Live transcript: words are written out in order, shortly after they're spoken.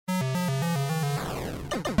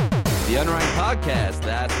Gunride Podcast.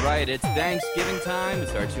 That's right. It's Thanksgiving time.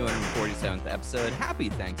 It's our 247th episode. Happy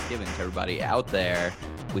Thanksgiving to everybody out there.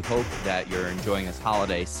 We hope that you're enjoying this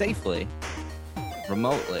holiday safely,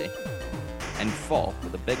 remotely, and full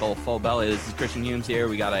with a big old full belly. This is Christian Humes here.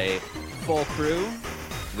 We got a full crew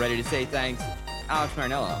ready to say thanks. Alex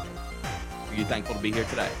Marinello, are you thankful to be here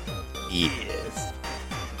today? Yes.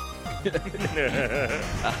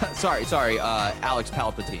 Sorry. Alex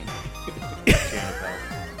Palpatine.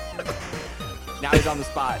 Now he's on the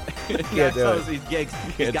spot. Can't do it. These gigs.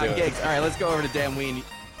 He's got gigs. All right, let's go over to Dan Ween.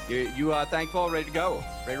 You thankful? Ready to go?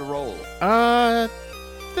 Ready to roll?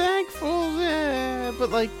 Thankful, ready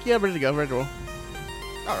to go, ready to roll.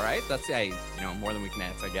 All right, that's more than we can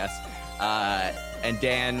ask, I guess. And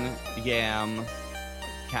Dan Yam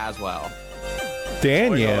Caswell.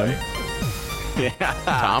 Dan Yam.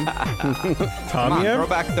 Tom? Come on, Yam?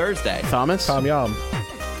 Throwback Thursday. Thomas? Tom Yam.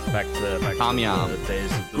 Back to Tom Yam. the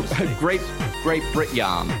days of the mistakes. Great Brit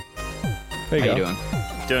Yam. There you How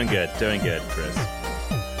go. Doing good, Chris.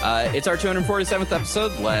 It's our 247th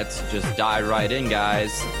episode. Let's just dive right in,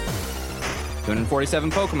 guys.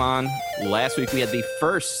 247 Pokemon. Last week we had the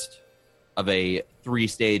first of a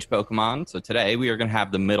 3-stage Pokemon. So today we are going to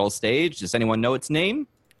have the middle stage. Does anyone know its name?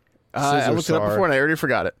 I looked it up before and I already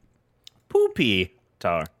forgot it. Poopy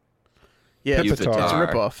Tar. Yeah, it's a Pupitar.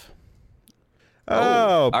 ripoff.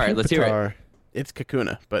 Oh, all right, let's hear it. Pupitar. It's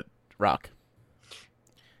Kakuna, but rock.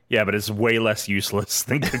 Yeah, but it's way less useless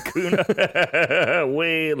than Kakuna.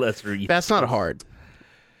 Way less reused. That's not hard.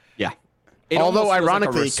 Yeah. It Although, almost feels like a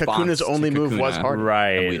ironically, response Kakuna's to only move was Kakuna. hard.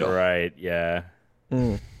 Right, yeah.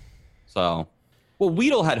 So,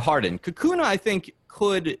 Weedle had hardened. Kakuna, I think,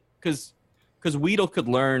 could, because Weedle could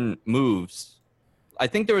learn moves. I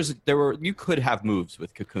think you could have moves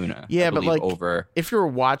with Kakuna. Yeah, I but believe, like, over if you're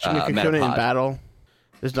watching a Kakuna in Metapod. battle,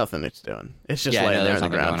 there's nothing it's doing. It's just yeah, laying no, there there's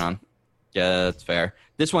on the nothing ground. going on. Yeah, that's fair.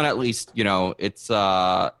 This one, at least, it's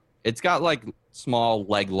got like small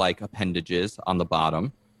leg-like appendages on the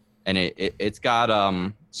bottom, and it's got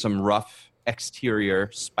some rough exterior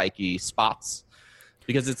spiky spots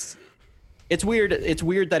because it's weird. It's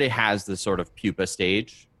weird that it has this sort of pupa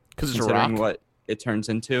stage Because it's a considering rock. what it turns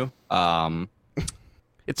into.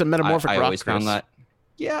 It's a metamorphic I rock. always found Chris. that.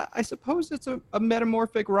 Yeah, I suppose it's a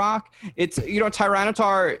metamorphic rock. It's,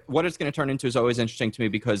 Tyranitar, what it's going to turn into is always interesting to me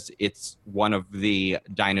because it's one of the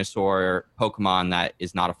dinosaur Pokemon that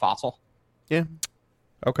is not a fossil. Yeah.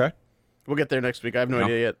 Okay. We'll get there next week. I have no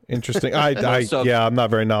idea yet. Interesting. Most of- I'm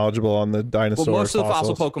not very knowledgeable on the dinosaur Well, most of the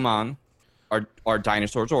fossil fossils. Pokemon are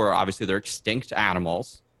dinosaurs, or obviously they're extinct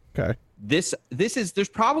animals. Okay. There's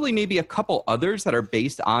probably maybe a couple others that are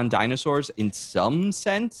based on dinosaurs in some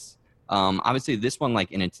sense. Obviously this one,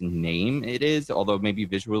 like in its name it is, although maybe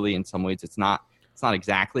visually in some ways it's not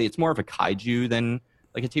exactly. It's more of a kaiju than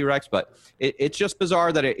like a T-Rex, but it's just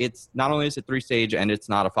bizarre that it's not only is it 3-stage and it's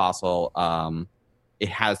not a fossil, it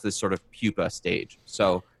has this sort of pupa stage.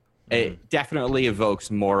 So it definitely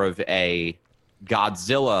evokes more of a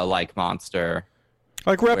Godzilla-like monster.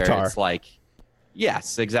 Like Where Reptar. it's like,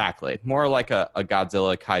 yes, exactly. More like a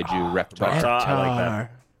Godzilla kaiju reptar. I like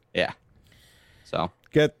that. Yeah. So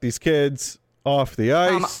Get these kids off the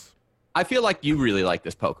ice. I feel like you really like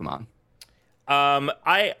this Pokemon.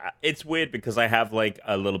 It's weird because I have like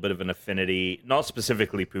a little bit of an affinity, not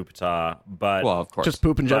specifically Pupitar, but Well, of course. Just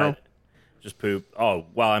poop in general. just poop. Oh,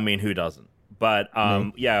 well, I mean, who doesn't? But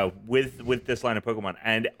yeah, with this line of Pokemon,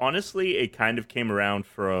 and honestly, it kind of came around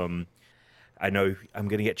from. I know I'm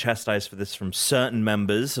going to get chastised for this from certain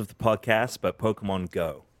members of the podcast, but Pokemon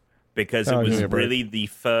Go, because it was really the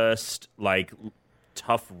first like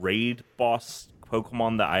tough raid boss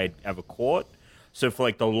Pokemon that I ever caught. So for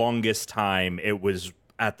like the longest time, it was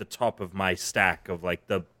at the top of my stack of like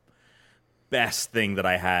the best thing that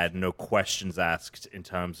I had, no questions asked, in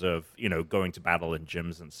terms of, going to battle in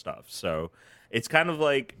gyms and stuff. So it's kind of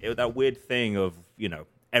like that weird thing of,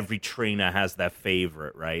 every trainer has their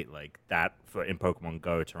favorite, right? Like that in Pokemon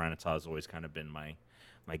Go, Tyranitar has always kind of been my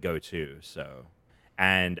go-to. So,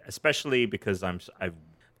 and especially because I'm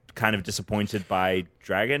kind of disappointed by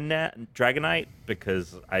Dragonite,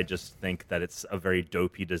 because I just think that it's a very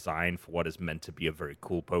dopey design for what is meant to be a very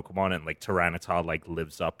cool Pokemon, and like Tyranitar like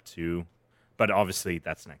lives up to. But obviously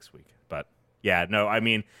that's next week. But yeah, no, I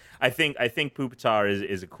mean, I think Pupitar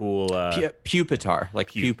is a cool Pupitar,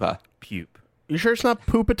 like pupa. Pupe. You sure it's not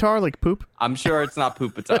Poopitar, like poop? I'm sure it's not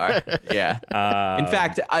Pupitar. Yeah. In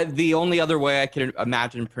fact, the only other way I can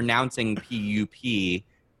imagine pronouncing P-U-P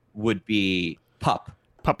would be pup.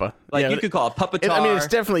 Puppa. Like, Yeah, you could call it Pupitar. I mean, it's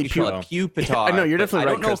definitely you could call it Pupitar. I know, you're but definitely I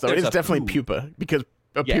right, don't know Chris, if though. there's It's a definitely poo. pupa, because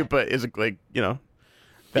a Yeah. pupa is like,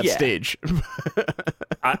 that Yeah. stage.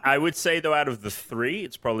 I would say though, out of the three,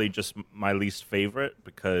 it's probably just my least favorite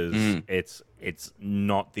because it's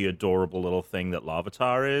not the adorable little thing that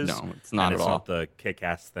Larvitar is. No, it's not and at it's all. not the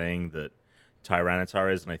kick-ass thing that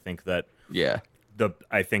Tyranitar is, and I think that Yeah. the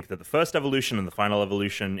first evolution and the final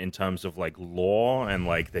evolution, in terms of like lore and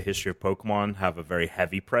like the history of Pokemon, have a very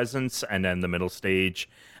heavy presence, and then the middle stage.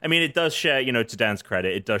 I mean, it does share, to Dan's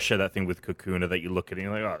credit, it does share that thing with Kakuna that you look at and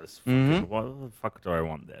you're like, oh, this fucking, what the fuck do I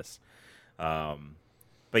want this?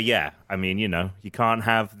 But yeah, I mean, you can't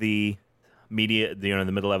have the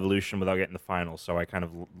the middle evolution without getting the final, so I kind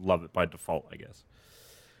of love it by default, I guess.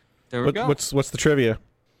 There we go. What's the trivia?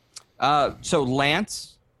 So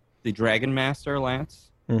Lance, the Dragon Master Lance,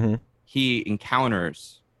 he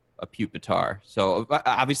encounters a Pupitar. So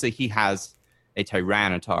obviously he has a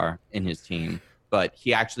Tyranitar in his team, but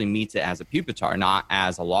he actually meets it as a Pupitar, not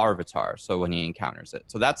as a Larvitar. So when he encounters it,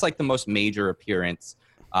 so that's like the most major appearance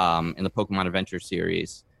in the Pokemon Adventure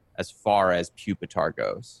series as far as Pupitar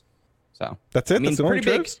goes. So That's it. I mean, That's the only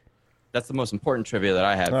pretty big. trivs? That's the most important trivia that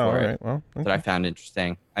I had Oh, all for it. right. Well, That I found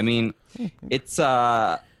interesting. I mean, it's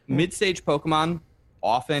mid-stage Pokemon,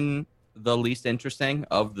 often the least interesting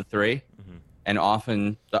of the three, and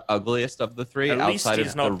often the ugliest of the three. At least outside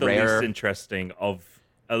he's of not the rare. least interesting of.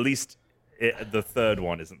 At least the third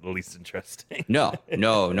one isn't the least interesting. No.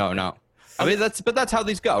 I mean, that's how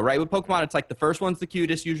these go, right? With Pokemon, it's like the first one's the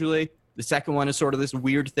cutest usually. The second one is sort of this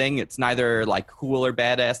weird thing. It's neither like cool or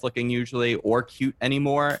badass looking usually, or cute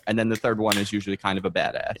anymore. And then the third one is usually kind of a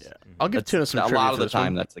badass. Yeah. I'll give Tuna some A trivia lot for of the this one.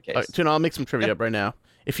 time, that's the case. Tuna, I'll make some trivia up right now.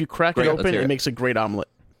 If you crack Great, it let's open, hear it it. makes a great omelet.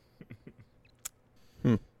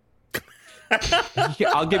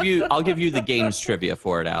 I'll give you the game's trivia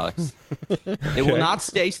for it, Alex. It will not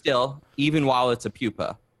stay still even while it's a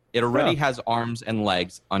pupa. It already has arms and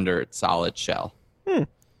legs under its solid shell.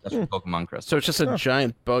 That's from Pokemon Crystal. So it's just a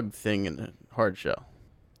giant bug thing in a hard shell.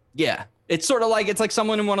 Yeah, it's sort of like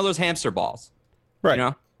someone in one of those hamster balls. right. You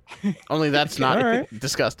know? Only that's not All right.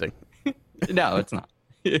 disgusting. No, it's not.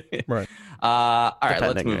 Right. All right,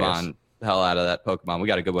 let's Depending, move I guess. on the hell out of that Pokemon. We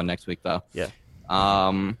got a good one next week, though. Yeah.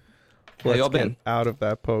 How Let's y'all get been? out of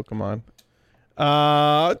that Pokemon.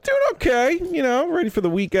 Doing okay. Ready for the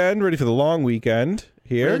weekend. Ready for the long weekend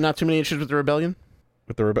here. Really not too many issues with the rebellion?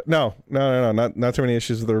 With the no, not too many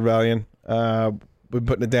issues with the rebellion. We're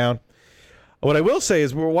putting it down. What I will say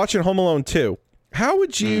is we're watching Home Alone 2. How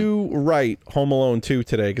would you write Home Alone 2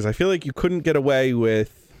 today? Because I feel like you couldn't get away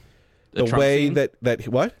with the Trump way scene? that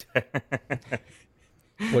what?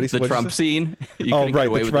 What The Trump scene. You Oh, couldn't get right,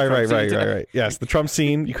 away with the Trump scene today? right. Yes, the Trump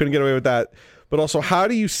scene. You couldn't get away with that. But also, how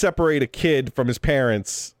do you separate a kid from his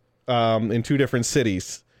parents in two different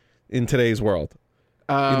cities in today's world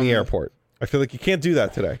in the airport? I feel like you can't do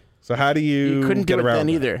that today. So how do you You couldn't get do it around then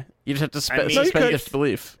that? either. You just have to I mean, suspend you could.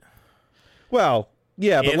 disbelief. Well,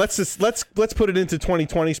 yeah, but If- let's put it into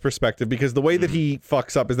 2020's perspective, because the way that he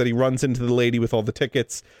fucks up is that he runs into the lady with all the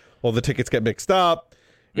tickets. All the tickets get mixed up.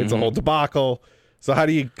 It's a whole debacle. So how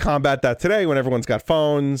do you combat that today when everyone's got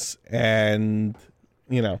phones and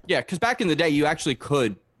Yeah, because back in the day, you actually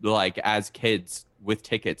could, like, as kids with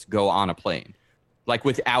tickets, go on a plane, like,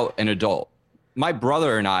 without an adult. My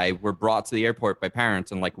brother and I were brought to the airport by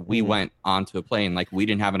parents, and, like, we went onto a plane. Like, we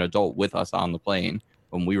didn't have an adult with us on the plane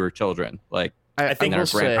when we were children. Like, I think our will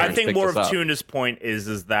say, grandparents I think picked more us of up. Tuna's point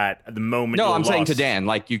is that at the moment. no, you're I'm saying to lost- Dan,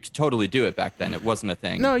 like, you could totally do it back then. It wasn't a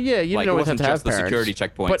thing. No, yeah, you like, didn't it always have wasn't to have just the parents. security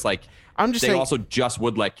checkpoints. But Like, I'm just they saying, also just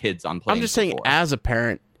would let kids on planes. I'm just saying, before. as a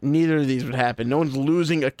parent, neither of these would happen. No one's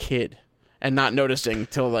losing a kid and not noticing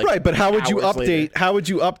till like right. But how would you hours update? later. How would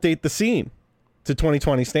you update the scene to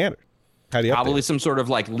 2020 standard? How do you update? Probably some sort of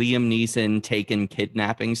like Liam Neeson taken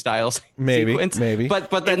kidnapping styles Maybe, sequence. maybe. But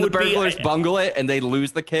then the would be- burglars bungle it and they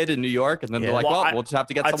lose the kid in New York, and then they're like, Well, well, we'll just have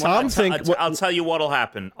to get someone Tom else. think- I'll tell you what'll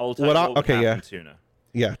happen. I'll tell What you I- what would okay, happen, yeah. Tuna.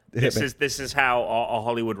 Yeah, hit me. This is how a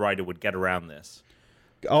Hollywood writer would get around this.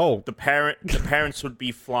 Oh, The parents would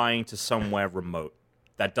be flying to somewhere remote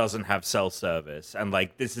that doesn't have cell service, and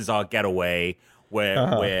like this is our getaway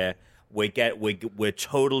where we're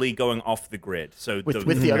totally going off the grid. So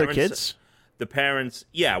with the other parents- kids. The parents,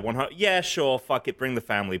 yeah, sure, fuck it, bring the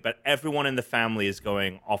family, but everyone in the family is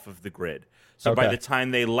going off of the grid. So by Okay. the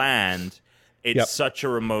time they land, it's Yep. such a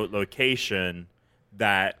remote location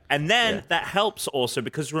that that helps also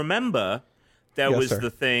because remember there Yes, was sir.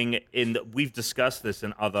 the thing we've discussed this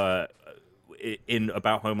in other in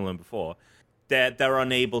about Home Alone before. They're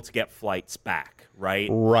unable to get flights back, right?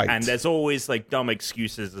 Right. And there's always like dumb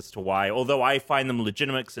excuses as to why. Although I find them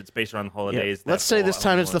legitimate because it's based around the Yeah. holidays. Let's say therefore this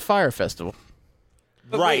time Home it's the Alone- Fire Festival.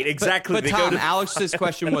 But right, wait, exactly. But They go Tom, to- Alex's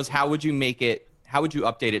question was, how would you make it how would you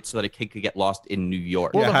update it so that a kid could get lost in New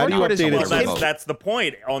York? Well, Yeah, the how hard do you part is update well, it? the Well, kid that's the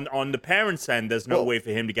point. On the parents' end, there's no Well, way for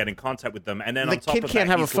him to get in contact with them. And then the on top kid of can't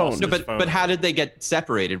that, have a he's phone. lost No, his but phone. but how did they get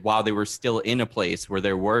separated while they were still in a place where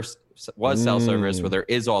there was cell service, where there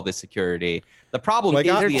is all this security? The problem Like,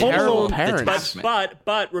 is they're the terrible initial parents. detachment.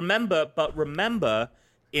 But remember,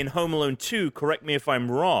 in Home Alone 2, correct me if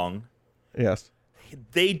I'm wrong, Yes.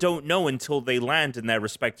 they don't know until they land in their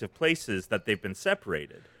respective places that they've been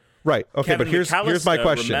separated. Right. Okay, Kevin but here's my McAllister,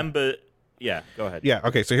 question. Remember, yeah, go ahead. Yeah.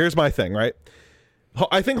 Okay. So here's my thing. Right.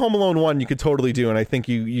 I think Home Alone 1 you could totally do, and I think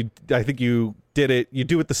you did it. You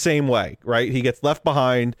do it the same way, right? He gets left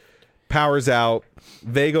behind, powers out.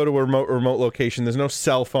 They go to a remote location. There's no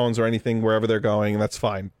cell phones or anything wherever they're going, and that's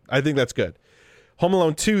fine. I think that's good. Home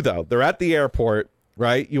Alone 2, though, they're at the airport,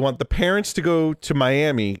 right? You want the parents to go to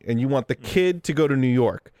Miami, and you want the kid to go to New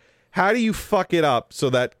York. How do you fuck it up so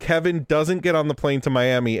that Kevin doesn't get on the plane to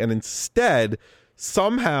Miami and instead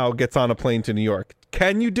somehow gets on a plane to New York?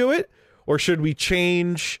 Can you do it? Or should we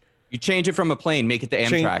change? You change it from a plane, make it the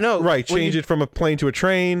Amtrak. No, Right, when change you- it from a plane to a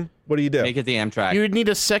train. What do you do? Make it the Amtrak. You would need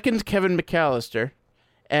a second Kevin McAllister,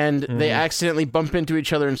 and they Mm-hmm. accidentally bump into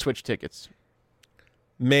each other and switch tickets.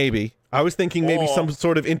 Maybe. I was thinking maybe Or- some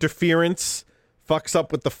sort of interference fucks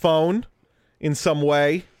up with the phone in some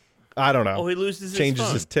way. I don't know. Oh, he loses Changes his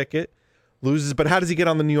phone. his ticket. Loses, but how does he get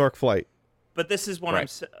on the New York flight? But this is what Right. I'm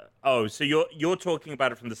saying. Oh, so you're talking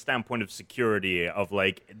about it from the standpoint of security, of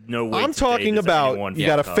like no way. I'm today talking does about anyone you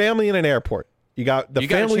got a fuck up. family in an airport. You got the you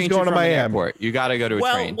gotta family's change going it to from an Miami. airport. You got to go to a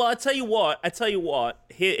train. Well, I tell you what.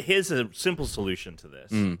 Here's a simple solution to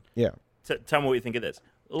this. Yeah. Tell me what you think of this.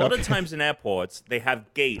 A lot of times in airports, they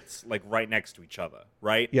have gates like right next to each other,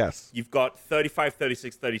 right? Yes. You've got 35,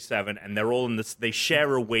 36, 37, and they're all in this. They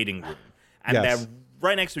share a waiting room, and Yes. they're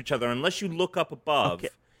right next to each other. Unless you look up above, Okay.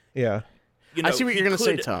 Yeah. you know, I see what he you're going to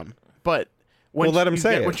say, could- Tom. But when Well, let him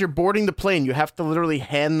say it. Once you're boarding the plane, you have to literally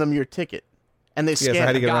hand them your ticket, and they Yeah, scan so how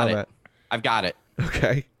do you it. get got around it. that? I've got it.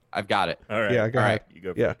 Okay. I've got it. All right. Yeah, go all ahead. right. You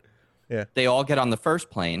go. For Yeah. it. Yeah. They all get on the first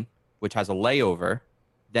plane, which has a layover.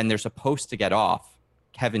 Then they're supposed to get off.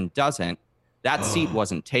 Kevin doesn't. That seat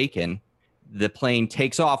wasn't taken. The plane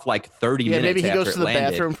takes off like 30 Yeah, minutes maybe he after goes to it the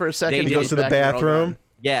landed. bathroom for a second. They He did- goes Goes to the back and they're all bathroom. gone.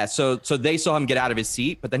 Yeah, so they saw him get out of his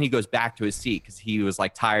seat, but then he goes back to his seat because he was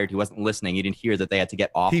like tired. He wasn't listening. He didn't hear that they had to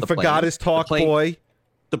get off. He the forgot plane. his talk, the plane, boy.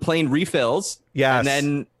 The plane refills. Yes. and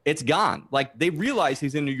then it's gone. Like they realize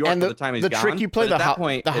he's in New York And by the time he's the gone. trick you play, but at the that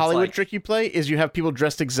point, the it's Hollywood like, trick you play is you have people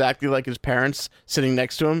dressed exactly like his parents sitting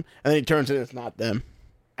next to him, and then he turns and it's not them.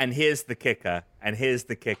 And here's the kicker.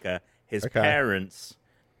 His Okay. parents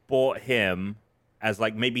bought him as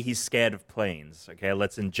like maybe he's scared of planes. Okay,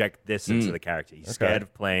 let's inject this into the character. He's scared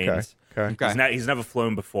of planes. Okay. Okay. He's never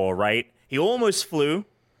flown before, right? He almost flew,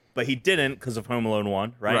 but he didn't because of Home Alone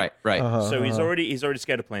 1, right? Right. So he's already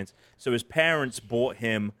scared of planes. So his parents bought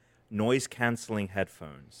him noise canceling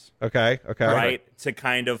headphones, Okay. right? To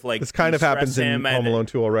kind of like This kind of de-stress happens in him Home and- Alone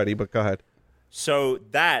 2 already, but go ahead. So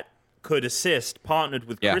that could assist, partnered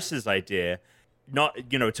with Yeah. Chris's idea, not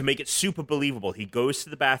to make it super believable. He goes to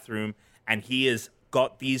the bathroom and he has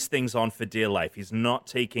got these things on for dear life. He's not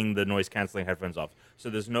taking the noise canceling headphones off. So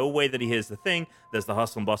there's no way that he hears the thing. There's the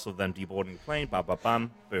hustle and bustle of them deboarding the plane. Bam, bam,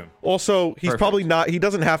 bam, boom. Also, he's Perfect. probably not. He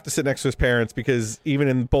doesn't have to sit next to his parents because even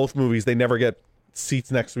in both movies, they never get seats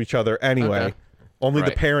next to each other anyway. Okay. Only the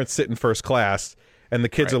Right. parents sit in first class, and the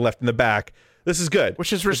kids are left in the back. This is good.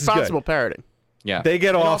 Which is This good. responsible parroting. Yeah. They get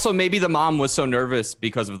And off- Also, maybe the mom was so nervous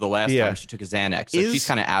because of the last Yeah. time she took a Xanax, so Is- she's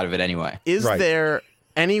kind of out of it anyway. Is Right. there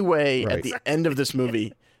any way Right. at the end of this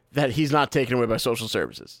movie that he's not taken away by social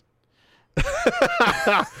services?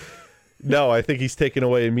 No, I think he's taken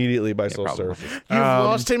away immediately by social probably. services. You've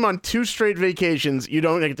lost him on 2 straight vacations. You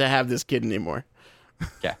don't get to have this kid anymore.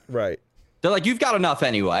 Yeah. Right. They're like, you've got enough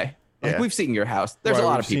anyway. Like, Yeah. we've seen your house. There's Right, a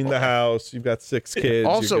lot we've of people. seen the house. You've got 6 kids.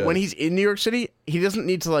 Also, you're when good. he's in New York City, he doesn't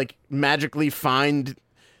need to like magically find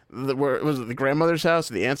where was it, the grandmother's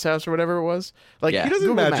house or the aunt's house or whatever it was. Like Yeah. he doesn't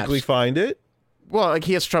Google magically Maps. find it. Well, like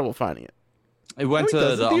he has trouble finding it. It went No, he to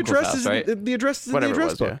doesn't. the uncle's address house, is right? the address is in the Whatever it address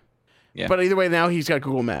was, book. yeah. Yeah. But either way, now he's got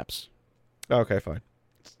Google Maps. Okay, fine.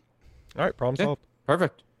 All right, problem Yeah. solved.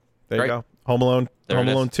 Perfect. There Great. you go. Home Alone. There Home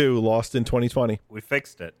it is. Alone 2, Lost in 2020. We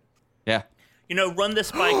fixed it. Yeah. Run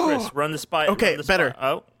this by Chris. Run this by. Okay, run this better. By,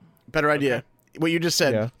 oh, Better idea. What you just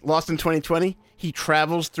said. Yeah. Lost in 2020. He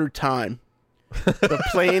travels through time. The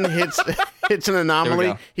plane hits an anomaly.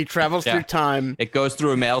 go. He travels Yeah. through time. It goes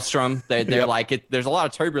through a maelstrom. They're Yep. like it. There's a lot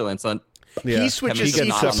of turbulence on. Yeah. He switches Kevin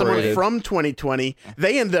seats gets with someone separated. from 2020.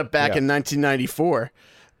 They end up back Yeah. in 1994.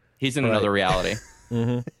 He's in another reality.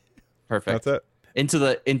 Mm-hmm. Perfect. That's it. Into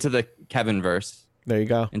the Kevin verse. There you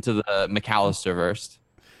go. into the McAllisterverse.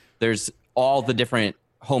 There's all the different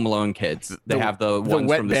Home Alone kids. They have the ones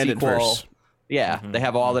Wet from the Bandit sequel. verse. Yeah, they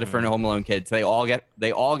have all the different Home Alone kids. They all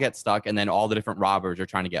get stuck, and then all the different robbers are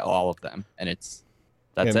trying to get all of them, and that's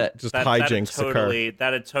And it. just That'd hijinks occur.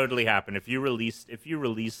 that'd totally happen if you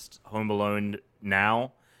released Home Alone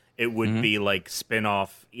now. It would be like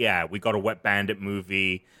spin-off. Yeah, we got a Wet Bandit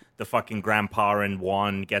movie. The fucking grandpa in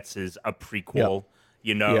one gets a prequel.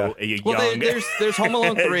 You know, a young. There's Home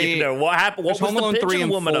Alone 3. You know what happened? What There's was Home Alone the 3 pigeon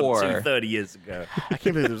and woman 4. up to 30 years ago? I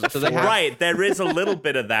can't believe there was a So they four. have- Right, there is a little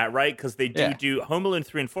bit of that, right? Because they Yeah. do Home Alone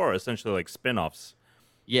 3 and 4 are essentially like spin-offs.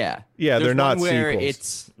 Yeah. Yeah, There's they're not one where sequels.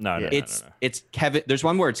 It's No, it's Kevin. There's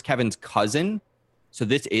one where it's Kevin's cousin. So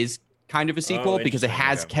this is kind of a sequel because it interesting,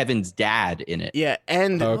 has okay. Kevin's dad in it. Yeah,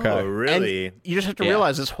 and Okay. Oh, really? and you just have to Yeah.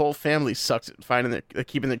 realize this whole family sucks at finding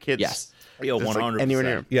keeping their kids. Yes. Yo, just, like, 100%. anywhere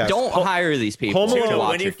near. Yes. Don't hire these people. Home to Alone- watch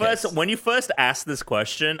when you your first kids. when you first asked this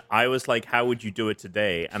question, I was like, "How would you do it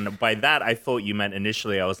today?" And by that, I thought you meant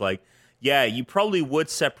initially. I was like, "Yeah, you probably would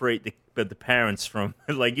separate the parents from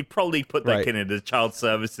like you'd probably put that Right. kid into child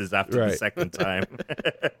services after the Right. second time."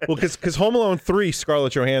 Well, because Home Alone 3,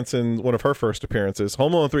 Scarlett Johansson, one of her first appearances.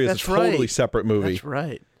 Home Alone 3 is That's a totally right. separate movie That's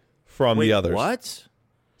right. from Wait, the others. what?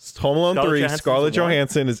 Home Alone Scarlett 3, Johansson's Scarlett the one?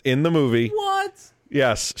 Johansson is in the movie. What?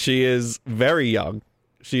 Yes, she is very young.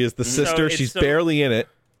 She is the sister. it's She's so- barely in it.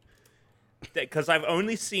 Because I've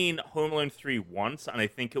only seen Home Alone 3 once, and I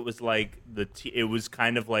think it was like it was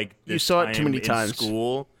kind of like You this saw it too time many in times.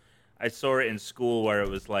 School. I saw it in school where it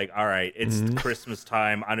was like, all right, it's Mm-hmm. Christmas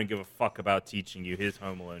time. I don't give a fuck about teaching you. Here's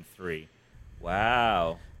Home Alone 3.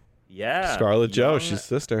 Wow. Yeah. Scarlett Jo, young, she's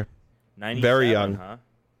sister. 97, very young.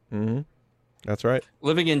 Huh? That's right.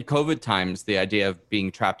 Living in COVID times, the idea of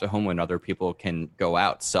being trapped at home when other people can go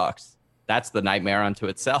out sucks. That's the nightmare unto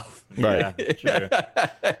itself. Right. Yeah,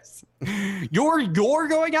 true. You're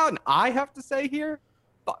going out, and I have to stay here.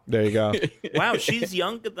 Fuck. There you go. Wow, she's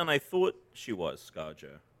younger than I thought she was, ScarJo.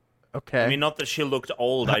 Okay. I mean, not that she looked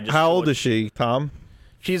old. I just How old thought is she, Tom?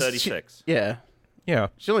 she's 36. yeah, Yeah.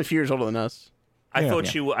 she's only a few years older than us. I Yeah. thought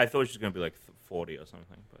she was going to be like 40 or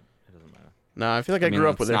something, but it doesn't matter. No, I feel like I, I mean, grew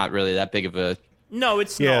up it's with her. not really that big of a. No,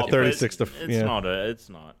 it's Yeah, not. 36 but to- it's yeah. not. It's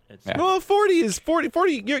not. It's Yeah. Well, 40 is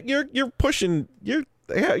 40. You're pushing.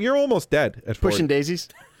 You're almost dead at 40. Pushing daisies.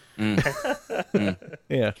 Yeah.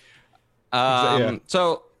 Yeah.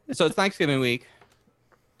 So it's Thanksgiving week.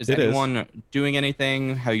 Is It is. anyone doing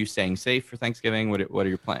anything? How are you staying safe for Thanksgiving? What are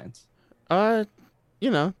your plans?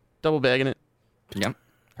 Double bagging it. Yep.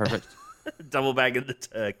 Perfect. double bagging the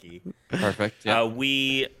turkey. Perfect. Yeah.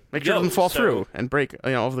 We Make sure it doesn't fall through and break,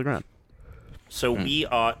 over the ground. So we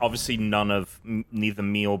are obviously neither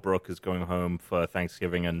me or Brooke is going home for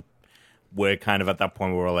Thanksgiving, and we're kind of at that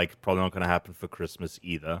point where we're like probably not going to happen for Christmas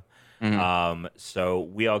either. So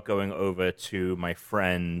we are going over to my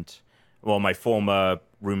former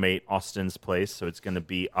roommate Austin's place. So it's going to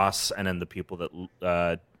be us and then the people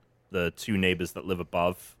that the two neighbors that live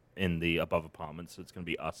above in the above apartment. So it's going to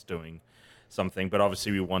be us doing something. But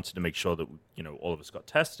obviously we wanted to make sure that all of us got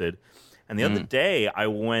tested. And the other day I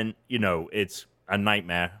went. It's a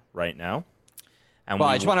nightmare right now. And Well,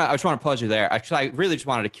 I just want to pause you there. Actually, I really just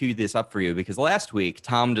wanted to cue this up for you because last week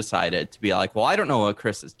Tom decided to be like, "Well, I don't know what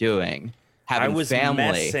Chris is doing, I having was family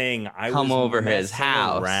messing. I come was over his messing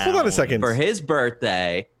house around. Hold on a second. for his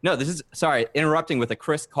birthday." No, this is sorry, interrupting with a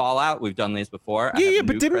Chris call out. We've done these before. I have Yeah, a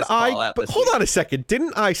but new didn't Chris call I? out But this hold week. on a second.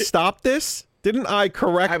 Didn't I stop this? Didn't I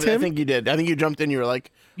correct I him? think you did. I think you jumped in. You were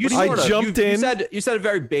like, You I sort of- jumped you in. You said a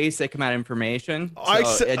very basic amount of information. So I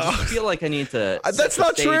said- just feel like I need to. set That's the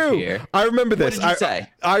not stage true. Here. I remember this. did you say?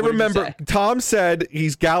 I What did you remember say? Tom said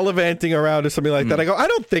he's gallivanting around or something like that. I go, I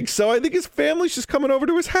don't think so. I think his family's just coming over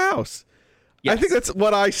to his house. I Yes. think that's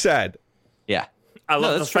what I said. Yeah. I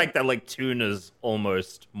love the that's true. fact that like Tuna's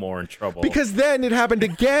almost more in trouble. Because then it happened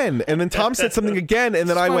again. And then Tom said something again. And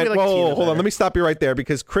then I why went, we like whoa, Tina hold on. better. Let me stop you right there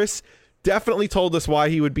because Chris definitely told us why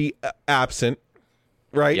he would be absent.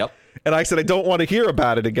 Right? Yep. And I said, I don't want to hear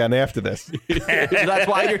about it again after this. That's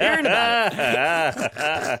why you're hearing about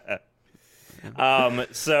it.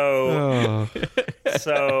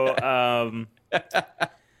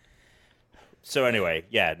 So anyway,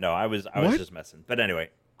 yeah, no, I was What? just messing. But anyway,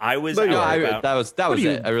 I was No, you out are. about- That was do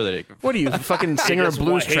you- it. I really didn't. "What are you, fucking he singer of just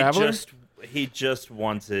blues wa- traveler?" He just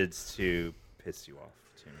wanted to piss you off,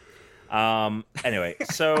 Tuna. Anyway,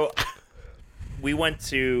 so we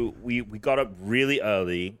got up really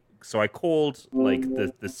early. So I called like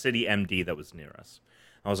the city MD that was near us.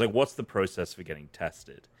 I was like, "What's the process for getting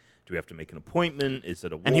tested? Do we have to make an appointment? Is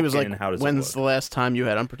it a walk-in? And he was like, How does "When's it the work?" last time you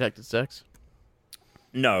had unprotected sex?"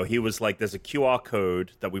 No, he was like, there's a QR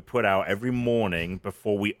code that we put out every morning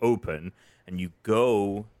before we open, and you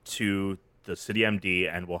go to the City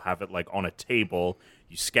MD and we'll have it like on a table.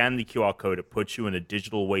 You scan the QR code, it puts you in a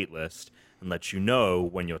digital wait list and lets you know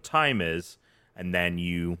when your time is, and then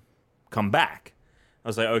you come back. I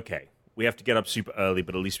was like, okay, we have to get up super early,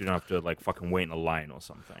 but at least we don't have to like fucking wait in a line or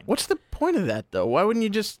something. What's the point of that, though? Why wouldn't you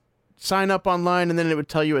just sign up online and then it would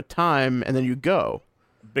tell you a time and then you go?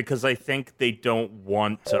 Because I think they don't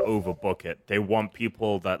want to overbook it. They want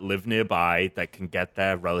people that live nearby that can get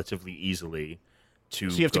there relatively easily to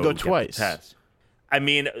So you have to go get the twice. test. I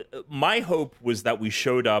mean, my hope was that we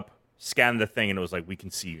showed up, scanned the thing, and it was like, we can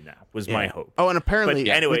see you now, was my hope. Oh, and apparently,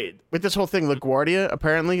 But anyway- with this whole thing, LaGuardia,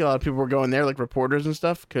 apparently a lot of people were going there, like reporters and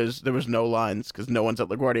stuff, because there was no lines, because no one's at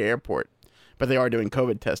LaGuardia Airport. But they are doing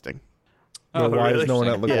COVID testing. Well, why really? is no one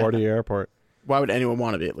at LaGuardia Airport? Why would anyone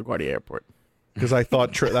want to be at LaGuardia Airport? Because I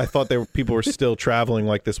thought people were still traveling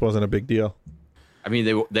like this wasn't a big deal. I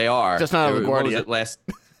mean, they are. Just not What was LaGuardia. it last?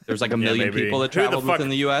 There was like a Yeah, million maybe. people that Who the traveled fuck- within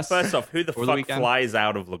the U.S. First off, who the over the fuck weekend? flies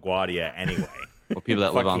out of LaGuardia anyway? Or people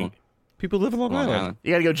that live on Fucking- People live in Long Long Island. Island.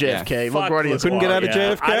 You got to go JFK. Fuck LaGuardia Couldn't get out of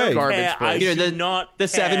LaGuardia. JFK. I don't Garbage care. I place. do not The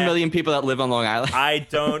 7 care. million people that live on Long Island. I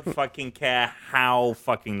don't fucking care how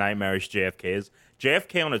fucking nightmarish JFK is.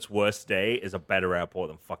 JFK on its worst day is a better airport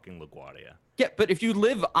than fucking LaGuardia. Yeah, but if you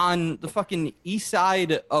live on the fucking east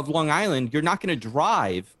side of Long Island, you're not going to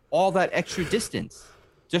drive all that extra distance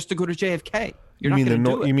just to go to JFK. You're You mean not the going to do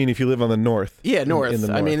north? it. You mean if you live on the north? Yeah, north. In the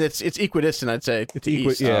north. I mean, it's equidistant, I'd say. It's to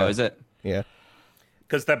east. yeah. Oh, is it? Yeah.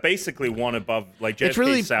 Because they're basically one above, like JFK It's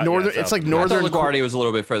really south, northern. yeah, It's south like of- I thought northern. LaGuardia was a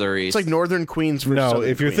little bit further east. It's like northern Queens. Versus No, southern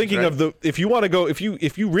if you're Queens, thinking right? of if you want to go, if you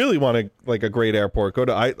really want to like a great airport, go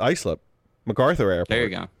to Islip, MacArthur Airport. There you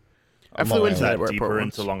go. I flew Long into Is that that airport deeper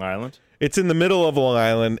once. into Long Island? It's in the middle of Long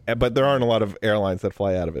Island, but there aren't a lot of airlines that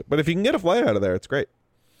fly out of it. But if you can get a flight out of there, it's great.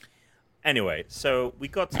 Anyway, so we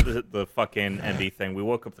got to the fucking MV thing. We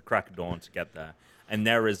woke up the crack of dawn to get there, and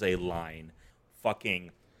there is a line.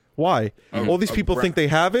 Fucking Why? All these people think they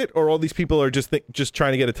have it, or all these people are just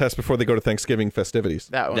trying to get a test before they go to Thanksgiving festivities.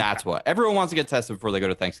 That one. That's what. Everyone wants to get tested before they go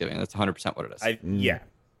to Thanksgiving. That's 100% what it is. Yeah,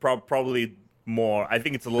 probably more. I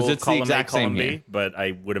think it's a little it's the column A, exact same column B, here. but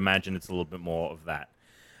I would imagine it's a little bit more of that.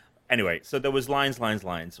 Anyway, so there was lines.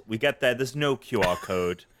 We get there. There's no QR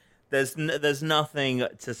code. There's nothing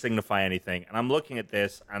to signify anything. And I'm looking at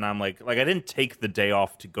this, and I'm like I didn't take the day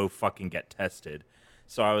off to go fucking get tested.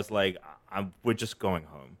 So I was like, we're just going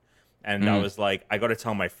home. And I was like, I got to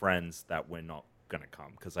tell my friends that we're not going to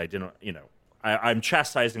come because I didn't, I'm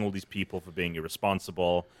chastising all these people for being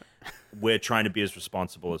irresponsible. We're trying to be as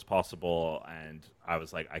responsible as possible. And I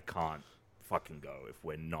was like, I can't fucking go if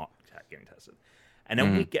we're not getting tested. And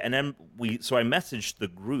then so I messaged the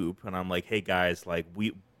group and I'm like, hey guys, like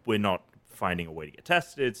we're not finding a way to get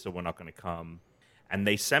tested, so we're not going to come. And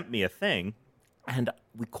they sent me a thing and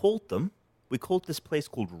we called them. We called this place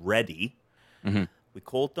called Ready. We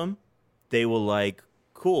called them. They were like,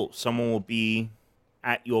 cool, someone will be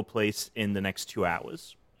at your place in the next 2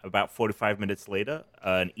 hours. About 45 minutes later,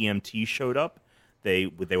 an EMT showed up. They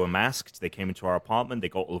were masked. They came into our apartment. They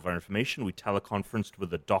got all of our information. We teleconferenced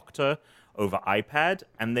with a doctor over iPad,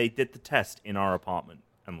 and they did the test in our apartment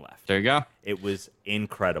and left. There you go. It was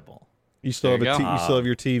incredible. You still There have you go. you still have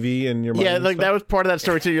your TV and your Yeah, monitor like stuff? that was part of that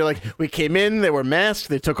story too. You're like, we came in, they were masked,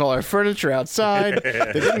 they took all our furniture outside,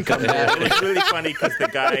 they didn't come back. It's really funny because the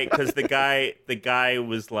guy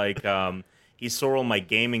was like, he saw all my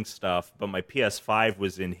gaming stuff, but my PS5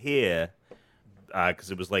 was in here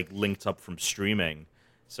because it was like linked up from streaming.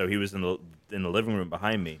 So he was in the living room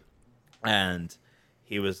behind me, and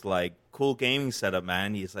he was like, "Cool gaming setup,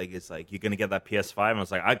 man." It's like you're gonna get that PS5. And I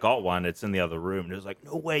was like, "I got one. It's in the other room." And he was like,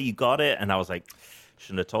 "No way, you got it." And I was like,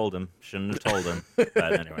 Shouldn't have told him.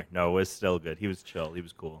 But anyway, no, it was still good. He was chill. He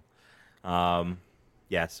was cool.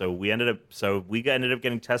 Yeah, so we ended up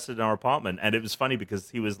getting tested in our apartment, and it was funny because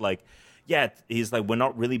he was like, he's like, we're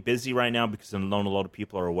not really busy right now because I know a lot of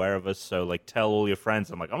people are aware of us, so like tell all your friends.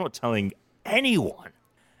 I'm like, I'm not telling anyone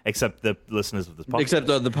except the listeners of this podcast. Except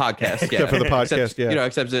the podcast, yeah. Except for the podcast, except, yeah.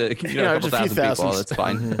 Except a couple just a few thousand people.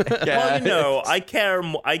 thousands. That's fine. Well,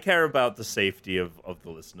 I care about the safety of the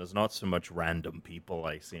listeners, not so much random people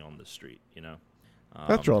I see on the street,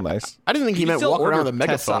 That's real nice. I didn't think he You can meant still walk around order with a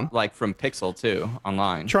tests megaphone. like from Pixel too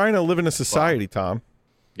online. Trying to live in a society, Tom.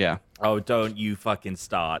 Yeah. Oh, don't you fucking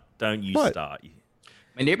start. Don't you What? start.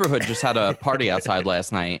 My neighborhood just had a party outside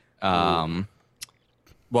last night.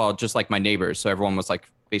 Well, just like my neighbors. So everyone was like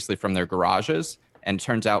basically from their garages. And it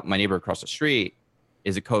turns out my neighbor across the street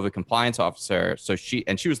is a COVID compliance officer. So she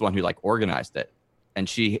was the one who like organized it. And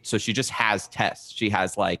she just has tests. She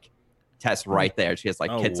has like tests right there. She has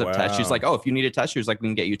like Oh, kits of tests. She's wow. like, oh, if you need a test, she was like, we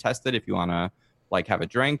can get you tested if you want to like have a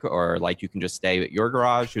drink, or like you can just stay at your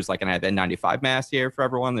garage. She was like, and I have N95 masks here for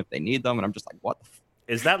everyone if they need them. And I'm just like, what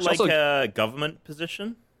the Is that She like also- a government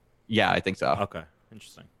position? Yeah, I think so. Okay,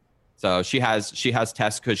 interesting. So she has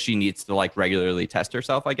tests because she needs to like regularly test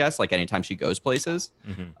herself, I guess, like anytime she goes places.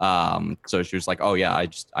 So she was like, oh yeah,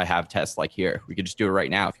 I have tests like here. We could just do it right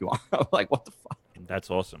now if you want. I'm like, what the fuck? That's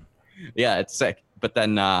awesome. Yeah, it's sick. But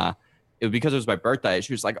then because it was my birthday,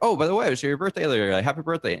 she was like, oh, by the way, it was your birthday earlier. Like, happy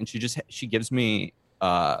birthday. And she gives me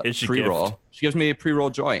Here's your pre-roll. gift. She gives me a pre-roll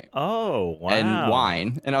joint Oh, wow. and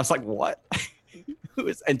wine. And I was like, what?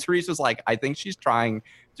 And Therese was like, I think she's trying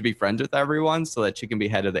to be friends with everyone so that she can be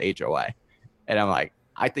head of the HOA. And I'm like,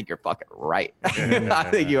 I think you're fucking right. I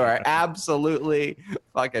think you are absolutely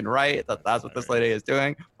fucking right that that's what this lady is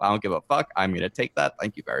doing. I don't give a fuck. I'm going to take that.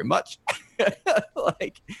 Thank you very much.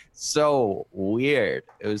 Like, so weird.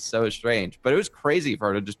 It was so strange. But it was crazy for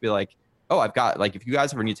her to just be like, oh, I've got, like, if you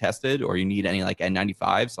guys ever need tested or you need any, like,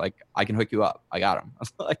 N95s, like, I can hook you up. I got them. I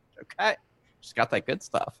was like, okay. She's got that good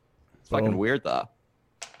stuff. It's fucking Boom. weird, though.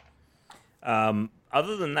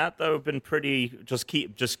 Other than that, though, I've been pretty just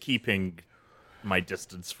keeping my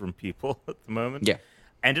distance from people at the moment. Yeah.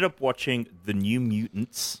 Ended up watching The New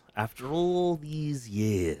Mutants after all these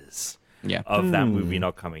years Yeah. of that movie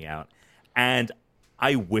not coming out. And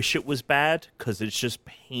I wish it was bad because it's just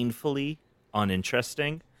painfully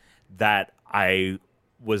uninteresting that I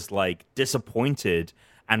was like disappointed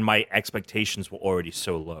and my expectations were already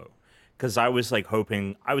so low. Because I was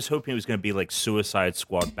hoping it was going to be like Suicide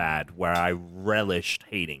Squad bad, where I relished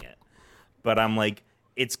hating it. But I'm like,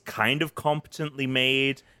 it's kind of competently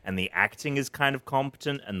made, and the acting is kind of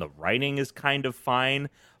competent, and the writing is kind of fine,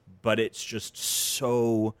 but it's just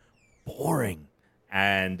so boring.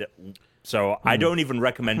 And so I don't even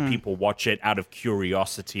recommend people watch it out of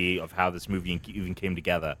curiosity of how this movie even came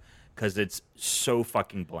together, because it's so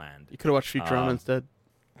fucking bland. You could have watched Futurama instead.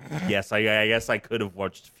 Yes, I guess I could have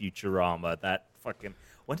watched Futurama. That fucking...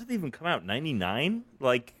 When did they even come out? 99?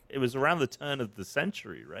 Like, it was around the turn of the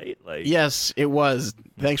century, right? Like, Yes, it was.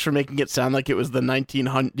 Thanks for making it sound like it was the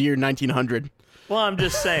year 1900. well, I'm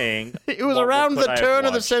just saying. It was what around could the I have turn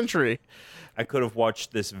of the watched? century. I could have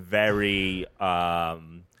watched this very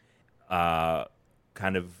kind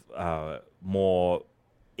of more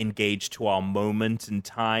engaged to our moment in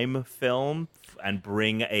time film and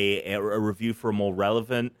bring a review for a more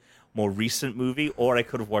relevant, more recent movie, or I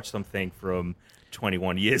could have watched something from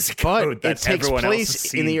 21 years ago But that it takes everyone else place has in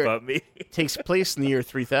seen the year- but me. It takes place in the year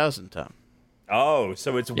 3000, Tom. Oh,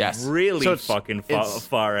 so it's Yes. really So it's- fucking it's-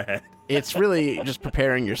 far ahead. It's really just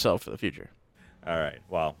preparing yourself for the future. All right,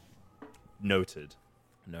 well, noted.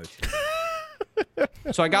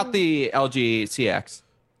 So I got the LG CX.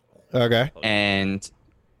 Okay. And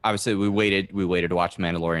obviously we waited to watch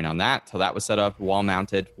Mandalorian on that till that was set up, wall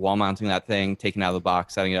mounting that thing, taking it out of the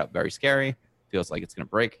box, setting it up, very scary. Feels like it's gonna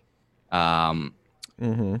break.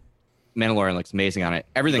 Mm-hmm. Mandalorian looks amazing on it.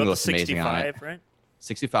 Everything Got the looks amazing on it. 65, right?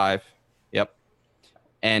 65. Yep.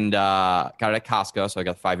 And got it at Costco, so I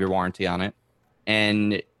got the 5-year warranty on it.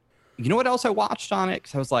 And you know what else I watched on it?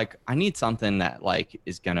 Because I was like, I need something that like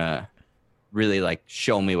is gonna really like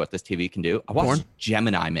show me what this TV can do. I watched Porn?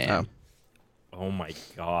 Gemini Man. Oh my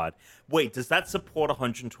god! Wait, does that support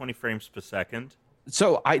 120 frames per second?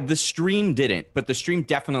 So the stream didn't, but the stream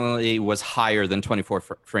definitely was higher than 24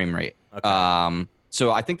 frame rate. Okay.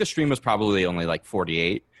 So I think the stream was probably only like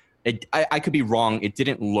 48. I could be wrong. It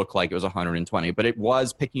didn't look like it was 120, but it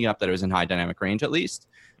was picking up that it was in high dynamic range at least.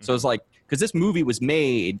 So it's like, because this movie was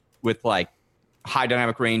made with like high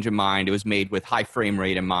dynamic range in mind. It was made with high frame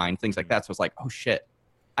rate in mind, things like that. So it's like, oh shit,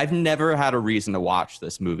 I've never had a reason to watch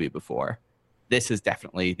this movie before. This is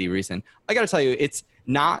definitely the reason. I got to tell you, it's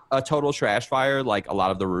not a total trash fire like a lot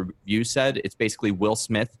of the reviews said. It's basically Will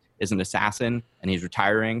Smith is an assassin and he's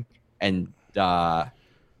retiring, and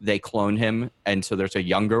they cloned him, and so there's a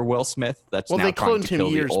younger Will Smith that's Well, now they trying cloned to him kill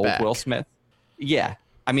the years old back. Will Smith. Yeah,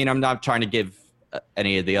 I mean, I'm not trying to give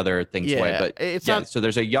any of the other things away, Yeah, but it's yeah, not- so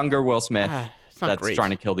there's a younger Will Smith It's not that's great. trying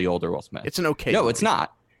to kill the older Will Smith. It's an okay. No, movie. it's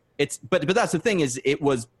not. It's but that's the thing is it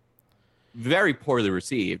was very poorly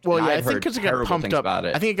received. Well, and yeah, I'd I think heard because it got terrible pumped things up. about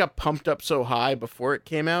it. I think it got pumped up so high before it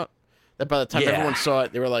came out that by the time Yeah. everyone saw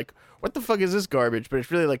it, they were like, "What the fuck is this garbage?" But it's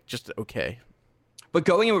really like just okay. But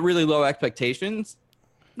going in with really low expectations,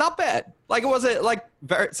 not bad. Like it wasn't like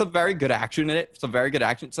some very good action in it. Some very good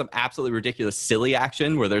action. Some absolutely ridiculous, silly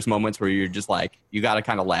action where there's moments where you're just like you got to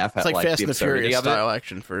kind of laugh It's at like like Fast the and the absurdity Furious of it. style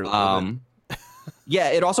action for. A little bit. Yeah,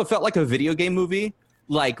 it also felt like a video game movie.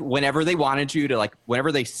 like whenever they wanted you to like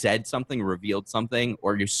whenever they said something, revealed something,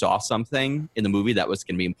 or you saw something in the movie that was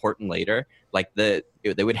going to be important later, like they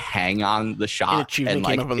would hang on the shot and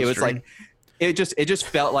like it was like it just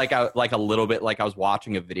felt like a little bit like I was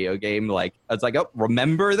watching a video game. Like I was like, oh,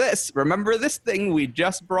 remember this thing we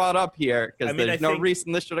just brought up here, because there's no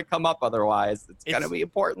reason this should have come up otherwise. It's gonna be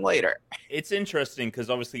important later. It's interesting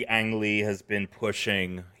because obviously Ang Lee has been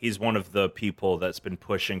pushing. He's one of the people that's been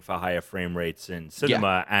pushing for higher frame rates in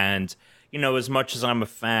cinema, and you know, as much as I'm a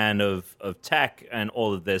fan of tech and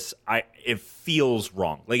all of this, it feels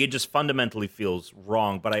wrong. Like, it just fundamentally feels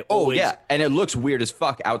wrong. But I always... Oh, yeah. And it looks weird as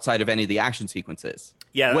fuck outside of any of the action sequences.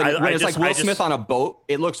 Yeah. When it's like Will Smith on a boat,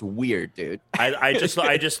 it looks weird, dude. I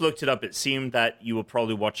just looked it up. It seemed that you were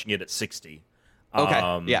probably watching it at 60.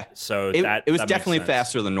 Okay. Yeah. So it was definitely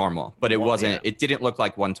faster than normal, but it wasn't. Yeah. It didn't look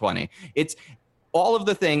like 120. It's all of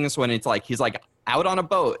the things when it's like he's like out on a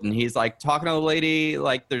boat and he's like talking to a lady,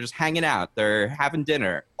 like they're just hanging out, they're having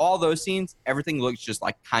dinner. All those scenes, everything looks just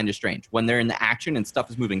like kind of strange. When they're in the action and stuff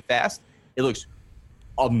is moving fast, it looks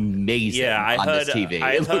amazing. Yeah, I heard. This TV.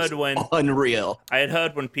 I heard when unreal. I had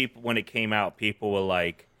heard when it came out, people were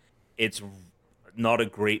like, "It's not a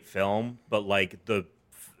great film, but like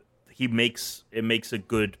it makes a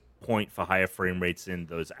good point for higher frame rates in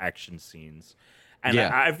those action scenes." And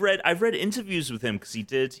yeah. I've read interviews with him because he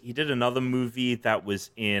did another movie that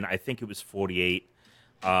was in, I think it was 48,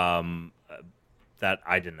 that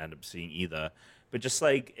I didn't end up seeing either. But just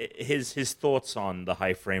like his thoughts on the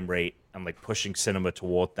high frame rate and like pushing cinema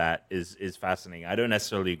toward that is fascinating. I don't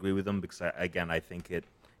necessarily agree with him because I think it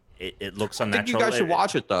looks unnatural. I think you guys should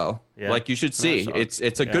watch it though. Yeah. Like you should see.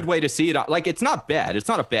 It's a good way to see it. Like it's not bad. It's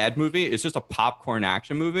not a bad movie. It's just a popcorn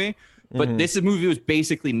action movie. But this movie was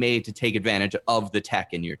basically made to take advantage of the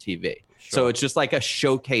tech in your TV. Sure. So it's just like a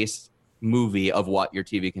showcase movie of what your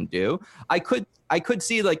TV can do. I could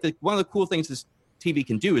see like one of the cool things this TV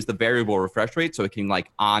can do is the variable refresh rate. So it can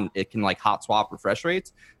hot swap refresh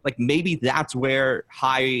rates. Like maybe that's where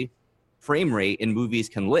high frame rate in movies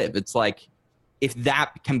can live. It's like if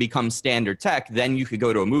that can become standard tech, then you could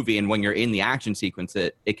go to a movie and when you're in the action sequence,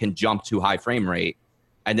 it can jump to high frame rate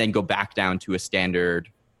and then go back down to a standard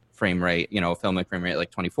frame rate, filmic frame rate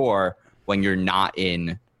like 24 when you're not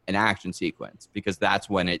in an action sequence, because that's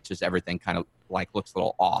when it just everything kind of like looks a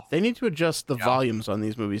little off. They need to adjust the volumes on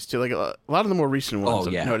these movies too. Like a lot of the more recent ones,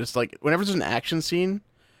 I've noticed like whenever there's an action scene,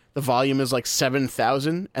 the volume is like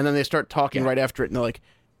 7,000, and then they start talking right after it, and they're like,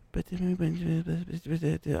 and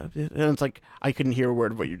it's like I couldn't hear a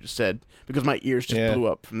word of what you just said because my ears just blew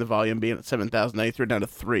up from the volume being at 7,000. I threw it down to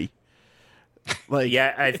 3. Like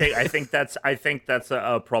I think that's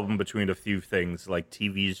a problem between a few things, like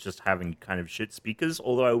TVs just having kind of shit speakers.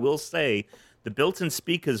 Although I will say the built-in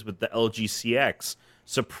speakers with the LG CX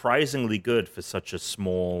surprisingly good for such a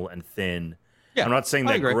small and thin. Yeah, I'm not saying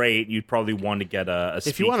they're great. You'd probably want to get a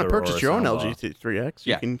speaker. If you want to purchase your own LG 3X,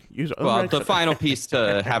 you can use. Well, the final piece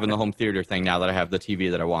to having the home theater thing now that I have the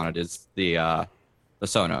TV that I wanted is the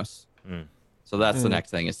Sonos. So that's the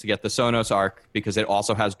next thing, is to get the Sonos Arc, because it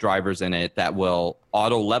also has drivers in it that will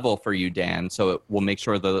auto level for you, Dan. So it will make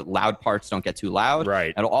sure the loud parts don't get too loud.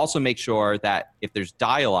 Right. It'll also make sure that if there's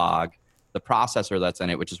dialogue, the processor that's in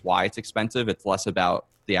it, which is why it's expensive, it's less about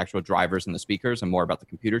the actual drivers and the speakers and more about the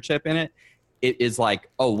computer chip in it. It is like,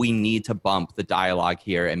 oh, we need to bump the dialogue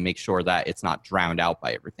here and make sure that it's not drowned out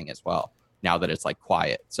by everything as well, now that it's like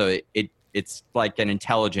quiet. So it's like an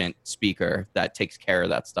intelligent speaker that takes care of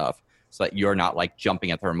that stuff, so that you're not like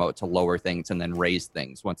jumping at the remote to lower things and then raise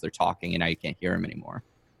things once they're talking and now you can't hear them anymore.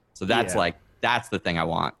 So that's that's the thing I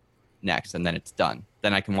want next, and then it's done.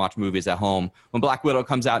 Then I can watch movies at home. When Black Widow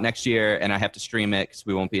comes out next year and I have to stream it because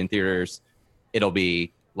we won't be in theaters, it'll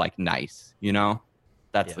be like nice,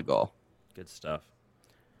 That's the goal. Good stuff.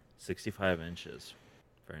 65 inches.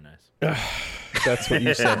 Very nice. That's what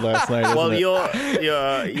you said last night. Isn't well, it?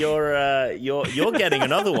 you're getting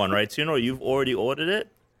another one, right, soon, or you've already ordered it?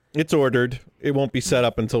 It's ordered. It won't be set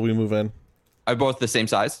up until we move in. Are both the same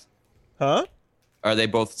size? Huh? Are they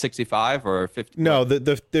both 65 or 50? No,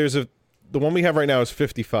 the one we have right now is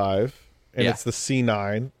 55, and it's the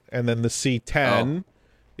C9, and then the C10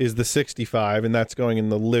 is the 65, and that's going in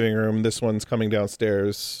the living room. This one's coming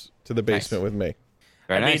downstairs to the basement with me.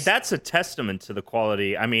 I mean, that's a testament to the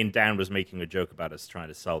quality. I mean, Dan was making a joke about us trying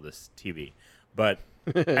to sell this TV, but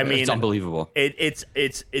I mean, it's unbelievable. It's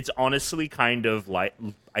honestly kind of like,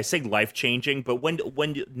 I say life changing, but when the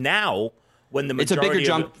majority, it's a bigger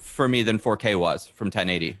jump for me than 4K was from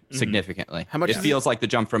 1080 significantly. How much? It feels like the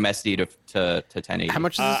jump from SD to 1080. How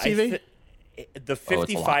much is this TV? The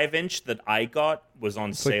 55-inch that I got was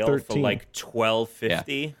on sale for like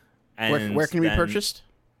 $12.50. And where can it be purchased?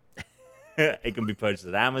 It can be purchased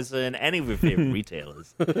at Amazon, any of your favorite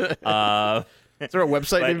retailers. Is there a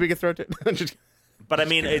website maybe we can throw it? But I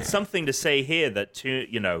mean, it's something to say here that the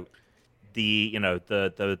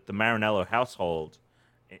Marinello household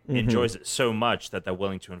enjoys it so much that they're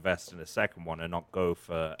willing to invest in a second one and not go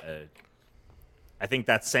for I think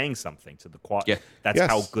that's saying something to the quad. That's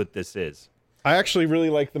how good this is. I actually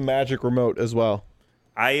really like the Magic Remote as well.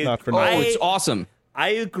 It's awesome. I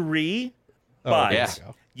agree, but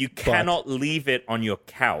you cannot leave it on your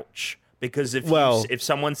couch because if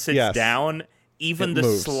someone sits down, even the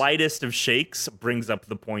slightest of shakes brings up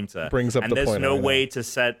the pointer. And there's no way to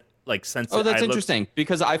set sensitive. Oh, that's interesting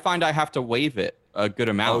because I find I have to wave it a good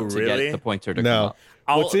amount to get the pointer to come up.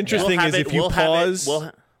 What's interesting is if you pause,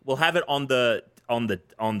 we'll have it on the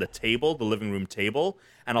table, the living room table,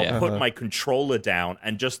 and I'll put my controller down,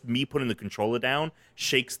 and just me putting the controller down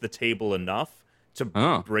shakes the table enough to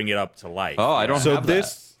bring it up to life. Oh, I don't have that.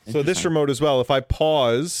 So this remote as well, if I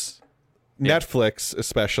pause Netflix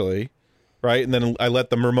especially, right, and then I let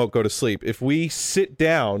the remote go to sleep, if we sit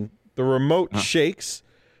down, the remote shakes,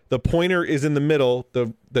 the pointer is in the middle,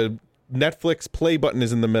 the Netflix play button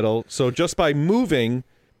is in the middle, so just by moving,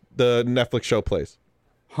 the Netflix show plays.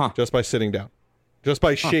 Just by sitting down. Just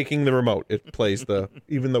by shaking the remote, it plays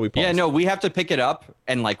even though we pause. Yeah, no, we have to pick it up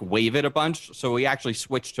and wave it a bunch. So we actually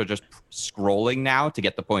switched to just scrolling now to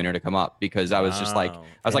get the pointer to come up because I was just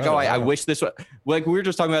I wish this was we were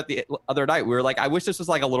just talking about the other night. We were like, I wish this was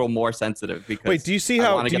a little more sensitive because wait, do you see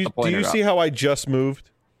how I just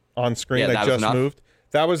moved on screen? Yeah, I just moved.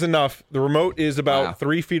 That was enough. The remote is about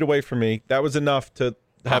 3 feet away from me. That was enough to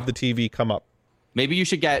have the TV come up. Maybe you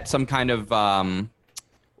should get some kind of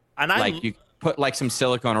you put some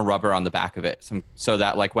silicone or rubber on the back of it, so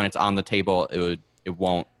that when it's on the table, it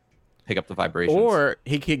won't pick up the vibrations. Or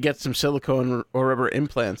he could get some silicone or rubber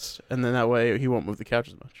implants, and then that way he won't move the couch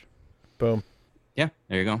as much. Boom. Yeah,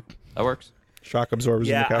 there you go. That works. Shock absorbers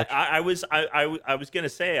in the couch. I was gonna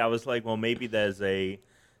say, I was like, well, maybe there's a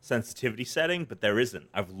sensitivity setting, but there isn't.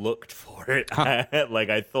 I've looked for it.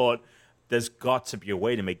 I thought there's got to be a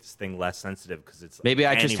way to make this thing less sensitive because it's maybe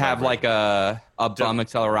I just have a bum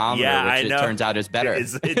accelerometer, which it turns out is better.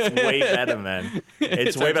 It's way better, man.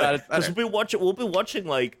 It's way better because we'll be watching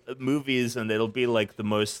movies and it'll be the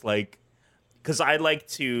most because I like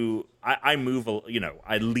to I move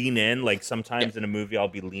I lean in sometimes in a movie I'll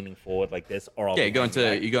be leaning forward like this or I'll you go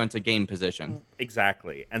into game position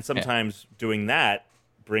exactly, and sometimes doing that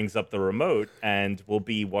brings up the remote and we'll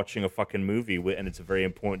be watching a fucking movie and it's a very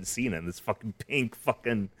important scene and this fucking pink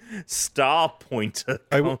fucking star pointer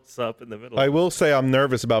comes up in the middle. I will say I'm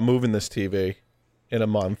nervous about moving this TV in a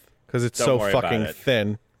month because it's so fucking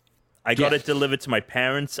thin. I got it delivered to my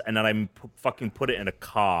parents and then I fucking put it in a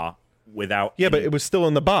car without but it was still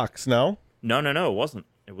in the box, no? No, it wasn't.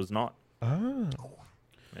 It was not. Oh.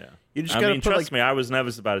 Yeah. You just gotta trust me, I was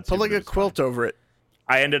nervous about it too. Put a quilt over it.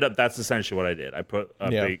 I ended up. That's essentially what I did. I put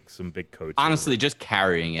some big coats. Honestly, just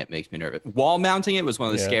carrying it makes me nervous. Wall mounting it was one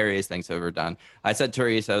of the scariest things I've ever done. I said to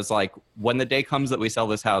Teresa, I was like, when the day comes that we sell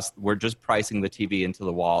this house, we're just pricing the TV into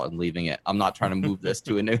the wall and leaving it. I'm not trying to move this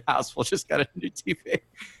to a new house. We'll just get a new TV.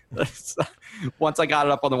 Once I got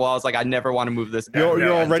it up on the wall, I was like, I never want to move this. You're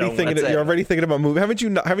already thinking about moving. Haven't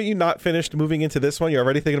you not finished moving into this one? You're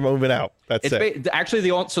already thinking about moving out. That's it. Actually,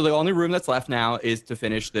 the only room that's left now is to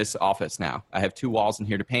finish this office. Now I have 2 walls in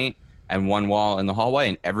here to paint and 1 wall in the hallway,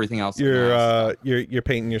 and everything else. You're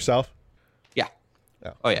painting yourself. Yeah.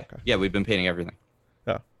 Oh yeah. Okay. Yeah, we've been painting everything.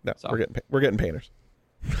 No. So. We're getting painters.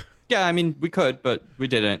 Yeah, I mean we could, but we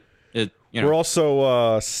didn't. We're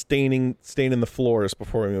also staining the floors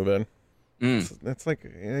before we move in. That's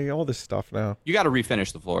all this stuff now. You got to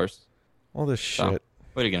refinish the floors. All this shit.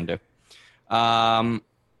 What are you gonna do?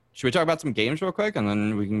 Should we talk about some games real quick, and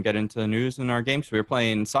then we can get into the news and our games? We were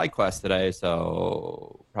playing side quests today,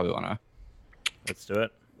 so probably wanna. Let's do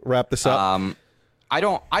it. Wrap this up. I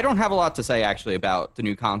don't have a lot to say actually about the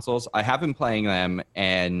new consoles. I have been playing them,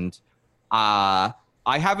 and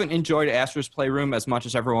I haven't enjoyed Astro's Playroom as much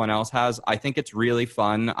as everyone else has. I think it's really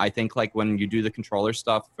fun. I think when you do the controller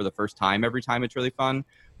stuff for the first time, every time it's really fun.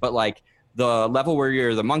 But the level where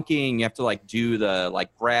you're the monkey and you have to do the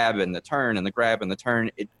grab and the turn and the grab and the turn,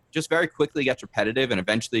 it just very quickly gets repetitive and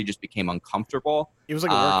eventually just became uncomfortable. It was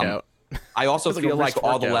like a workout. I also feel like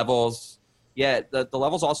all the levels, the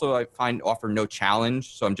levels also I find offer no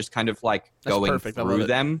challenge. So I'm just kind of going through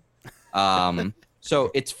them.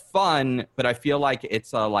 So it's fun, but I feel like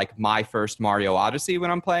it's my first Mario Odyssey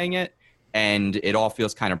when I'm playing it, and it all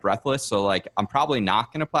feels kind of breathless. So I'm probably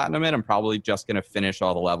not going to platinum it. I'm probably just going to finish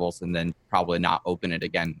all the levels and then probably not open it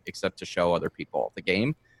again, except to show other people the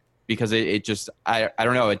game. because it just I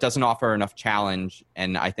don't know, it doesn't offer enough challenge,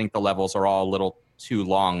 and I think the levels are all a little too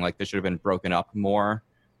long. Like they should have been broken up more.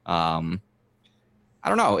 I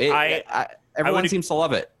don't know. Everyone seems to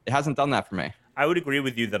love it. It hasn't done that for me. I would agree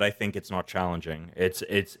with you that I think it's not challenging. It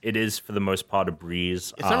is for the most part a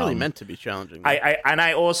breeze. It's not really meant to be challenging.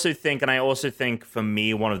 I also think for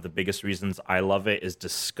me, one of the biggest reasons I love it is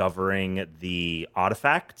discovering the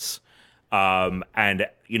artifacts. And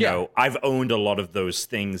you know, I've owned a lot of those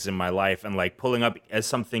things in my life, and like pulling up as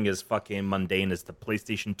something as fucking mundane as the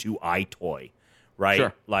PlayStation 2 iToy, right?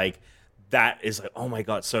 Sure. Like that is like, oh my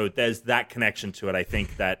God. So there's that connection to it. I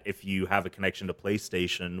think that if you have a connection to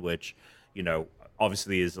PlayStation, which, you know,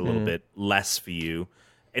 obviously is a little bit less for you,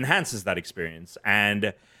 enhances that experience.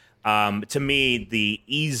 And to me, the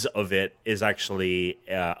ease of it is actually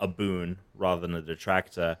a boon rather than a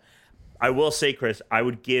detractor. I will say, Chris, I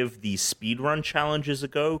would give the speedrun challenges a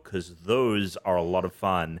go because those are a lot of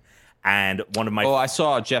fun. And one of my... I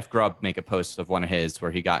saw Jeff Grubb make a post of one of his where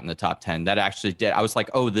he got in the top 10. That actually did. I was like,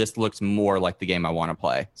 oh, this looks more like the game I want to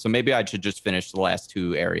play. So maybe I should just finish the last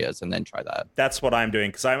 2 areas and then try that. That's what I'm doing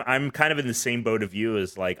because I'm kind of in the same boat of you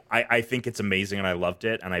as like, I think it's amazing and I loved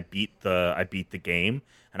it and I beat the game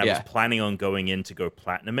and I was planning on going in to go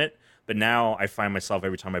platinum it. But now I find myself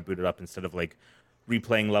every time I boot it up, instead of like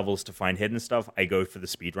replaying levels to find hidden stuff, I go for the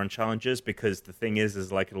speedrun challenges because the thing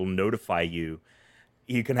is like it'll notify you.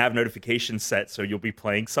 You can have notifications set so you'll be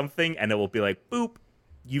playing something and it will be like, boop,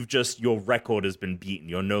 your record has been beaten.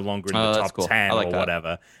 You're no longer in the top 10 or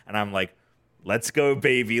whatever. And I'm like, let's go,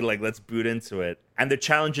 baby. Like, let's boot into it. And the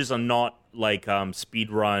challenges are not like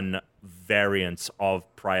speedrun variants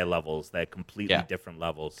of prior levels. They're completely different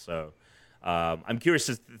levels. So I'm curious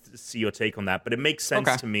to see your take on that. But it makes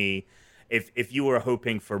sense to me if you were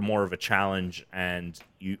hoping for more of a challenge and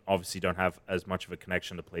you obviously don't have as much of a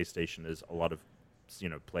connection to PlayStation as a lot of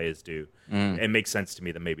players do. It makes sense to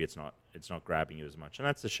me that maybe it's not grabbing you as much, and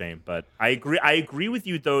that's a shame. But I agree with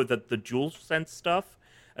you though that the DualSense stuff,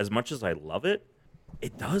 as much as I love it,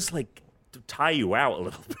 it does like tie you out a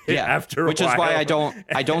little bit after a while. Which is why I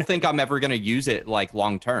don't think I'm ever gonna use it like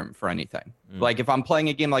long term for anything. Like if I'm playing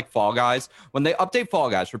a game like Fall Guys, when they update Fall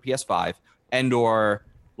Guys for PS5 and or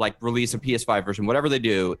like release a PS5 version, whatever they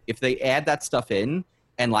do, if they add that stuff in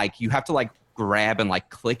and like you have to like grab and like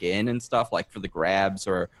click in and stuff like for the grabs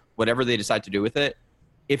or whatever they decide to do with it,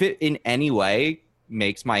 if it in any way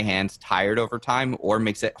makes my hands tired over time or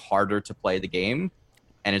makes it harder to play the game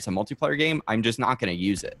and it's a multiplayer game, I'm just not going to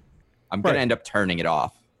use it. I'm going to end up turning it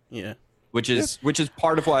off. Yeah. Which is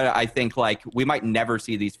part of what I think like we might never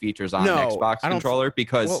see these features on an Xbox controller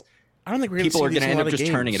because I don't think people are going to end up just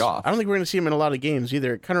turning it off. I don't think we're going to see them in a lot of games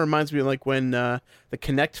either. It kind of reminds me of like when the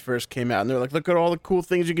Kinect first came out, and they're like, "Look at all the cool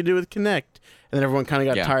things you can do with Kinect," and then everyone kind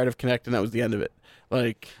of got tired of Kinect, and that was the end of it.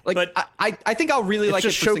 But I think I'll really like it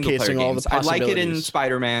for single player games. I like it in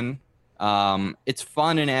Spider-Man. It's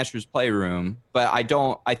fun in Asher's Playroom, but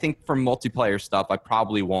I think for multiplayer stuff, I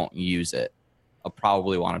probably won't use it. I'll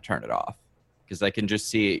probably want to turn it off because I can just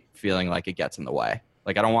see it feeling like it gets in the way.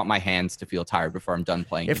 Like, I don't want my hands to feel tired before I'm done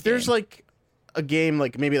playing. If there's like a game,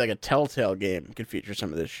 like maybe like a Telltale game could feature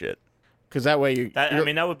some of this shit. Because that way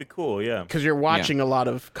that would be cool, yeah. Because you're watching a lot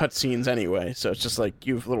of cutscenes anyway, so it's just like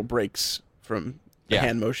you have little breaks from the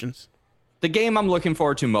hand motions. The game I'm looking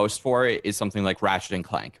forward to most for it is something like Ratchet and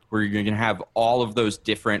Clank, where you're going to have all of those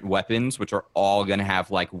different weapons, which are all going to have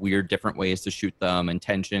like weird different ways to shoot them and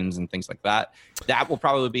tensions and things like that. That will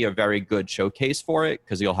probably be a very good showcase for it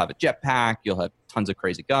because you'll have a jetpack, you'll have tons of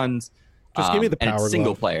crazy guns. Just give me the power and it's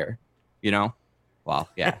single glove. Player, you know? Well,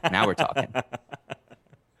 yeah, now we're talking. The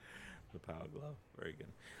power glove, very good.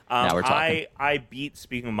 Now we're talking.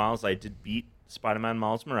 Speaking of Miles, I did beat Spider-Man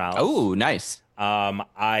Miles Morales. Oh, nice.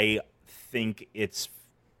 I think it's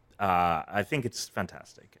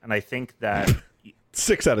fantastic, and I think that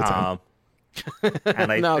 6 out of 10.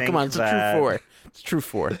 And I no, think come on, it's a true 4. It's true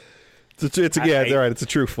 4. It's all right. It's a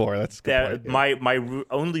true 4. That's a good point, my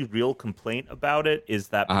only real complaint about it is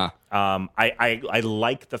that I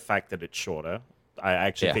like the fact that it's shorter. I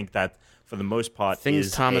actually think that for the most part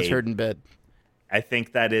things Tom has heard in bed. I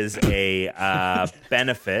think that is a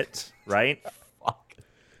benefit, right?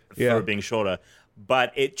 For being shorter.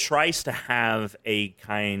 But it tries to have a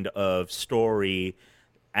kind of story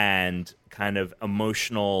and kind of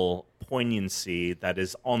emotional poignancy that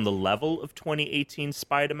is on the level of 2018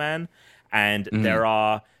 Spider-Man. And there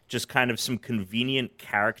are just kind of some convenient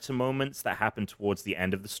character moments that happen towards the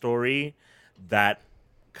end of the story that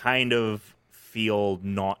kind of feel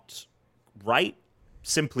not right,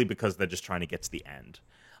 simply because they're just trying to get to the end.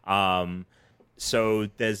 So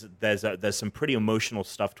there's some pretty emotional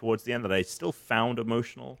stuff towards the end that I still found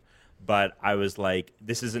emotional, but I was like,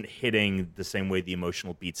 this isn't hitting the same way the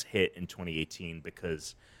emotional beats hit in 2018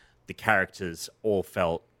 because the characters all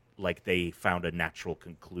felt like they found a natural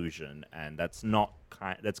conclusion, and that's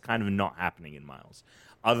kind of not happening in Miles.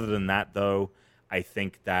 Other than that, though, I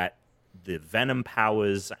think that the Venom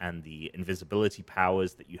powers and the invisibility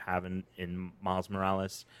powers that you have in Miles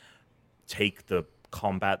Morales take the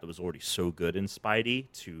combat that was already so good in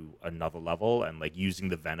Spidey to another level, and like using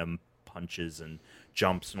the Venom punches and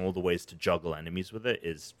jumps and all the ways to juggle enemies with it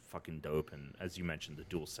is fucking dope. And as you mentioned, the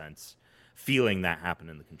DualSense, feeling that happen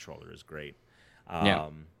in the controller is great.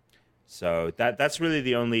 So that's really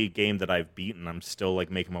the only game that I've beaten. I'm still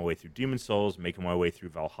like making my way through Demon's Souls, making my way through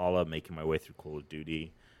Valhalla, making my way through Call of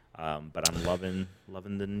Duty. But I'm loving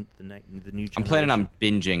the new generation. I'm planning on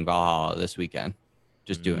binging Valhalla this weekend.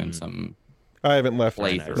 Just doing some. I haven't left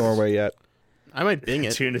Norway yet. I might bing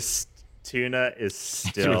it. Tuna is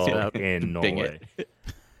still in Norway.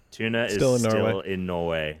 Tuna is still in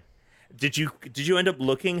Norway. Did you end up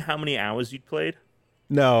looking how many hours you'd played?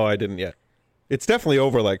 No, I didn't yet. It's definitely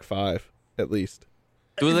over like 5, at least.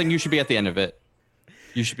 So then you should be at the end of it.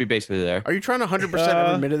 You should be basically there. Are you trying to 100%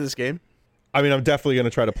 every minute of this game? I mean, I'm definitely going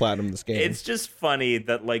to try to platinum this game. It's just funny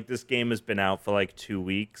that like this game has been out for like 2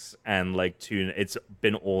 weeks, and like Tuna, it's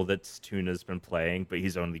been all that Tuna's been playing, but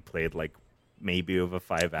he's only played like maybe over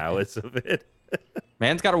 5 hours of it.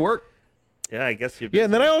 Man's got to work. Yeah, I guess. Yeah,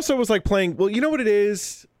 and then I also was like playing. Well, you know what it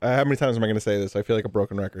is? How many times am I going to say this? I feel like a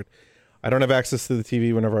broken record. I don't have access to the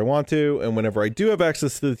TV whenever I want to, and whenever I do have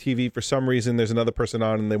access to the TV, for some reason, there's another person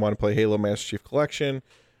on and they want to play Halo Master Chief Collection.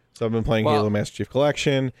 So I've been playing Halo Master Chief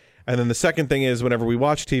Collection. And then the second thing is, whenever we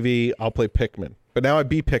watch TV, I'll play Pikmin. But now I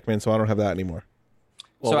beat Pikmin, so I don't have that anymore.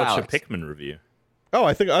 Well, so what's Alex, your Pikmin review? Oh,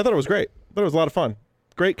 I thought it was great. I thought it was a lot of fun.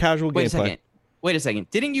 Great casual gameplay. Wait a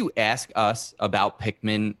second. Didn't you ask us about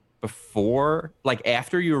Pikmin before, like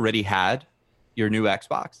after you already had your new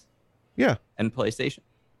Xbox? Yeah. And PlayStation?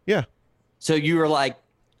 Yeah. So you were like,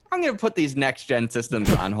 I'm going to put these next-gen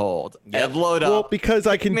systems on hold and load up Well, because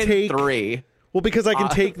I can Pikmin take 3. Well, because I can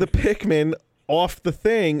take the Pikmin off the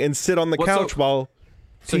thing and sit on the couch while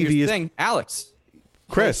so TV here's the is... thing, Alex.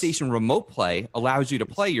 Chris. PlayStation Remote Play allows you to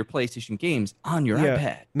play your PlayStation games on your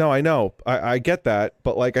iPad. No, I know. I get that,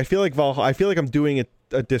 but like I feel like I'm doing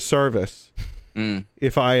a disservice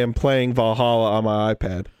if I am playing Valhalla on my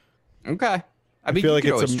iPad. Okay. I mean, feel you like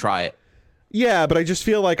could it's always try it. Yeah, but I just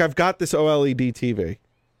feel like I've got this OLED TV.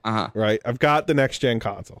 Uh-huh. Right? I've got the next gen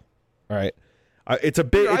console. Right? It's a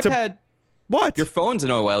big... Your iPad... What? Your phone's an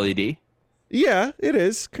OLED. Yeah, it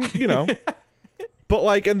is. You know. But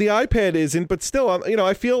like, and the iPad isn't, but still,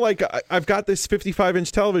 I feel like I've got this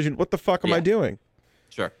 55-inch television. What the fuck am I doing?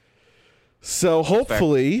 Sure. So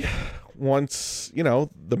hopefully, once,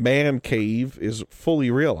 the man cave is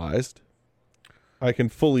fully realized, I can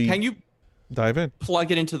fully dive in.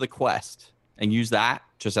 Plug it into the Quest and use that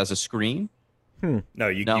just as a screen? No,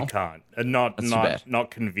 you can't.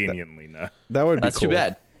 Not conveniently, no. That would be That's cool. too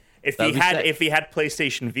bad. If he had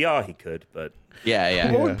PlayStation VR, he could, but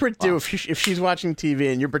yeah. What would Britt do if she's watching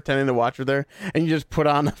TV and you're pretending to watch with her and you just put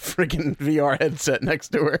on a freaking VR headset next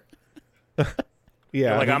to her?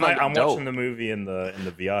 Yeah, like I'm watching the movie in the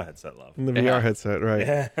VR headset, love. In the VR headset, right?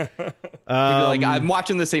 Yeah. Like I'm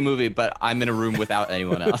watching the same movie, but I'm in a room without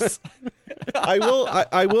anyone else. I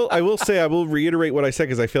will say I will reiterate what I said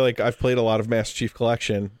because I feel like I've played a lot of Master Chief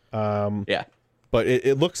Collection. Yeah, but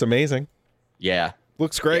it looks amazing. Yeah,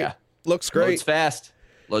 looks great. Yeah. Looks great. Loads fast.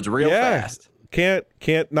 Loads real fast. Can't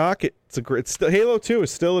knock it. It's still Halo 2 is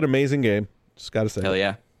still an amazing game. Just gotta say. Hell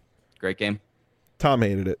yeah, great game. Tom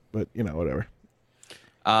hated it, but whatever.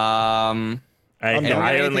 I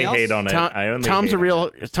only hate on it. Tom's a real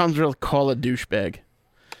Call of douchebag.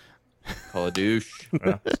 Call of douche.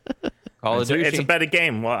 Call of douche. It's a better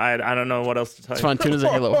game. Well, I don't know what else to tell you. It's fun. Tuna's a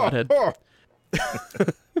Halo hothead.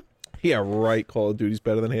 Yeah, right. Call of Duty's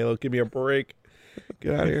better than Halo. Give me a break.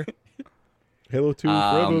 Get out of here. Halo 2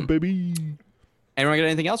 forever, baby. Anyone got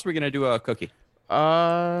anything else? We're gonna do a cookie.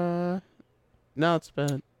 No, it's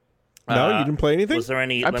bad. No, you didn't play anything? Was there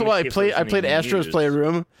any? I played Astro's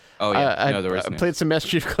Playroom. Oh yeah, I played some Master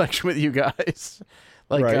Chief Collection with you guys.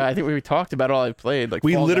 I think we talked about all I played. Like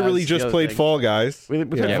we Fall literally Guys, just played Fall Guys. We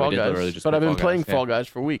played Fall Guys, but I've been playing Fall Guys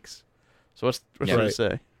for weeks. So what's there to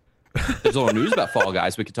say? There's a little news about Fall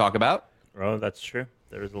Guys we could talk about. Oh, that's true.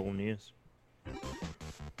 There is a little news.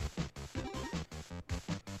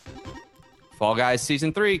 Fall Guys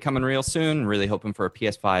Season 3 coming real soon. Really hoping for a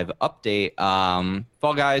PS5 update.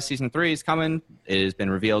 Fall Guys Season 3 is coming. It has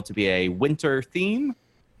been revealed to be a winter theme.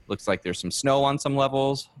 Looks like there's some snow on some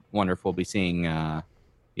levels. Wonder if we'll be seeing,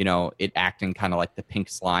 it acting kind of like the pink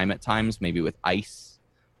slime at times, maybe with ice.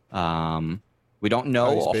 We don't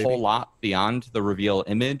know Ice a Baby. whole lot beyond the reveal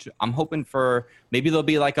image. I'm hoping for maybe there'll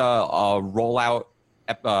be like a rollout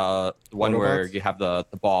one where Autobots? you have the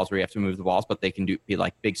balls where you have to move the balls, but they can be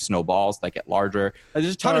like big snowballs that get larger. There's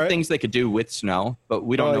a ton of things they could do with snow, but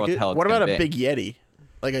we don't know what the hell it's What about gonna a big Yeti?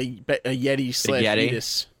 Like a Yeti slash Yeti?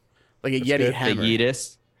 Yeetus. Like a That's Yeti good. hammer. The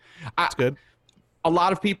Yeetus. That's good. A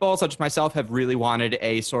lot of people, such as myself, have really wanted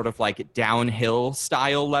a sort of like downhill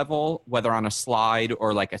style level, whether on a slide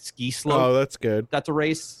or like a ski slope. Oh, that's good. That's a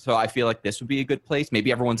race. So I feel like this would be a good place.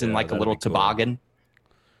 Maybe everyone's in Yeah, like a that'd little be cool. toboggan,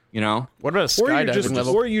 you know? What about a Or skydiving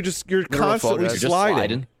level? you're constantly Guys. Just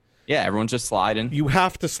sliding. Yeah, everyone's just sliding. You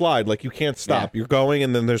have to slide. Like, you can't stop. You're going,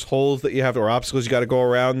 and then there's holes that you have, or obstacles you got to go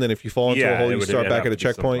around. And then if you fall into a hole, you start back at a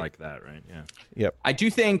checkpoint. like that, right? Yeah. Yep. I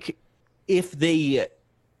do think if they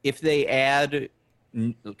add,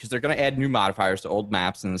 because they're going to add new modifiers to old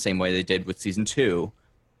maps in the same way they did with Season 2,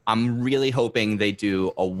 I'm really hoping they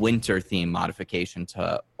do a winter theme modification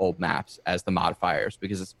to old maps as the modifiers,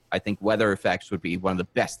 because I think weather effects would be one of the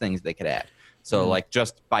best things they could add. So like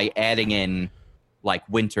just by adding in like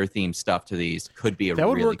winter themed stuff to these could be a That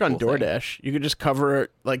would really work on cool thing. DoorDash. You could just cover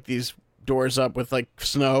like these doors up with like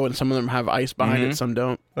snow, and some of them have ice behind it, some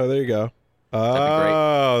don't. Oh, there you go. be great.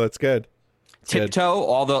 Oh, that's good. That's good. Tiptoe,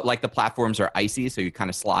 all the like the platforms are icy, so you kind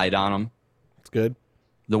of slide on them. That's good.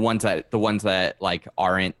 The ones that like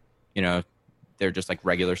aren't, you know, they're just like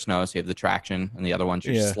regular snow, so you have the traction, and the other ones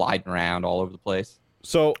you're just sliding around all over the place.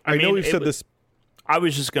 So I know mean, we've said this. I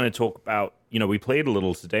was just going to talk about, we played a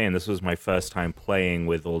little today, and this was my first time playing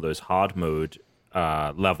with all those hard mode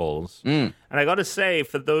levels. And I got to say,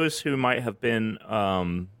 for those who might have been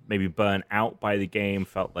maybe burnt out by the game,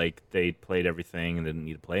 felt like they'd played everything and didn't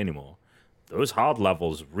need to play anymore, those hard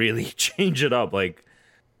levels really change it up. Like,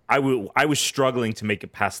 I was struggling to make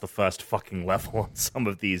it past the first fucking level on some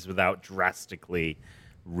of these without drastically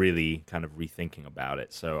really kind of rethinking about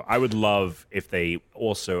it. So I would love if they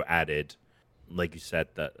also added, like you said,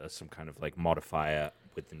 that some kind of like modifier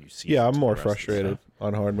with the new season. Yeah, I'm more to the rest of the frustrated stuff.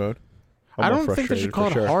 on hard mode. I don't think they should call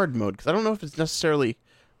it hard mode, because I don't know if it's necessarily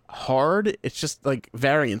hard. It's just like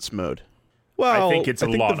variance mode. Well, I think it's a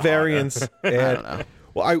lot the harder. variance. I don't know.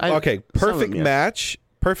 Well, okay, some of perfect them, yeah. match.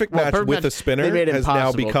 Perfect match Perfect with Match, a spinner they made it has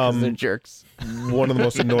now impossible 'cause they're become jerks. one of the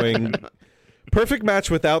most annoying. Perfect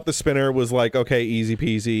match without the spinner was like, okay, easy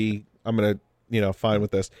peasy. I'm gonna, fine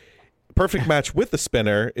with this. Perfect match with the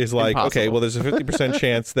spinner is like, okay, Impossible. well, there's a 50%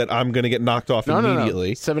 chance that I'm gonna get knocked off immediately.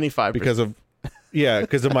 No. 75%. because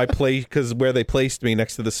of my play, because where they placed me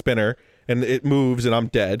next to the spinner, and it moves and I'm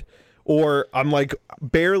dead. Or I'm like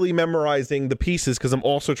barely memorizing the pieces because I'm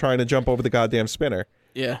also trying to jump over the goddamn spinner.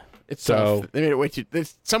 Yeah, it's So- tough. They made it way too.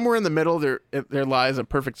 Somewhere in the middle, there lies a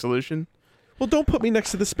perfect solution. Well, don't put me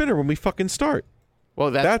next to the spinner when we fucking start.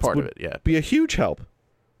 Well, that's part would of it. Yeah. be a huge help.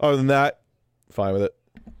 Other than that, fine with it.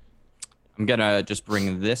 I'm gonna just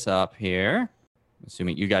bring this up here,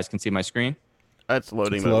 assuming you guys can see my screen. That's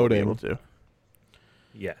loading. It's but I'll be loading. able to.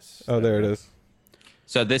 Yes. Oh, there it is.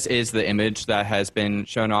 So this is the image that has been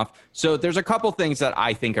shown off. So there's a couple things that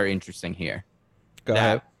I think are interesting here Go that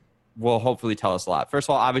ahead. will hopefully tell us a lot. First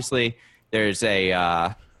of all, obviously, there's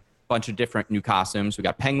a bunch of different new costumes. We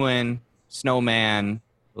got Penguin, Snowman.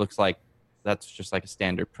 Looks like that's just like a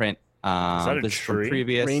standard print. that a this is from tree?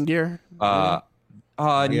 previous. Reindeer. No,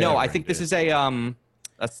 I think this is a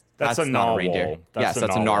That's a not narwhal. a reindeer. Yes,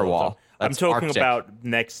 that's a narwhal. I'm That's talking Arctic. about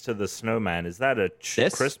next to the snowman. Is that a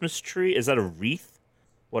This? Christmas tree? Is that a wreath?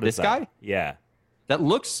 What is This that? guy? Yeah. That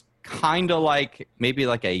looks kind of like maybe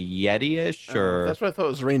like a Yeti-ish or That's what I thought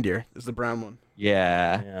was reindeer. Is the brown one.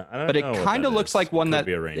 yeah. Yeah. I don't But it know what kind of that looks is. like one Could that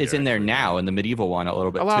be a reindeer, is in there actually. now in the medieval one a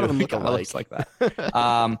little bit A lot too. of them It look kinda alike. looks like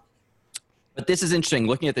that. But this is interesting.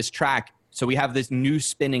 Looking at this track, so we have this new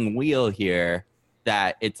spinning wheel here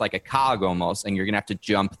that it's like a cog almost, and you're gonna have to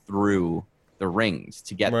jump through the rings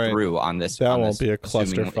to get Right. through on this. That on won't this, be a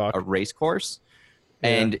assuming clusterfuck. a race course, Yeah.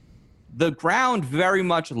 and the ground very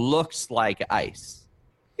much looks like ice.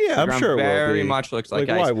 Yeah, The I'm ground sure it will very be. much looks like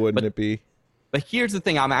ice. Why wouldn't but, it be? But here's the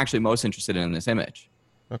thing: I'm actually most interested in this image.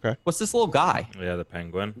 Okay. What's this little guy? Yeah, the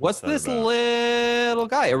penguin. What's that this about? little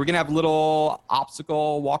guy? Are we gonna have little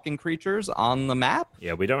obstacle walking creatures on the map?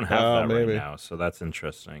 Yeah, we don't have Oh, that maybe. right now, so that's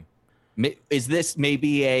interesting. Is this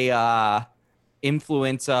maybe a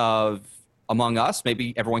influence of Among Us?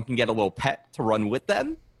 Maybe everyone can get a little pet to run with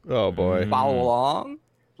them, Oh boy. follow along.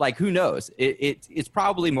 Like who knows? It's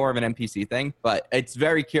probably more of an NPC thing, but it's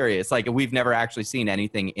very curious. Like we've never actually seen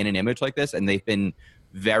anything in an image like this, and they've been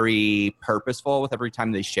very purposeful with every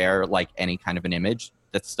time they share like any kind of an image.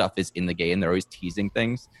 That stuff is in the game. They're always teasing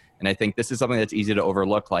things, and I think this is something that's easy to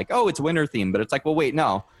overlook. Like, oh, it's winter theme, but it's like, well, wait,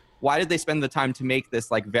 no. why did they spend the time to make this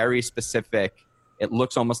like very specific? It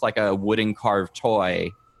looks almost like a wooden carved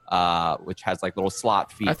toy, which has like little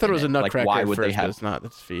slot feet. I thought it was a nutcracker. Like, why would first, they have? But it's not.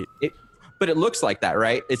 It's feet. But it looks like that,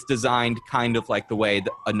 right? It's designed kind of like the way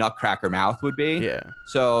a nutcracker mouth would be. Yeah.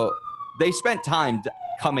 So they spent time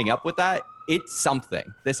coming up with that. It's something.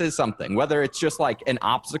 This is something. Whether it's just like an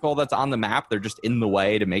obstacle that's on the map, they're just in the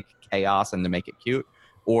way to make chaos and to make it cute,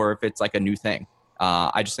 or if it's like a new thing.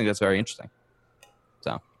 I just think that's very interesting.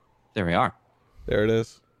 So there we are. There it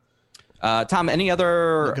is. Tom, any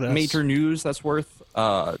other major news that's worth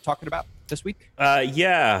talking about this week?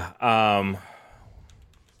 Yeah.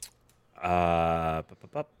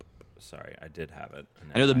 Sorry, I did have it.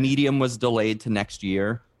 I know the Medium was delayed to next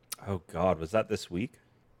year. Oh God, was that this week?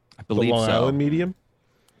 I believe the Long so. Medium Medium.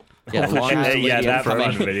 Yeah, the Long Island Medium that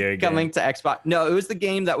fun video game. Coming to Xbox. No, it was the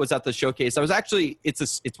game that was at the showcase. I was actually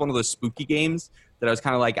it's one of those spooky games that I was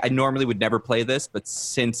kind of like, I normally would never play this, but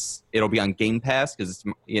since it'll be on Game Pass, because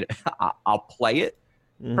I'll play it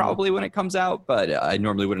probably when it comes out, but I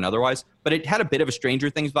normally wouldn't otherwise. But it had a bit of a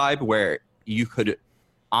Stranger Things vibe where you could,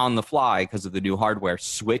 on the fly, because of the new hardware,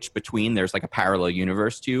 switch between, there's like a parallel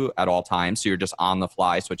universe to you at all times. So you're just on the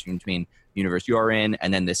fly switching between universe you're in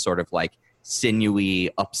and then this sort of like sinewy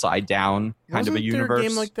upside down kind of a universe. Wasn't there a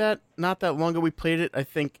game like that not that long ago? We played it, I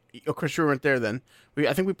think. Oh, Chris, you weren't there then.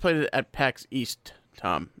 I think we played it at PAX East,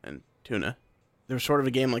 Tom and Tuna. There was sort of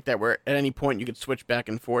a game like that where at any point you could switch back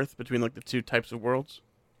and forth between like the two types of worlds.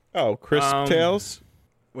 Oh, Crisp Tales?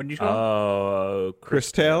 What did you call it?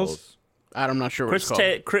 Crisp Tales? I'm not sure what it's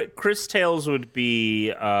called. Crisp Tales would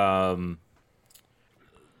be probably.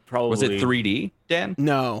 Was it 3D, Dan?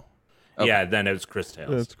 No. Okay. Yeah, then it was Crisp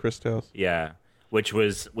Tales. It's Crisp Tales. Yeah, which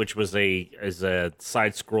was a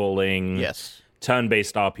side-scrolling,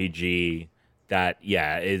 turn-based RPG that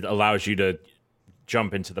it allows you to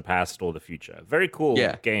jump into the past or the future. Very cool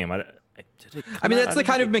game. I mean, that's the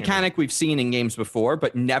kind of mechanic we've seen in games before,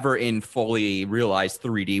 but never in fully realized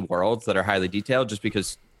 3D worlds that are highly detailed, just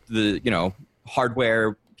because the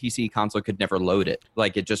hardware, PC, console could never load it.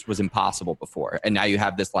 Like, it just was impossible before. And now you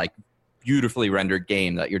have this like beautifully rendered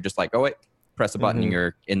game that you're just like, oh wait, press a button and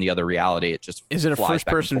you're in the other reality. It just is it a first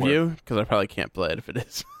person view? Because I probably can't play it if it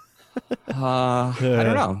is. I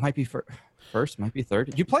don't know. Might be first, might be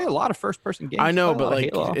third. You play a lot of first person games. I know, but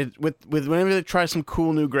like with whenever they try some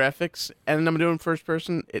cool new graphics and I'm doing first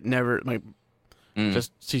person, it never like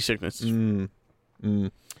just seasickness.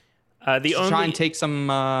 Try and take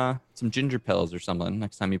some ginger pills or something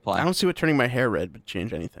next time you play. I don't see what turning my hair red would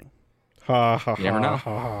change anything. You never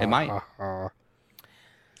know. It might.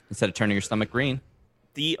 Instead of turning your stomach green.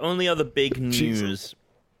 The only other big news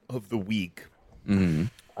of the week,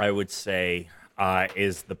 I would say,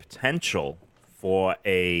 is the potential for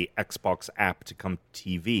a Xbox app to come to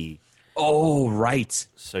TV. Oh, right.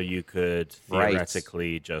 So you could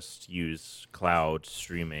theoretically just use cloud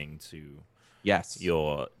streaming to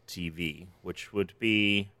your TV, which would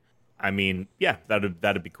be, I mean,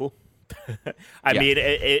 that'd be cool. I mean,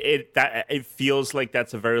 it feels like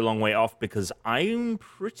that's a very long way off because I'm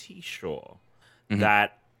pretty sure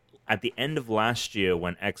that at the end of last year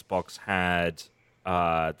when Xbox had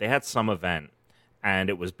they had some event, and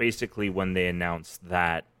it was basically when they announced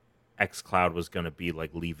that xCloud was going to be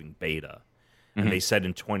like leaving beta, and they said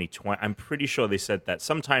in 2020, I'm pretty sure they said that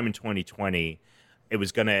sometime in 2020 it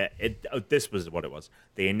was gonna. This was what it was.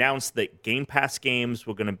 They announced that Game Pass games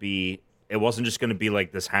were going to be. It wasn't just going to be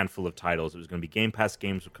like this handful of titles. It was going to be Game Pass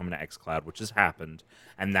games were coming to xCloud, which has happened.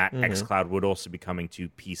 And that xCloud would also be coming to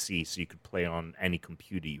PC, so you could play on any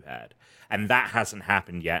computer you had. And that hasn't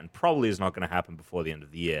happened yet, and probably is not going to happen before the end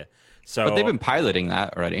of the year. So, but they've been piloting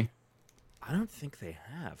that already. I don't think they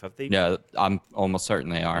have. Have they? Yeah, I'm almost certain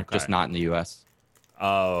they are, just not in the US.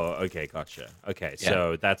 Oh, okay, gotcha. Okay,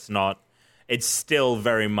 so that's not... It's still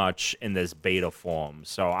very much in this beta form,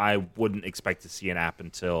 so I wouldn't expect to see an app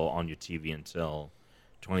on your TV until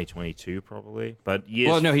 2022, probably. But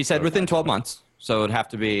well, no, he said within 12 months, so it'd have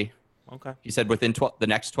to be. Okay. He said within the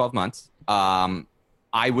next 12 months. I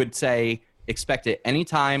would say expect it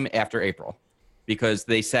anytime after April, because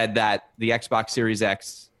they said that the Xbox Series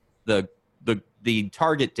X, the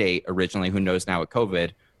target date originally, who knows now with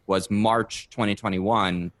COVID, was March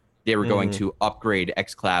 2021. They were going to upgrade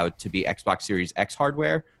xCloud to be Xbox Series X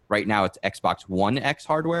hardware. Right now it's Xbox One X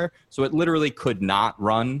hardware. So it literally could not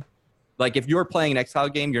run. Like if you're playing an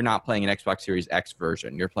xCloud game, you're not playing an Xbox Series X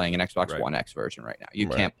version. You're playing an Xbox One X version right now. You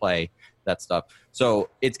can't play that stuff.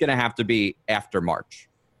 So it's going to have to be after March,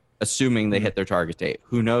 assuming they hit their target date.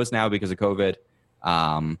 Who knows now because of COVID.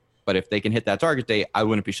 But if they can hit that target date, I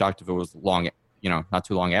wouldn't be shocked if it was long, not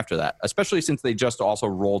too long after that, especially since they just also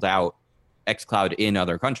rolled out xCloud in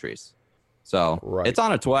other countries. So it's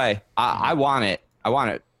on its way. I want it.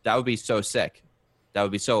 That would be so sick. That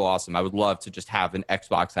would be so awesome. I would love to just have an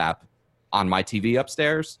Xbox app on my TV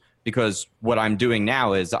upstairs, because what I'm doing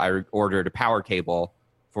now is I ordered a power cable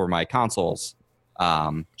for my consoles,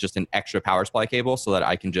 just an extra power supply cable, so that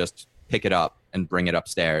I can just pick it up and bring it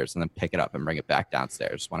upstairs, and then pick it up and bring it back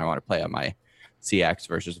downstairs when I want to play on my CX,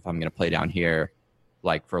 versus if I'm going to play down here,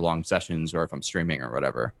 like for long sessions or if I'm streaming or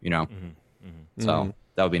whatever, So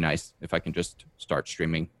that would be nice if I can just start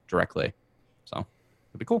streaming directly. So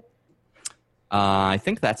it'd be cool. I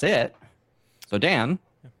think that's it. So Dan,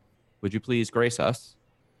 would you please grace us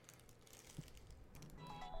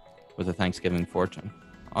with a Thanksgiving fortune?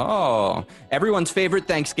 Oh, everyone's favorite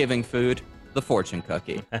Thanksgiving food, the fortune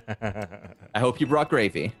cookie. I hope you brought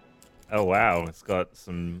gravy. Oh, wow. It's got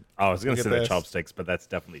some... Oh, I was going to say the chopsticks, but that's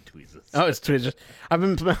definitely tweezers. Oh, it's tweezers. I've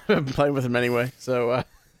been playing with them anyway, so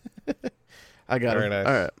I got it. Nice.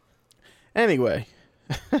 All right. Anyway.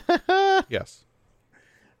 Yes.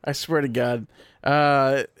 I swear to God.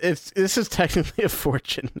 This is technically a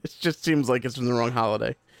fortune. It just seems like it's from the wrong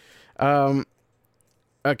holiday.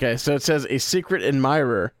 Okay, so it says, a secret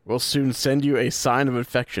admirer will soon send you a sign of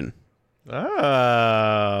affection. Oh,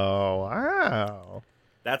 wow.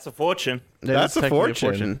 That's a fortune. That's a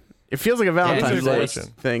fortune. It feels like a Valentine's Day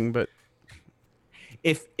thing, but...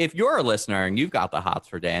 If you're a listener and you've got the hots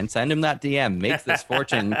for Dan, send him that DM. Make this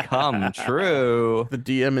fortune come true. The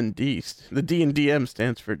DM and D. The D and DM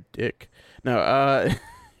stands for dick. No,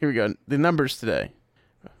 here we go. The numbers today.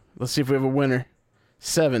 Let's see if we have a winner.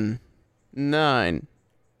 7, 9,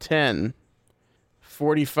 10,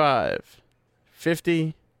 45,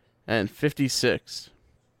 50, and 56.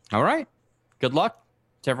 All right. Good luck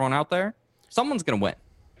to everyone out there. Someone's going to win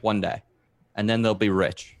one day, and then they'll be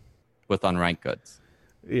rich with unranked goods.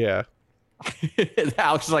 Yeah.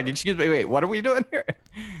 Alex is like, excuse me, wait, what are we doing here?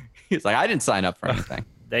 He's like, I didn't sign up for anything.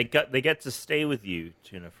 They get to stay with you,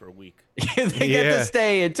 Tuna, for a week. They get to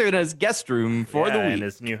stay in Tuna's guest room for the week. In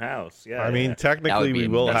his new house. Yeah. I mean, technically, we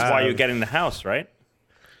will have. That's why you're getting the house, right?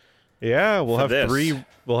 Yeah, we'll have three.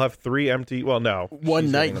 We'll have 3 empty. Well, no.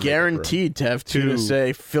 One night guaranteed to have Tuna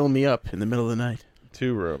say, "Fill me up" in the middle of the night.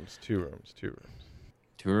 2 rooms. 2 rooms. 2 rooms.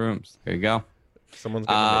 2 rooms. There you go. Someone's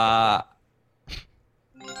gonna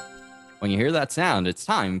when you hear that sound, it's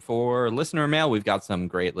time for listener mail. We've got some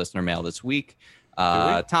great listener mail this week.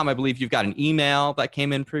 Tom, I believe you've got an email that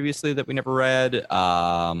came in previously that we never read.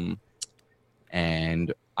 And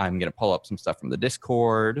I'm going to pull up some stuff from the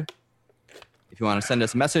Discord. If you want to send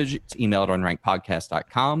us a message, it's email at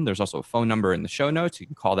unrankedpodcast.com. There's also a phone number in the show notes. You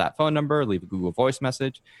can call that phone number, leave a Google Voice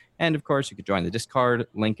message. And, of course, you could join the Discord.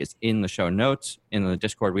 Link is in the show notes. In the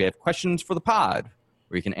Discord, we have questions for the pod,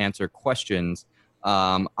 where you can answer questions.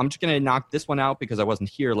 I'm just going to knock this one out because I wasn't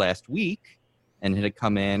here last week, and it had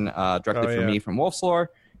come in directly from me from Wolf's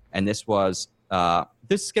Lore. And this was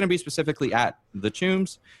this is going to be specifically at the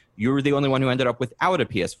Chooms. You were the only one who ended up without a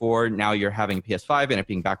PS4. Now you're having a PS5 and it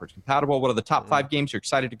being backwards compatible. What are the top 5 games you're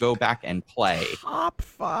excited to go back and play? Top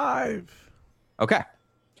 5. Okay.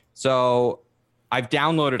 So I've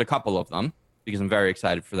downloaded a couple of them because I'm very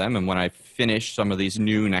excited for them. And when I finish some of these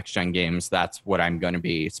new next-gen games, that's what I'm going to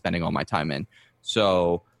be spending all my time in.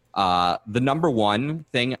 So the number one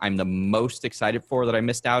thing I'm the most excited for that I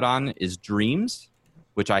missed out on is Dreams,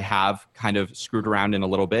 which I have kind of screwed around in a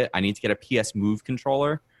little bit. I need to get a PS Move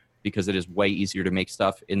controller because it is way easier to make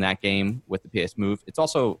stuff in that game with the PS Move. It's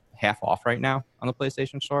also half off right now on the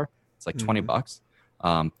PlayStation Store. It's like $20.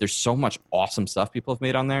 There's so much awesome stuff people have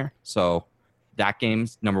made on there. So that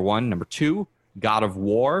game's number one. Number 2, God of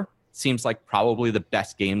War seems like probably the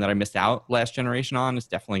best game that I missed out last generation on. It's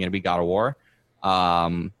definitely going to be God of War.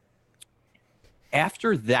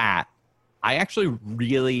 After that, I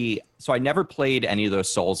actually so I never played any of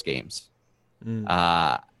those Souls games.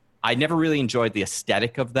 I never really enjoyed the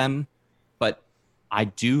aesthetic of them, but I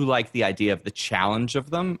do like the idea of the challenge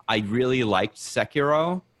of them. I really liked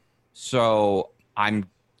Sekiro, so I'm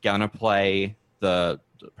gonna play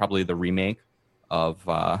probably the remake of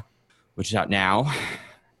which is out now,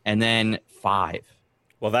 and then 5.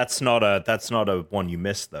 Well, that's not a one you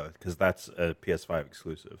missed though, because that's a PS5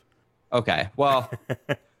 exclusive. Okay, well,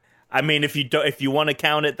 I mean, if you want to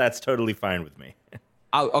count it, that's totally fine with me.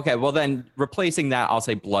 Okay, well then replacing that, I'll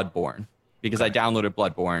say Bloodborne because I downloaded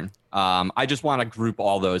Bloodborne. I just want to group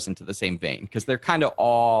all those into the same vein because they're kind of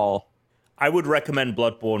all. I would recommend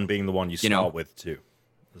Bloodborne being the one you start with too,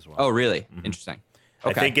 as well. Oh, really? Mm-hmm. Interesting.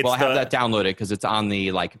 Okay, I have that downloaded because it's on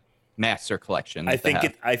the Master Collection. I think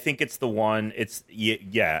it's the one.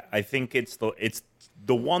 I think it's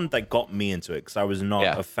the one that got me into it, because I was not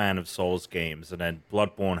Yeah. a fan of Souls games, and then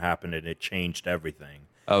Bloodborne happened and it changed everything.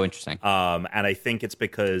 Oh, interesting. And I think it's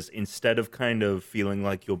because instead of kind of feeling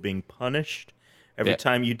like you're being punished every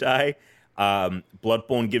time you die,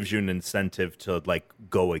 Bloodborne gives you an incentive to like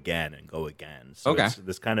go again and go again. So it's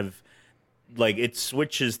this kind of like it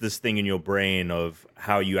switches this thing in your brain of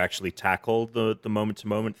how you actually tackle the moment to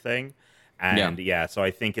moment thing. And so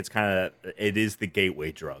I think it is the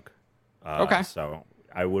gateway drug. So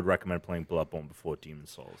I would recommend playing Bloodborne before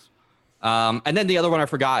Demon's Souls. And then the other one I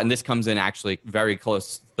forgot, and this comes in actually very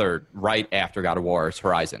close third, right after God of War, is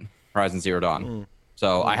Horizon Zero Dawn.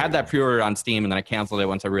 So I had that pre-ordered on Steam, and then I canceled it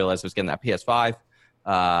once I realized I was getting that PS5.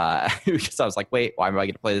 Because I was like, wait, why am I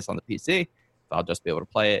going to play this on the PC? So I'll just be able to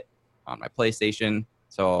play it on my PlayStation.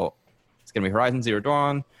 So it's going to be Horizon Zero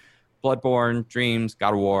Dawn, Bloodborne, Dreams,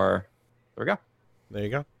 God of War. There we go. There you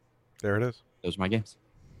go. There it is. Those are my games.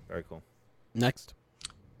 Very cool. Next.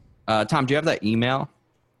 Tom, do you have that email?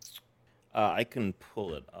 I can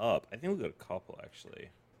pull it up. I think we got a couple, actually.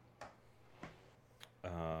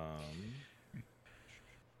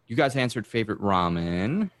 You guys answered favorite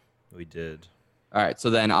ramen. We did. All right, so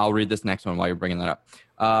then I'll read this next one while you're bringing that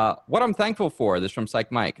up. What I'm thankful for, this is from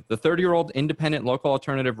Psych Mike. The 30-year-old independent local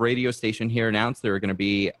alternative radio station here announced they were going to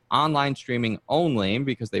be online streaming only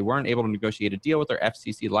because they weren't able to negotiate a deal with their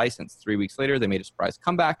FCC license. 3 weeks later, they made a surprise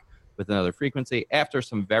comeback with another frequency after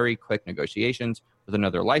some very quick negotiations with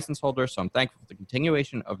another license holder. So I'm thankful for the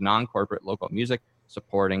continuation of non-corporate local music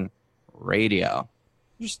supporting radio.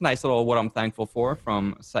 Just a nice little what I'm thankful for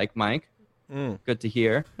from Psych Mike. Good to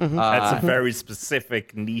hear. That's a very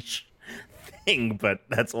specific niche thing, but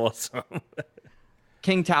that's awesome.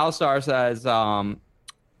 King Talistar says,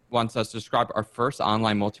 wants us to describe our first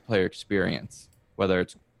online multiplayer experience, whether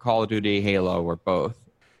it's Call of Duty, Halo, or both.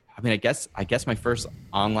 I mean, I guess my first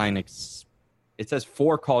online it says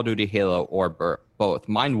for Call of Duty, Halo, or both.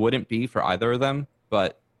 Mine wouldn't be for either of them,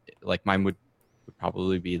 but like mine would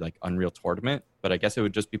probably be like Unreal Tournament, but I guess it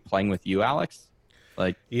would just be playing with you, Alex.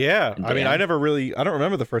 Like, yeah, I mean, I don't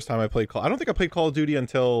remember the first time I played I don't think I played Call of Duty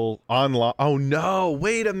until online. Oh no,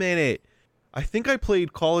 wait a minute. I think I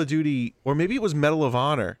played Call of Duty, or maybe it was Medal of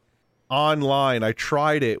Honor online. I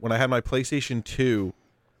tried it when I had my PlayStation 2,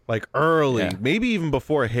 like early, maybe even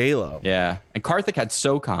before Halo. Yeah, and Karthik had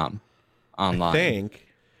SOCOM online. I think.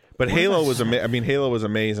 But Halo was Halo was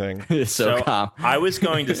amazing. SOCOM. I was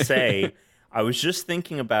going to say, I was just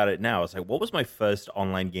thinking about it now. I was like, what was my first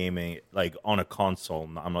online gaming, like, on a console?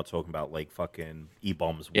 I'm not talking about, like, fucking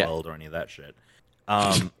E-Bombs World or any of that shit.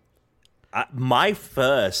 My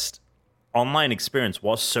first online experience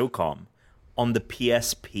was SOCOM on the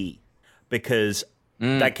PSP because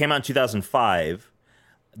that came out in 2005.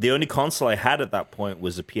 The only console I had at that point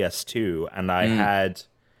was a PS2, and I had,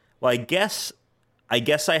 well, I guess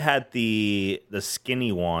I had the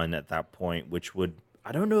skinny one at that point, which would,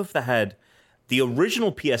 I don't know if that had. The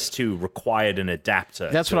original PS2 required an adapter.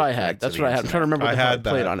 That's what I had. I'm trying to remember what I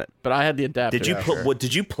played on it, but I had the adapter.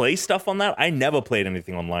 Did you play stuff on that? I never played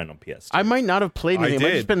anything online on PS2. I might not have played anything. It might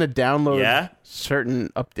have just been to download certain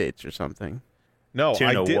updates or something. No,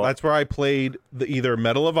 I did. That's where I played either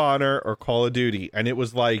Medal of Honor or Call of Duty, and it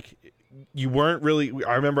was like you weren't really.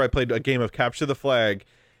 I remember I played a game of Capture the Flag,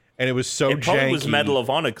 and it was so janky. It probably was Medal of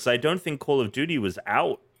Honor because I don't think Call of Duty was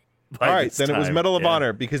out. All right, then it was Medal of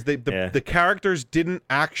Honor because the characters didn't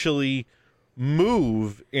actually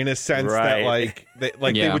move in a sense that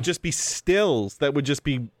they would just be stills that would just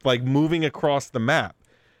be like moving across the map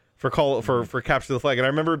for Capture the Flag. And I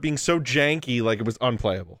remember it being so janky, like it was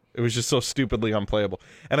unplayable. It was just so stupidly unplayable.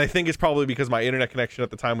 And I think it's probably because my internet connection at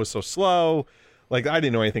the time was so slow. Like I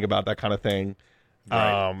didn't know anything about that kind of thing.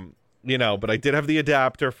 Right. But I did have the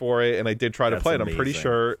adapter for it, and I did try to play it. I'm pretty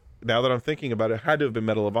sure. Now that I'm thinking about it, it had to have been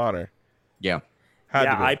Medal of Honor. Yeah.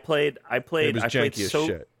 I played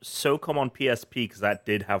shit. SOCOM on PSP because that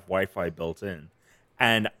did have Wi-Fi built in.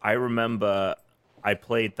 And I remember I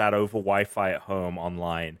played that over Wi-Fi at home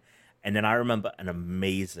online. And then I remember an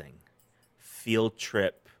amazing field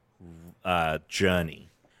trip journey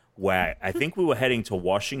where I think we were heading to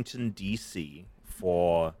Washington, D.C.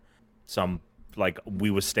 for some, like,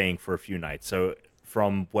 we were staying for a few nights. So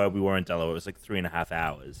from where we were in Delaware, it was like 3.5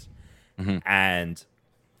 hours. And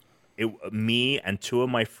me and two of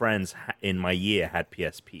my friends in my year had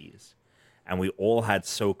PSPs, and we all had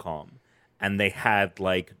SOCOM, and they had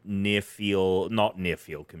like not near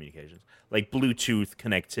field communications, like Bluetooth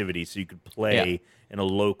connectivity, so you could play in a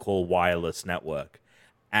local wireless network.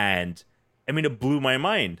 And I mean, it blew my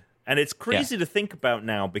mind, and it's crazy to think about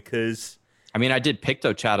now because I mean, I did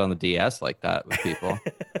Picto chat on the DS like that with people.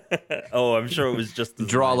 Oh, I'm sure it was just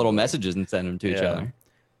draw little messages and send them to each other.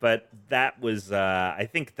 But that was, I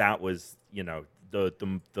think that was,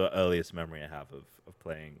 the earliest memory I have of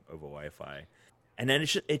playing over Wi-Fi. And then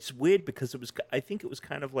it's weird because I think it was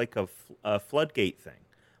kind of like a floodgate thing.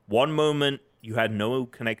 One moment you had no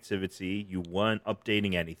connectivity, you weren't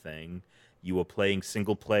updating anything, you were playing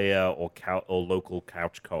single player or local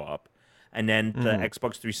couch co-op, and then the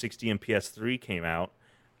Xbox 360 and PS3 came out,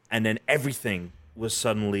 and then everything was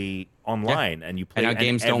suddenly online, and you played. And now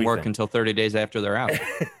games don't work until 30 days after they're out,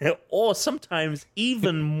 or sometimes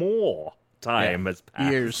even more time has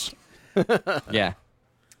passed. Years. Yeah.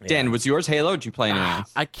 Dan, was yours Halo? Or did you play anything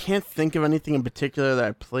else? I can't think of anything in particular that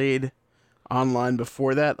I played online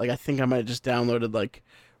before that. Like, I think I might have just downloaded, like,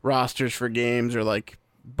 rosters for games or, like,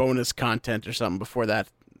 bonus content or something before that.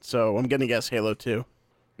 So I'm going to guess Halo 2.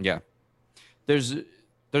 Yeah. There's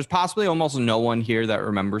possibly almost no one here that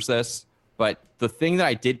remembers this, but the thing that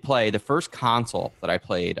I did play, the first console that I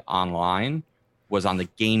played online was on the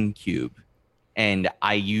GameCube. And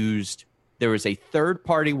there was a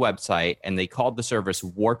third-party website, and they called the service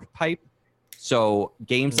Warp Pipe. So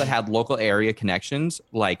games that had local area connections,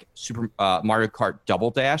 like Super Mario Kart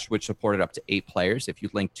Double Dash, which supported up to 8 players. If you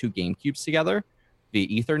linked 2 GameCubes together via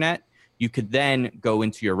Ethernet, you could then go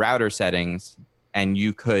into your router settings, and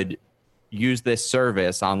you could use this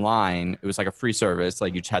service online. It was like a free service.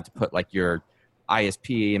 Like, you just had to put like your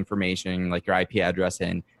ISP information, like your IP address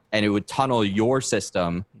in, and it would tunnel your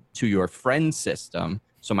system to your friend's system.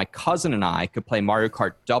 So my cousin and I could play Mario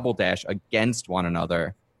Kart Double Dash against one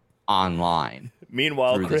another online.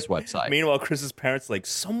 Meanwhile, through this website. Meanwhile, Chris's parents like,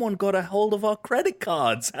 someone got a hold of our credit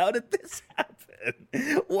cards. How did this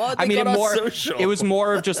happen? What? I mean, it was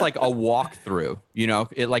more of just like a walkthrough.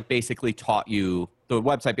 It like basically taught you. The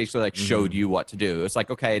website basically like showed you what to do. It's like,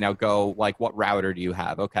 okay, now go. Like, what router do you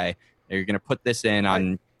have? Okay, you're gonna put this in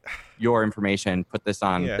on your information. Put this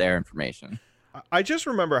on their information. I just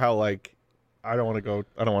remember how, like, I don't want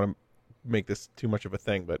to make this too much of a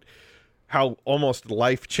thing, but how almost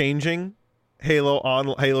life-changing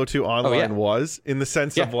Halo 2 online was, in the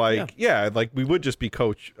sense of like we would just be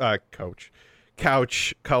couch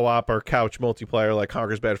co-op or couch multiplayer, like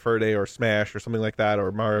Conker's Bad Fur Day or Smash or something like that,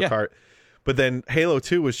 or Mario Kart. But then Halo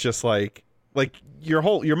 2 was just like your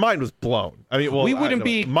mind was blown. I mean, well, we wouldn't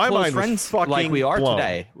be my close mind friends was like we are blown.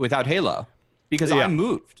 today without Halo, because I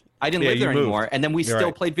moved. I didn't live there anymore, and then we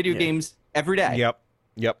still played video games every day.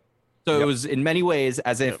 Yep. So it was in many ways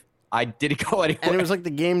as if I didn't go anywhere. And it was like the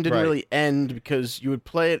game didn't really end, because you would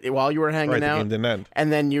play it while you were hanging out. The game didn't end.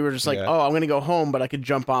 And then you were just like, oh, I'm going to go home, but I could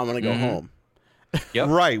jump on when I go home. Yep.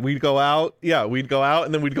 Right. We'd go out,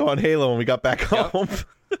 and then we'd go on Halo when we got back home.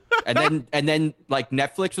 and then like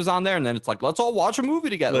Netflix was on there, and then it's like, let's all watch a movie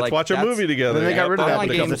together. Let's watch a movie together. And then they got rid of that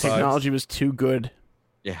because the times. technology was too good.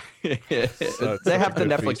 Yeah. They have the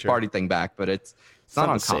Netflix feature. party thing back, but it's not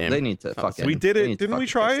on console. They need to fucking. We did it. Didn't we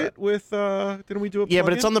try it with? Didn't we do it? Yeah,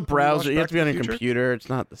 but it's on the browser. You have to be on your computer. It's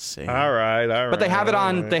not the same. All right. But they have it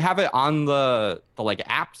on. They have it on the like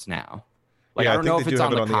apps now. Like, I don't know if it's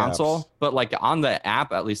on the console, but like on the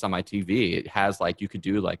app, at least on my TV, it has like you could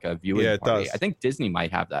do like a viewing party. Does. I think Disney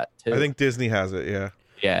might have that too. I think Disney has it. Yeah.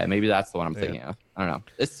 Yeah, maybe that's the one I'm thinking of. I don't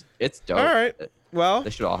know. It's dope. All right. Well,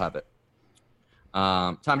 they should all have it.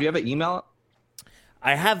 Tom, do you have an email?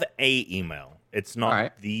 I have a email. It's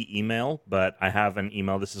not the email, but I have an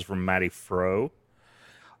email. This is from Matty Fro.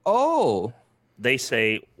 Oh. They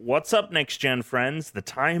say, "What's up, next gen friends? The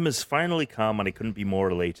time has finally come, and I couldn't be more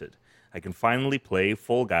elated. I can finally play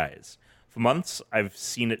Fall Guys. For months, I've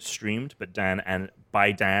seen it streamed, by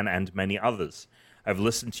Dan and many others. I've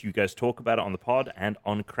listened to you guys talk about it on the pod and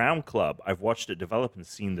on Crown Club. I've watched it develop and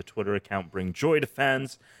seen the Twitter account bring joy to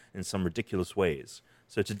fans in some ridiculous ways.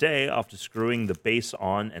 So today, after screwing the base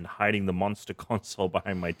on and hiding the monster console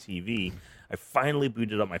behind my TV, I finally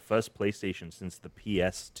booted up my first PlayStation since the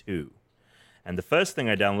PS2. And the first thing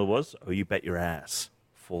I downloaded was, oh, you bet your ass,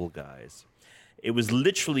 Fall Guys. It was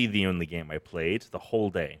literally the only game I played the whole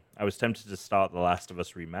day. I was tempted to start The Last of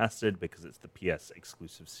Us Remastered because it's the PS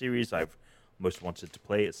exclusive series I've most wanted to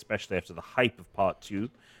play, especially after the hype of Part 2.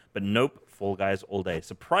 But nope, Fall Guys all day.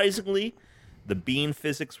 Surprisingly, the bean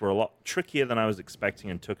physics were a lot trickier than I was expecting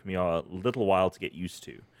and took me a little while to get used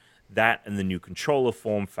to. That and the new controller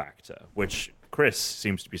form factor, which, Chris,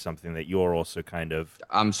 seems to be something that you're also kind of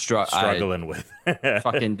struggling with.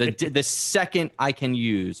 Fucking the second I can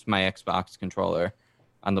use my Xbox controller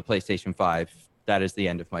on the PlayStation 5, that is the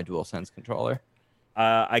end of my DualSense controller.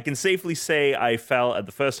 I can safely say I fell at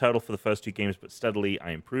the first hurdle for the first 2 games, but steadily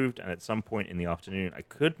I improved, and at some point in the afternoon, I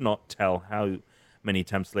could not tell how Many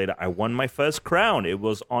attempts later, I won my first crown. It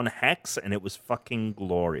was on Hex, and it was fucking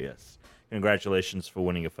glorious. Congratulations for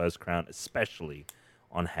winning your first crown, especially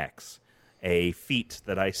on Hex. A feat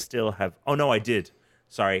that I still have... Oh, no, I did.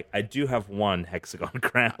 Sorry, I do have one Hexagon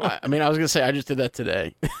crown. I mean, I was going to say, I just did that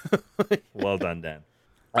today. Well done, Dan.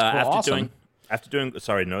 awesome. After doing,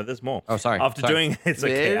 sorry, no, there's more. Oh, sorry. After Sorry. doing, it's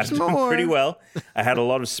okay. There's After doing more. pretty well, I had a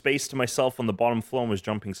lot of space to myself on the bottom floor and was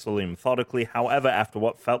jumping slowly and methodically. However, after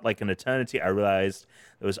what felt like an eternity, I realized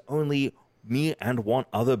there was only me and one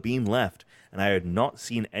other beam left, and I had not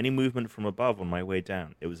seen any movement from above on my way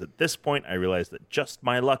down. It was at this point I realized that just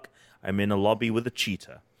my luck, I'm in a lobby with a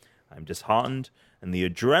cheetah. I'm disheartened, and the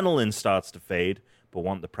adrenaline starts to fade, but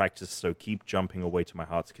want the practice, so keep jumping away to my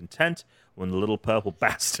heart's content when the little purple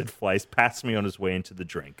bastard flies past me on his way into the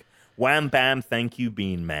drink. Wham bam, thank you,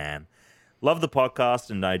 Bean Man. Love the podcast,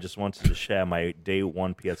 and I just wanted to share my day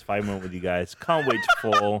one PS5 moment with you guys. Can't wait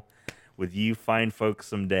to fall with you fine folks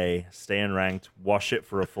someday. Stay in ranked, wash it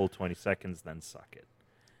for a full 20 seconds, then suck it.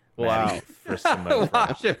 Wow. Maddie, for some of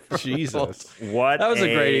Watch it for Jesus. what That was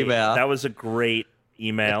a great email. That was a great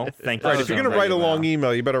email. Thank you. All right, if so you're going to much. write a long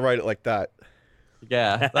email, you better write it like that.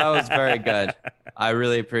 Yeah, that was very good. I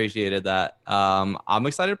really appreciated that. I'm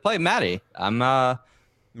excited to play Maddie. I'm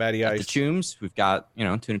Matty at the Ice. Chooms. We've got,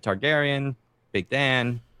 Tuna Targaryen, Big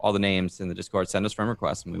Dan, all the names in the Discord. Send us friend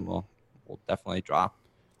requests, and we'll definitely drop.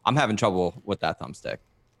 I'm having trouble with that thumbstick,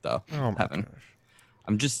 though. Oh, my Having.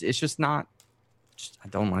 gosh. It's just not. I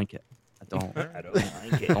don't like it. I don't. I don't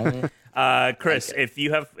like it. don't. Chris, if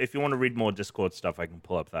you want to read more Discord stuff, I can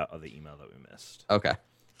pull up that other email that we missed. Okay.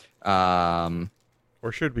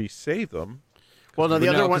 Or should we save them? Well, no, the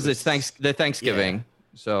other one. because it's the Thanksgiving.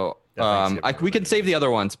 So The Thanksgiving we can save the other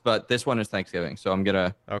ones, but this one is Thanksgiving. So I'm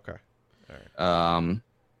gonna. Okay.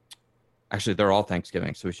 Actually, they're all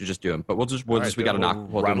Thanksgiving, so we should just do them. But we got to knock.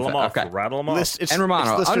 We'll do rattle them off. Okay. Rattle them off. It's, And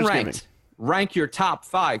Romano, it's listeners' giving. unranked. Rank your top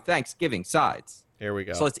 5 Thanksgiving sides. Here we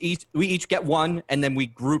go. So we each get one, and then we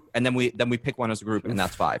group, and then we pick one as a group, and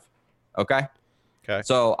that's 5. Okay. Okay.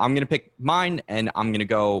 So I'm gonna pick mine, and I'm gonna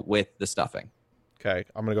go with the stuffing. Okay.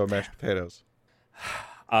 I'm going to go mashed potatoes.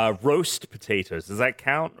 Roast potatoes. Does that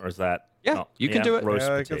count, or is that? Yeah, no. you can do it. Roast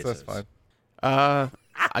Yeah, I potatoes. guess that's fine.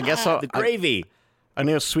 I guess I'll, The gravy. I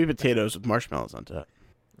know sweet potatoes with marshmallows on top.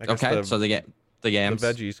 I guess Okay. The, So they get the the yams.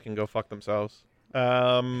 veggies can go fuck themselves. It's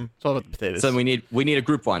all about the potatoes. So we need a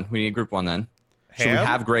group one. We need a group one then. Should we Ham?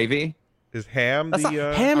 have gravy? Is ham That's the...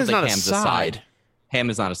 not- ham I is don't not a think ham's side. Ham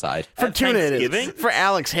is not a side. For At tuna, it Thanksgiving? is. For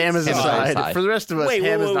Alex, ham is a Ham is not a side. side. For the rest of us,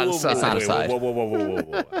 ham is not a side. It's not a side.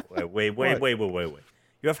 Wait.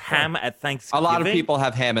 You have ham at A Thanksgiving? lot of people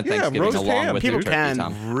have ham at Yeah, Thanksgiving roast along ham. with People their turkey can.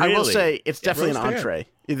 tongue. I will Really? say it's definitely an roast ham. entree.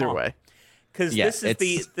 Either way. Because Yeah, this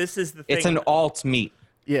is the thing. It's an alt meat.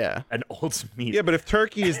 Yeah. an old meat. Yeah, but if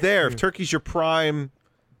turkey is there, if turkey's your prime...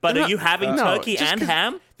 But They're are you not- having no, turkey just and 'cause-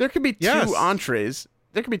 ham? There could be two Yes. entrees.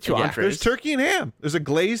 There could be two Yeah. entrees. There's turkey and ham. There's a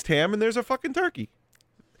glazed ham and there's a fucking turkey.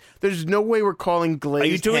 There's no way we're calling glazed Are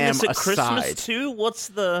you doing ham this at a Christmas side. too? What's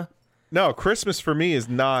the? No, Christmas for me is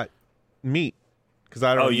not meat because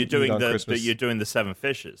I don't. Oh, you're eat doing on the Christmas. you're doing the 7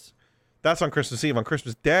 fishes. That's on Christmas Eve. On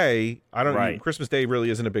Christmas Day, I don't. Right. Christmas Day really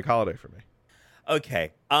isn't a big holiday for me.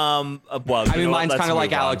 Okay. Well, I mean, mine's kind of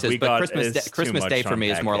like Alex's, but it's too Christmas much Day for on me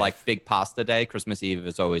is that more game. like big pasta day. Christmas Eve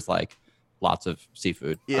is always like lots of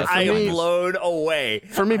seafood. Yeah, That's for what I mine me- am is. blown away.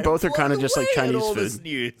 For me, I'm both are blown kinda just like away at Chinese all this food.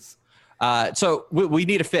 news. So we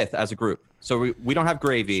need a 5th as a group. So we don't have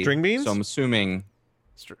gravy. String beans? So I'm assuming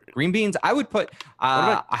green beans. I would put.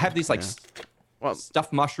 about- I have these like Well,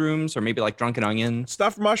 stuffed mushrooms or maybe like drunken onions.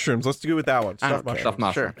 Stuffed mushrooms. Let's go with that one. I Stuffed don't care. mushrooms. Stuffed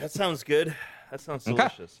mushroom. Sure. That sounds good. That sounds Okay.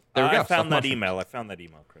 delicious. There we go. I found Stuffed that mushrooms. email. I found that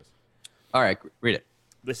email, Chris. All right, read it.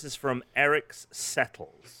 This is from Eric's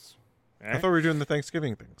Settles. I thought we were doing the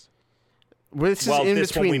Thanksgiving things. this is Well, in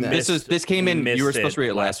this one we between them. missed. This came in- We you were missed supposed to read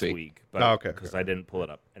it last week. but Oh, okay. Because I didn't pull it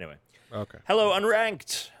up. Anyway. Okay. Hello,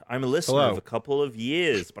 Unranked. I'm a listener Hello. of a couple of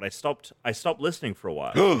years, but I stopped listening for a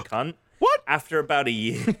while. Cunt. What? After about a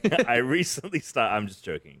year, I recently started. I'm just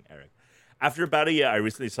joking, Eric. After about a year, I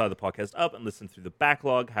recently started the podcast up and listened through the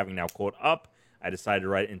backlog. Having now caught up, I decided to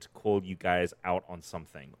write in to call you guys out on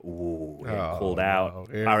something. Ooh, getting Oh, called out.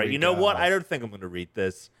 no. Here All right, we you know what? go. I don't think I'm going to read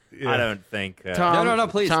this. Yeah. I don't think. Tom, No,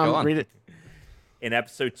 please, Tom, go on. read it. In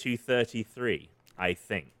episode 233, I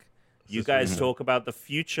think. You guys talk about the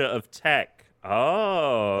future of tech.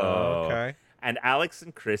 Oh. Okay. And Alex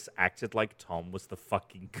and Chris acted like Tom was the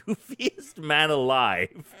fucking goofiest man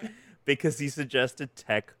alive because he suggested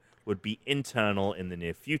tech would be internal in the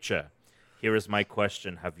near future. Here is my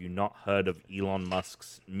question. Have you not heard of Elon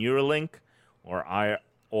Musk's Neuralink or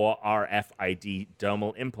RFID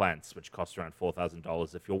dermal implants, which cost around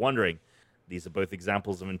 $4,000 if you're wondering? These are both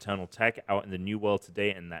examples of internal tech out in the new world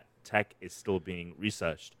today, and that tech is still being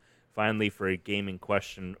researched. Finally, for a gaming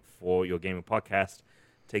question for your gaming podcast,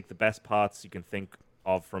 take the best parts you can think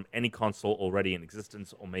of from any console already in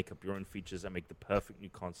existence, or make up your own features and make the perfect new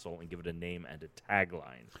console and give it a name and a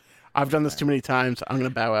tagline. I've done this too many times. I'm going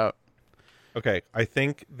to bow out. Okay, I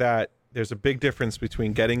think that there's a big difference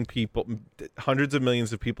between getting people, hundreds of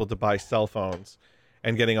millions of people to buy cell phones,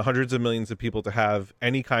 and getting hundreds of millions of people to have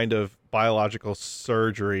any kind of biological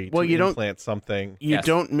surgery to implant something. You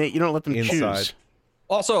don't let them inside. Choose.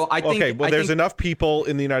 Also, I think... Okay, well, there's enough people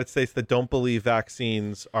in the United States that don't believe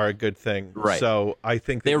vaccines are a good thing. Right. So I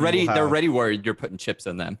think that they're already worried you're putting chips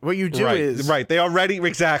in them. What you do is... Right, they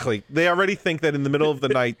already think that in the middle of the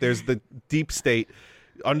night, there's the deep state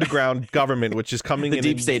underground government, which is coming in. The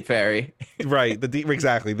deep state fairy. Right, the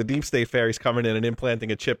deep state fairy's coming in and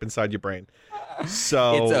implanting a chip inside your brain.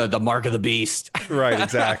 So it's the mark of the beast. Right,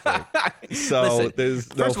 exactly. So Listen,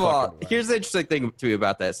 there's no first of all, way. here's the interesting thing to me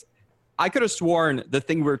about this. I could have sworn the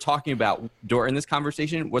thing we were talking about during this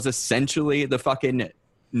conversation was essentially the fucking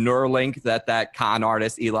Neuralink that con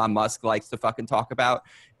artist Elon Musk likes to fucking talk about.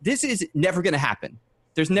 This is never going to happen.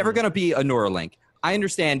 There's never going to be a Neuralink. I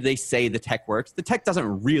understand they say the tech works. The tech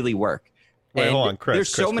doesn't really work. Wait, and hold on, Chris. There's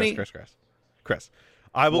so many. Chris.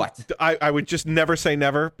 I will. What? I would just never say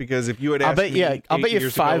never, because if you had asked me I'll bet you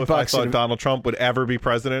years $5 ago if I thought Donald Trump would ever be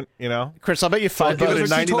president, you know, Chris, I'll bet you $5.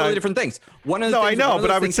 Those are two totally different things. One of the no, things, I know, one of but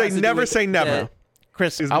those I would things say has to do never with say never.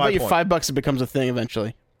 Chris, is I'll my bet you point. $5 it becomes a thing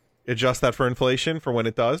eventually. Adjust that for inflation for when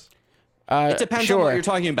it does. It depends on what you're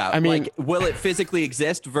talking about. I mean, like, will it physically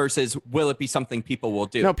exist versus will it be something people will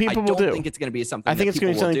do? No, people will do. I don't think it's going to be something. I think it's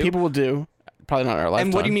going to be something people will do. Probably not in our lifetime.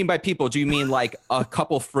 And what do you mean by people? Do you mean like a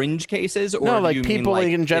couple fringe cases, or no, do like you people mean,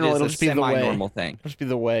 like, in general? it It'll is just a be the way. semi-normal thing. It'll just be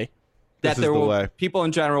the way. That there will people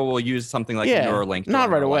in general will use something like Neuralink. Not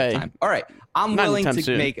right away. Lifetime. All right, I'm Not willing to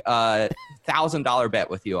soon. make a $1,000 bet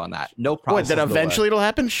with you on that. No problem. What? That eventually it'll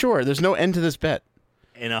happen? Sure. There's no end to this bet.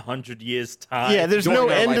 In 100 years' time. Yeah, there's no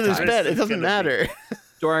During our end to this lifetime. bet. It doesn't matter.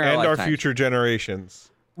 During And our lifetime. future generations.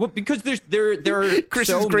 Well, because there are Chris's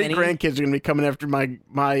so great many, grandkids are gonna be coming after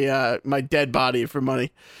my dead body for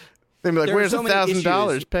money. They'll be like, There are "Where's so many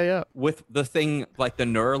 $1,000? issues. Pay up." with the thing like the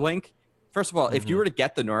Neuralink. First of all, if you were to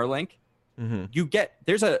get the Neuralink, you get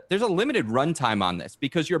there's a limited runtime on this,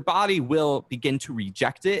 because your body will begin to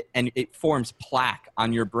reject it and it forms plaque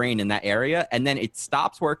on your brain in that area, and then it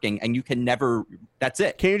stops working and you can never. That's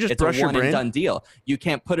it. Can you just it's brush a your one brain? and done deal. You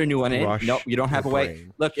can't put a new one in. Brush Nope, you don't have a your way.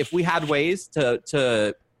 brain. Look, if we had ways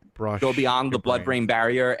to Brush go beyond the your brain. blood-brain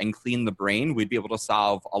barrier and clean the brain, we'd be able to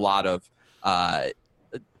solve a lot of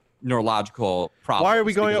neurological problems. Why are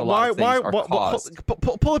we going? because a lot Why? of things are caused.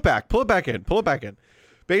 Pull it back. Pull it back in.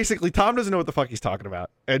 Basically, Tom doesn't know what the fuck he's talking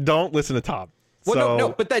about, and don't listen to Tom. Well, so, no,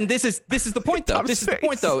 but then this is the point, though. Tom's This is the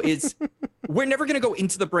point, face. though, is we're never going to go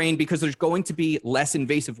into the brain because there's going to be less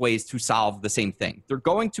invasive ways to solve the same thing. They're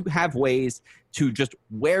going to have ways to just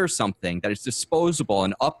wear something that is disposable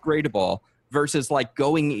and upgradable versus like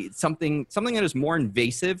going something that is more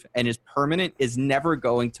invasive and is permanent is never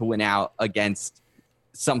going to win out against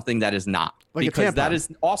something that is not. Like a because that tampon. is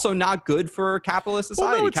also not good for capitalist Well,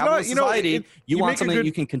 no, society. it's not. Capitalist You know, society, you you want make a something good- that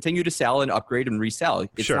you can continue to sell and upgrade and resell.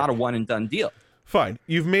 It's Sure. not a one and done deal. Fine.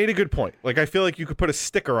 You've made a good point. Like, I feel like you could put a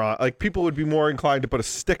sticker on. Like, people would be more inclined to put a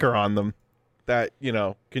sticker on them that, you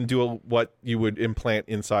know, can do what you would implant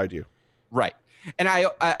inside you. Right. And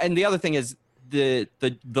and the other thing is the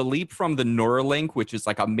leap from the Neuralink, which is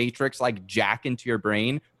like a matrix like jack into your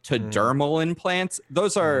brain, to dermal implants.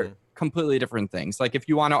 Those are completely different things. Like, if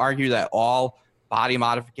you want to argue that all body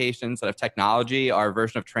modifications that have technology are a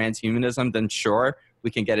version of transhumanism, then sure, we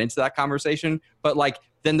can get into that conversation. But like,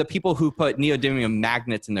 then the people who put neodymium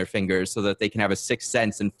magnets in their fingers so that they can have a sixth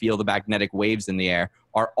sense and feel the magnetic waves in the air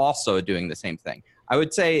are also doing the same thing. I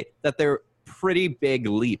would say that they're pretty big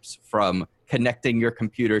leaps from connecting your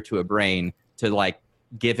computer to a brain to like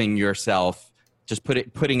giving yourself just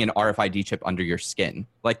putting an RFID chip under your skin.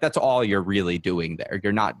 Like, that's all you're really doing there.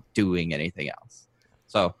 You're not doing anything else.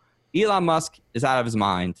 So Elon Musk is out of his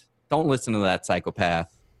mind. Don't listen to that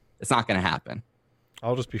psychopath. It's not going to happen.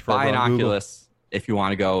 I'll just be Buy further an on Google. Oculus if you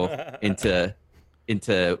want to go into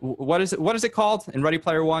what is it called in Ready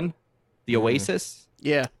Player One? The Oasis?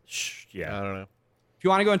 Yeah. Yeah. I don't know. If you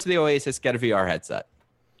want to go into the Oasis, get a VR headset.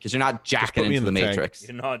 Because you're not jacking put me into in the the tank. Matrix.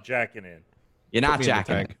 You're not jacking in. You're Put not me in the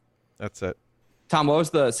jacking tank. in. That's it. Tom, what was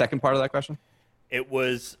the second part of that question? It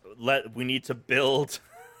was we need to build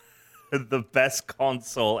the best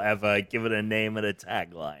console ever. Give it a name and a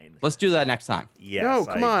tagline. Let's do that next time. Yes. No,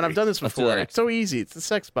 come on. I've done this Let's do before. that. It's so easy. It's the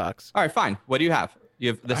sex box. All right, fine. What do you have? You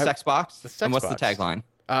have the sex box? the sex and what's box. the tagline?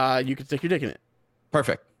 You can stick your dick in it.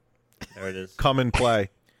 Perfect. There it is. Come and play.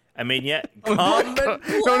 I mean, yeah. Come and play.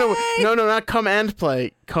 No, not come and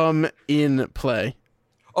play. Come in play.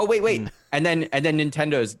 Oh, wait. And then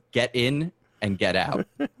Nintendo's get in and get out.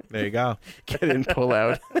 There you go. Get in, pull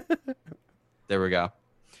out. There we go.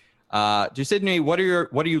 Sydney, what are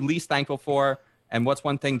you least thankful for? And what's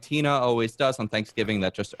one thing Tina always does on Thanksgiving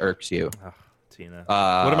that just irks you? Oh, Tina.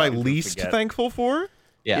 What am I least thankful for?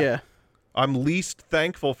 Yeah. I'm least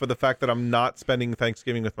thankful for the fact that I'm not spending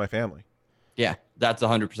Thanksgiving with my family. Yeah, that's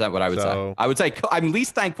 100% what I would say. I would say I'm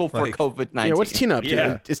least thankful for COVID-19. Yeah, what's Tina up to?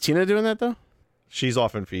 Yeah. Is Tina doing that, though? She's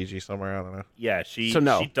off in Fiji somewhere. I don't know. Yeah, she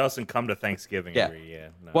doesn't come to Thanksgiving every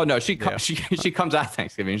year. No. Well, no, she comes at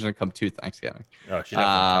Thanksgiving. She doesn't come to Thanksgiving. Oh, she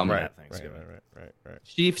definitely comes at Thanksgiving. Right.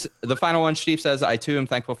 Chiefs, the final one, Steve says, I too am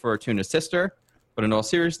thankful for Tuna's sister, but in all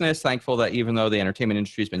seriousness, thankful that even though the entertainment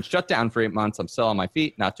industry has been shut down for 8 months, I'm still on my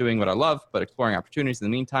feet, not doing what I love, but exploring opportunities in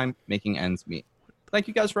the meantime, making ends meet. Thank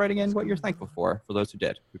you guys for writing in what you're thankful for those who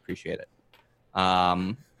did. We appreciate it.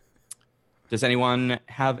 Does anyone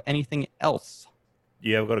have anything else?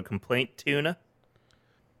 You ever got a complaint, Tuna?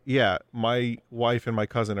 Yeah, my wife and my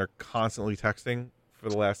cousin are constantly texting for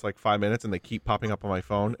the last 5 minutes, and they keep popping up on my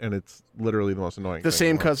phone, and it's literally the most annoying. The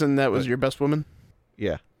same cousin that was your best woman?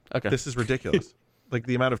 Yeah. Okay. This is ridiculous.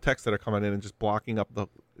 The amount of texts that are coming in and just blocking up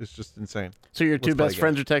it's just insane. So your two best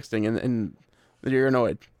friends are texting, and you're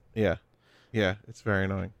annoyed. Yeah. Yeah, it's very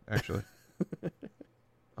annoying, actually.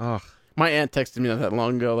 Ugh. My aunt texted me not that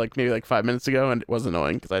long ago, maybe 5 minutes ago, and it was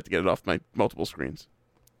annoying because I had to get it off my multiple screens.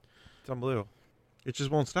 It's unbelievable. It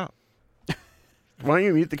just won't stop. Why don't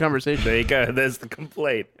you mute the conversation? There you go. There's the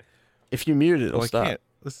complaint. If you mute it, it'll stop. I can't.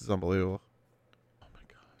 This is unbelievable. Oh my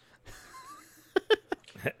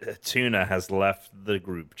god. Tuna has left the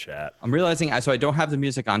group chat. I'm realizing, so I don't have the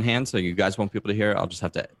music on hand, so you guys won't be able to hear it. I'll just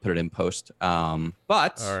have to put it in post. But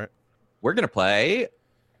all right. We're going to play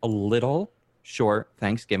a little short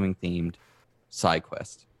Thanksgiving-themed side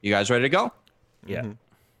quest. You guys ready to go? Yeah.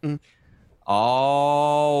 Mm-hmm.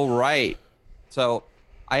 All right. So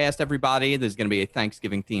I asked everybody, there's going to be a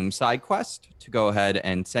Thanksgiving-themed side quest to go ahead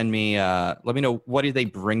and send me, let me know, what are they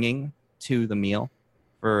bringing to the meal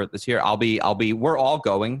for this year? We're all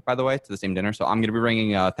going, by the way, to the same dinner. So I'm going to be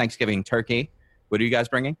bringing Thanksgiving turkey. What are you guys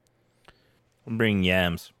bringing? I'm bringing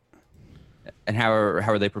yams. And how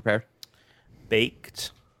are they prepared?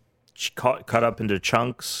 Baked, cut up into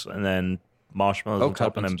chunks, and then marshmallows on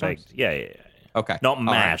top, and then baked. Yeah. Okay. Not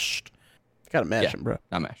mashed. Right. Gotta mash them, bro.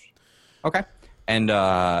 Not mashed. Okay. And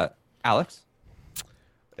Alex?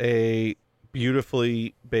 A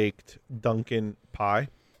beautifully baked Dunkin' pie.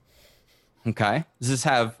 Okay. Does this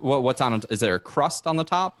have what's on it? Is there a crust on the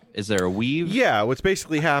top? Is there a weave? Yeah. What's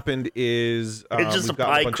basically happened is it's just a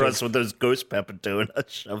pie crust with those ghost pepper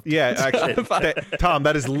donuts shoved. Yeah, actually, Tom,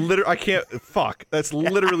 that is literally. I can't. Fuck. That's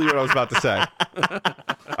literally what I was about to say.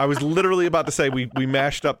 I was literally about to say we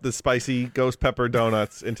mashed up the spicy ghost pepper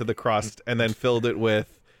donuts into the crust and then filled it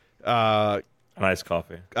with an iced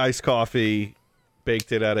coffee. Iced coffee.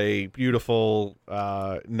 Baked it at a beautiful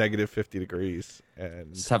 -50 degrees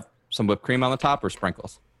and. Just have some whipped cream on the top or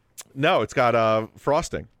sprinkles? No, it's got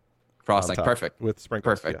frosting. Frosting, perfect. With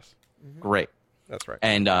sprinkles. Perfect. Yes. Great. That's right.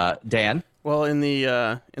 And Dan? Well, in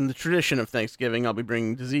the tradition of Thanksgiving, I'll be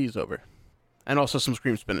bringing disease over, and also some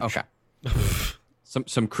creamed spinach. Okay.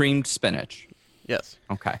 some creamed spinach. Yes.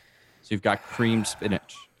 Okay. So you've got creamed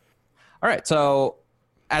spinach. All right. So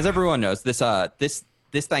as everyone knows, this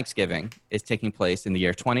Thanksgiving is taking place in the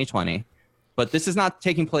year 2020, but this is not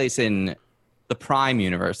taking place in the Prime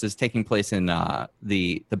universe. This is taking place in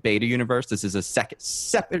the Beta universe. This is a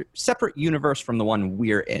separate universe from the one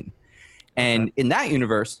we're in. And in that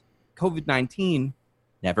universe, COVID-19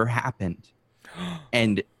 never happened.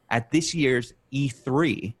 And at this year's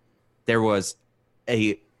E3, there was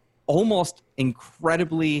a almost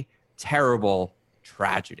incredibly terrible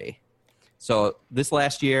tragedy. So this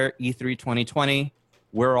last year, E3 2020,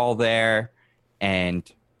 we're all there, and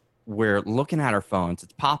we're looking at our phones.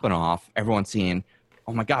 It's popping off. Everyone's seeing,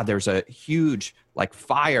 oh my God, there's a huge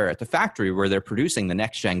fire at the factory where they're producing the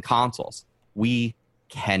next gen consoles. We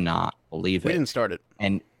cannot believe it. We didn't start it.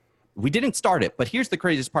 And we didn't start it. But here's the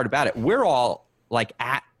craziest part about it. We're all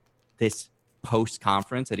at this post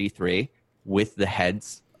conference at E3 with the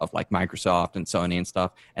heads of Microsoft and Sony and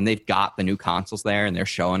stuff. And they've got the new consoles there and they're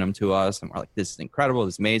showing them to us. And we're like, this is incredible.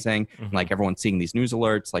 This is amazing. Mm-hmm. And everyone's seeing these news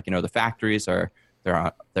alerts. The factories are,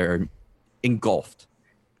 they're engulfed.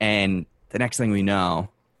 And the next thing we know,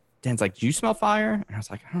 Dan's like, do you smell fire? And I was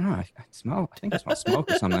like, I don't know. I think I smell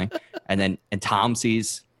smoke or something. And Tom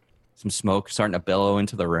sees some smoke starting to billow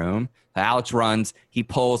into the room. Alex runs. He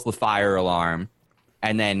pulls the fire alarm.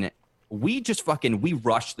 And then we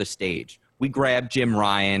rushed the stage. We grabbed Jim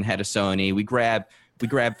Ryan, head of Sony. We grab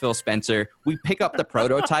Phil Spencer. We pick up the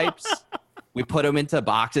prototypes. We put them into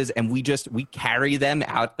boxes, and we carry them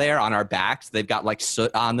out there on our backs. They've got like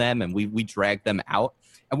soot on them, and we drag them out.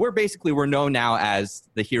 And we're known now as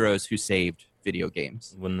the heroes who saved video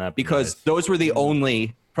games. Wouldn't that be because nice? Those were the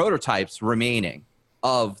only prototypes remaining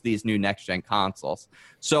of these new next-gen consoles.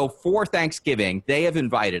 So for Thanksgiving, they have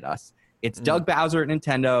invited us. It's Doug Bowser at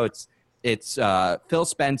Nintendo. It's Phil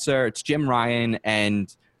Spencer. It's Jim Ryan,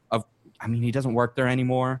 and he doesn't work there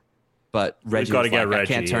anymore. But Reggie, I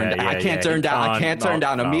can't turn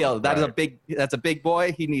down a meal. That's a big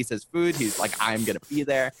boy. He needs his food. He's like, I'm gonna be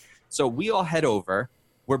there. So we all head over.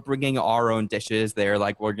 We're bringing our own dishes there.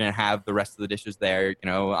 Like, we're gonna have the rest of the dishes there. I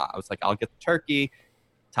was like, I'll get the turkey.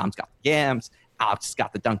 Tom's got the yams. Alex has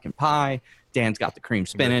got the Dunkin' pie. Dan's got the cream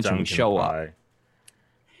spinach, and we show up.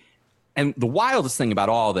 And the wildest thing about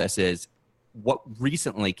all this is what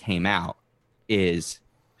recently came out is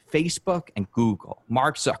Facebook and Google,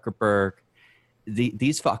 Mark Zuckerberg,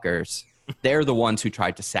 these fuckers, they're the ones who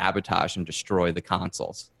tried to sabotage and destroy the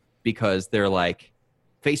consoles because they're like,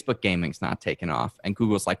 Facebook gaming's not taking off. And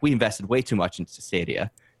Google's like, we invested way too much into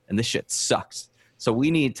Stadia, and this shit sucks. So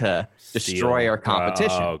we need to destroy our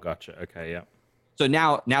competition. Oh, gotcha. Okay, yeah. So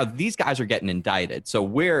now these guys are getting indicted. So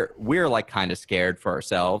we're like kind of scared for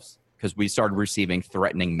ourselves because we started receiving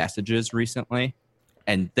threatening messages recently,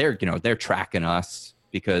 and they're tracking us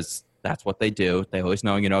because that's what they do. They always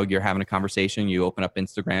know, you're having a conversation, you open up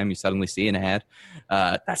Instagram, you suddenly see an ad.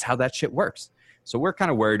 That's how that shit works. So we're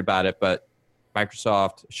kind of worried about it, but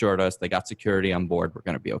Microsoft assured us they got security on board. We're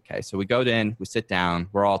going to be okay. So we go in, we sit down,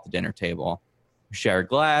 we're all at the dinner table, we share a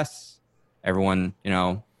glass. Everyone,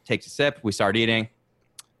 takes a sip. We start eating.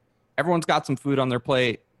 Everyone's got some food on their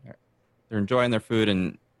plate. They're enjoying their food,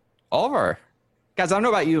 and all of our guys, I don't know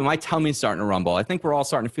about you, my tummy's starting to rumble. I think we're all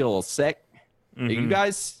starting to feel a little sick. Mm-hmm. Are you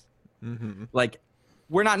guys like,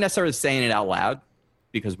 we're not necessarily saying it out loud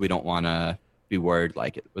because we don't want to be worried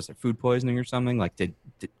like was there food poisoning or something. Like did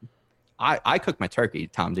I cooked my turkey.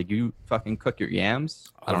 Tom, did you fucking cook your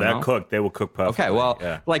yams? I don't know. Cooked. They will cook perfectly. Okay, well,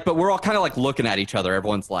 but we're all kind of like looking at each other.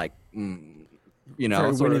 Everyone's like,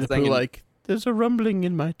 sort of thing. Like, there's a rumbling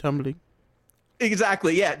in my tumbling.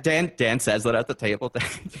 Exactly. Yeah. Dan says that at the table.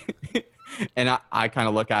 And I kind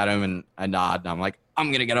of look at him and I nod, and I'm like, I'm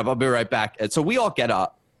going to get up. I'll be right back. And so we all get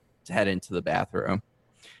up to head into the bathroom.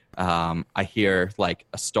 I hear like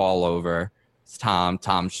a stall over. It's Tom.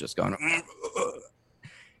 Tom's just going,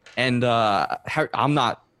 and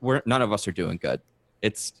none of us are doing good.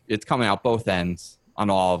 It's coming out both ends on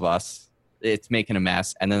all of us. It's making a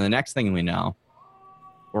mess. And then the next thing we know,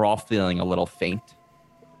 we're all feeling a little faint.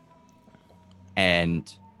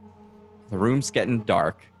 And the room's getting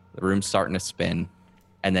dark. The room's starting to spin.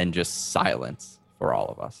 And then just silence for all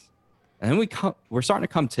of us. And then we're starting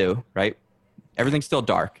to come to, right? Everything's still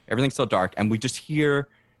dark. And we just hear,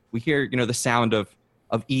 the sound of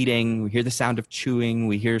eating. We hear the sound of chewing.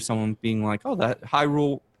 We hear someone being like, oh, that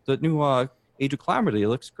Hyrule, the new Age of Calamity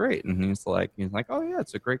looks great. And he's like, oh yeah,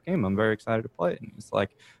 it's a great game. I'm very excited to play it. And he's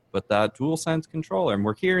like, but that DualSense controller. And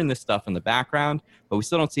we're hearing this stuff in the background, but we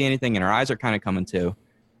still don't see anything. And our eyes are kind of coming to.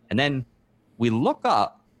 And then we look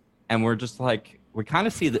up and we're just like, we kind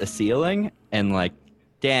of see the ceiling, and like,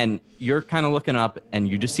 Dan, you're kind of looking up and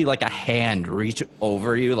you just see like a hand reach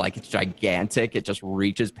over you. Like it's gigantic. It just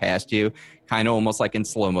reaches past you, kind of almost like in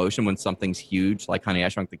slow motion when something's huge, like Honey, I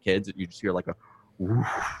Shrunk the Kids. You just hear like a whoosh,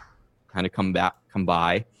 kind of come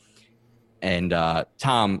by. And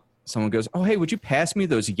Tom, someone goes, oh, hey, would you pass me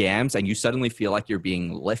those yams? And you suddenly feel like you're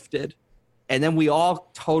being lifted. And then we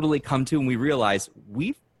all totally come to and we realize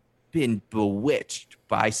we've been bewitched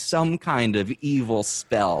by some kind of evil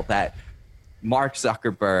spell that Mark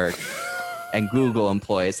Zuckerberg and Google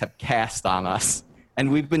employees have cast on us.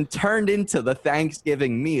 And we've been turned into the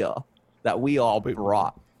Thanksgiving meal that we all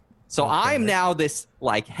brought. So okay. I'm now this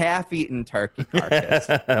like half-eaten turkey carcass.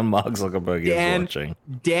 Mark Zuckerberg is watching.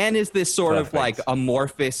 Dan is this sort of like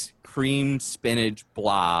amorphous cream spinach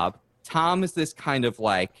blob. Tom is this kind of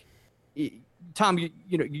like, Tom,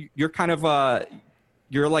 you're kind of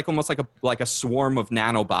you're like almost like a swarm of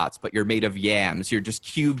nanobots, but you're made of yams. You're just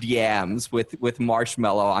cubed yams with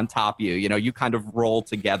marshmallow on top of you. You kind of roll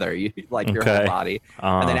together, your whole body.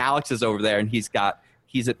 And then Alex is over there, and he's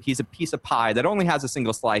a piece of pie that only has a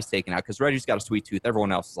single slice taken out because Reggie's got a sweet tooth.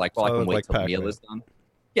 Everyone else is like, well, I can wait till the meal is done.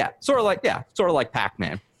 Yeah, sort of like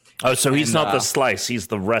Pac-Man. Oh, so he's not the slice; he's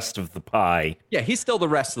the rest of the pie. Yeah, he's still the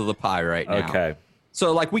rest of the pie right now. Okay.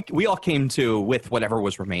 So like we all came to with whatever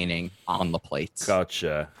was remaining on the plates.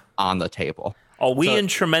 Gotcha. On the table. Are we in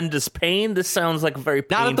tremendous pain? This sounds like a very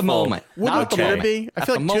painful... Not at the moment. Wouldn't tuna be? I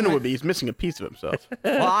feel like tuna moment. would be. He's missing a piece of himself.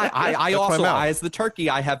 Well, I also, mouth. as the turkey,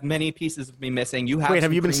 I have many pieces of me missing. You have Wait, have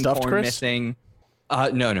some you been cream stuffed, corn Chris? missing.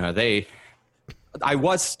 No. I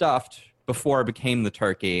was stuffed before I became the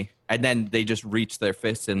turkey, and then they just reached their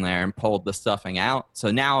fists in there and pulled the stuffing out. So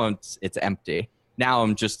now it's empty. Now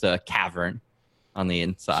I'm just a cavern on the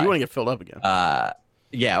inside. So you want to get filled up again?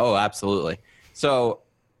 Yeah. Oh, absolutely. So,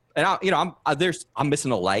 and I'm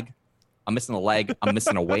missing a leg. I'm missing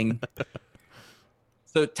a wing.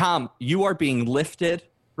 So, Tom, you are being lifted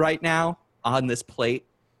right now on this plate,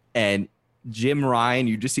 and Jim Ryan.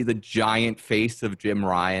 You just see the giant face of Jim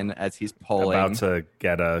Ryan as he's pulling. About to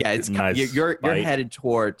get a nice You're bite. headed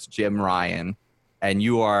towards Jim Ryan, and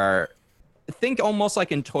you are. Think almost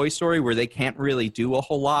like in Toy Story where they can't really do a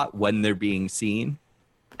whole lot when they're being seen.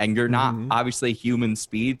 And you're not obviously human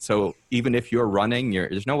speed, so even if you're running,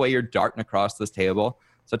 there's no way you're darting across this table.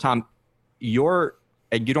 So Tom, you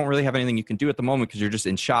don't really have anything you can do at the moment because you're just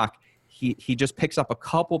in shock. He just picks up a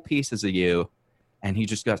couple pieces of you, and he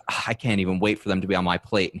just goes, I can't even wait for them to be on my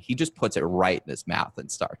plate. And he just puts it right in his mouth and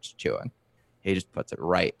starts chewing. He just puts it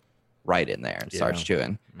right in there and starts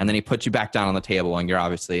chewing. And then he puts you back down on the table, and you're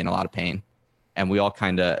obviously in a lot of pain. And we all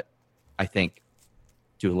kind of, I think,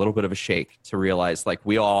 do a little bit of a shake to realize, like,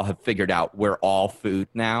 we all have figured out we're all food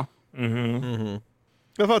now. I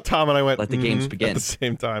thought Tom and I went, Let the games begin. at the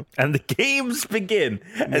same time. And the games begin.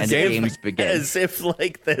 As if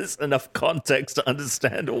like there's enough context to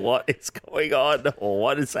understand what is going on or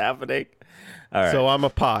what is happening. All right. So I'm a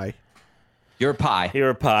pie. You're a pie.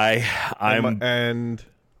 You're a pie.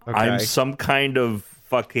 I'm some kind of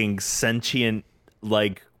fucking sentient,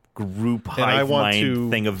 like, group I hive want mind to-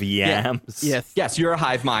 thing of yams. Yes, you're a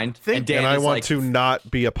hive mind. And Dan and I is want like, to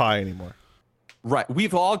not be a pie anymore. Right.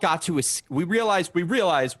 We've all got to. We realize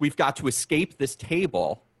we've got to escape this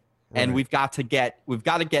table, and we've got to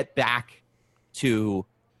get back to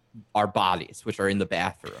our bodies, which are in the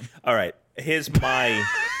bathroom. All right. Here is my.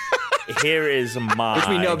 Which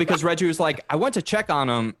we know because Reggie was like, I went to check on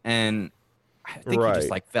him, and I think he just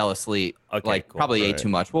like fell asleep. Okay, like cool. probably ate too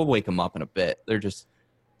much. We'll wake him up in a bit. They're just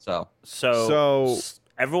So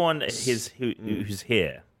everyone who's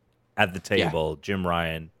here at the table, Jim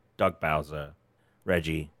Ryan, Doug Bowser,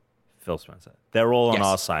 Reggie, Phil Spencer, they're all on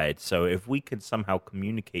our side. So if we could somehow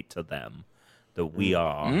communicate to them that we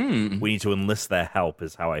need to enlist their help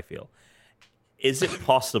is how I feel. Is it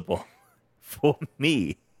possible for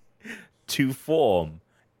me to form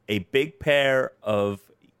a big pair of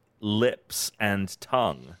lips and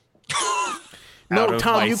tongue? No,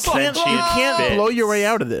 Tom, you can't blow your way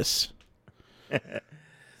out of this.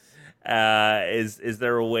 Is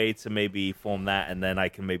there a way to maybe form that, and then I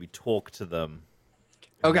can maybe talk to them?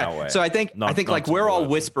 Okay, so I think like we're all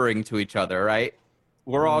whispering to each other, right?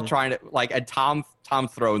 We're all trying to like, and Tom's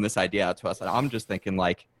throwing this idea out to us, and I'm just thinking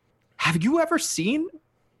like, have you ever seen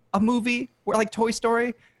a movie where like Toy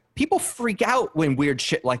Story? People freak out when weird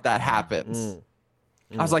shit like that happens.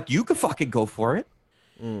 I was like, you could fucking go for it.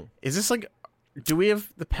 Is this like, do we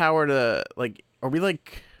have the power to like, are we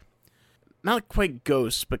like, not quite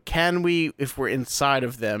ghosts, but can we, if we're inside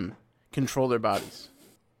of them, control their bodies?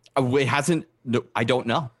 It hasn't. No, I don't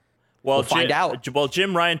know. Well, we'll find out. Well,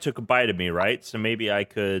 Jim Ryan took a bite of me, right? So maybe I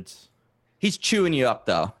could. He's chewing you up,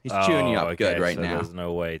 though. He's chewing you up good right now. There's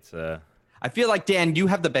no way to. I feel like, Dan, you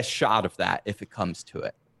have the best shot of that if it comes to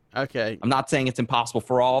it. Okay. I'm not saying it's impossible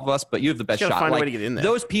for all of us, but you have the best shot. Find like, a way to get in there.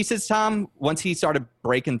 Those pieces, Tom, once he started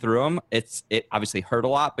breaking through them, it obviously hurt a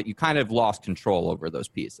lot, but you kind of lost control over those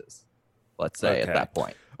pieces, let's say, at that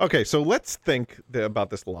point. Okay, so let's think about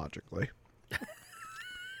this logically.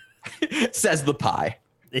 Says the pie.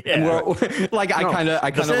 Yeah. Like, I kind of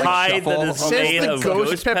like pie shuffle. that is Says made the of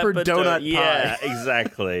ghost pepper donut pie. Yeah,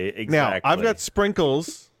 exactly. Now, I've got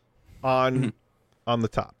sprinkles on the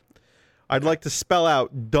top. I'd like to spell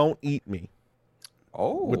out "Don't eat me"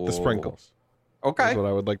 with the sprinkles. Okay. That's what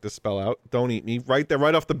I would like to spell out. Don't eat me. Right there,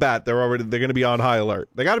 right off the bat, they're going to be on high alert.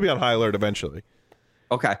 They got to be on high alert eventually.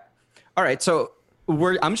 Okay. All right. So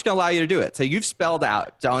I'm just going to allow you to do it. So you've spelled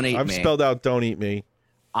out "Don't eat me." I've spelled out "Don't eat me"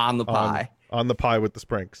 on the pie. On the pie with the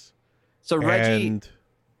sprinkles. So Reggie.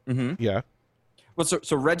 Yeah. Well,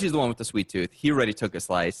 so Reggie's the one with the sweet tooth. He already took a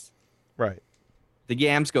slice. Right. The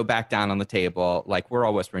yams go back down on the table. Like, we're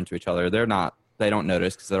all whispering to each other. They don't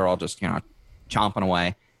notice because they're all just, chomping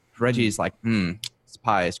away. Reggie's like, this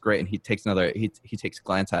pie is great. And he takes he takes a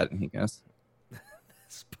glance at it and he goes,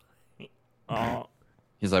 this pie. Oh.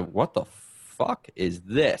 He's like, what the fuck is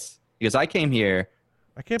this? Because I came here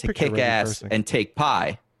I can't to kick ass and take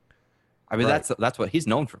pie. I mean, that's what he's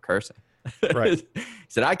known for cursing. Right. He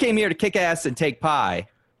said, I came here to kick ass and take pie.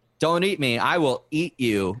 Don't eat me. I will eat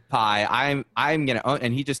you, pie. I'm going to,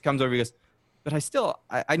 and he just comes over and goes, but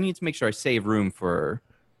I need to make sure I save room for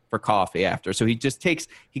coffee after. So he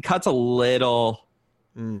cuts a little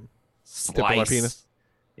slice. Penis.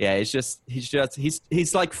 Yeah, he's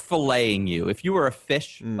like filleting you. If you were a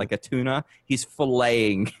fish, like a tuna, he's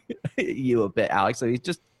filleting you a bit, Alex. So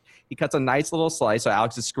he cuts a nice little slice. So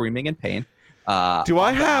Alex is screaming in pain. Do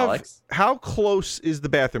I have, Alex. How close is the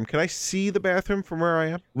bathroom? Can I see the bathroom from where I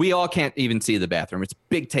am? We all can't even see the bathroom. It's a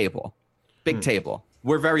big table. Table.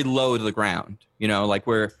 We're very low to the ground. Like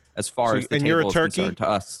we're as far as the and table you're a is turkey? concerned to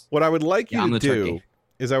us. What I would like you to do turkey.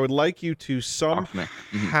 is I would like you to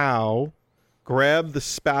somehow grab the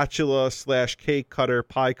spatula / cake cutter,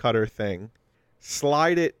 pie cutter thing,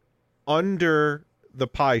 slide it under the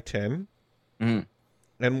pie tin. And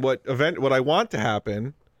what I want to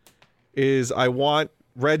happen is I want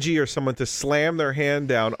Reggie or someone to slam their hand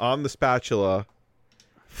down on the spatula,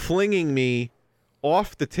 flinging me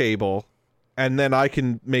off the table, and then I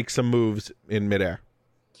can make some moves in midair.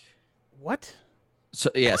 What?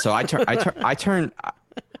 So I turn.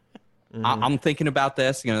 I'm thinking about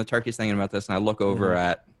this. The turkey's thinking about this, and I look over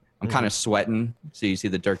at. I'm kind of sweating, so you see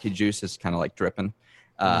the turkey juice is kind of like dripping.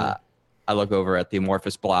 I look over at the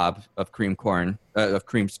amorphous blob of cream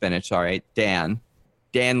spinach. Sorry, Dan.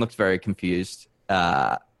 Dan looks very confused.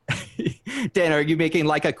 Dan, are you making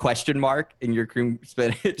like a question mark in your cream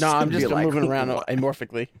spinach? No, I'm just moving around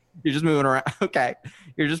amorphically. You're just moving around. Okay.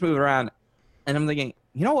 You're just moving around. And I'm thinking,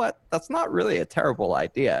 you know what? That's not really a terrible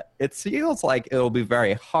idea. It feels like it'll be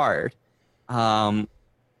very hard.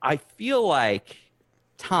 I feel like,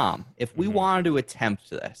 Tom, if we wanted to attempt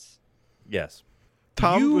this. Yes.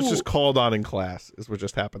 Tom was just called on in class, is what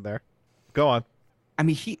just happened there. Go on. I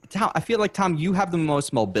mean, I feel like, Tom, you have the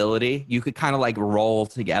most mobility. You could kind of like roll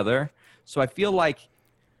together. So I feel like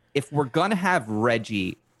if we're going to have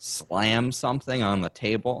Reggie slam something on the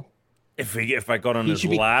table. If I got on his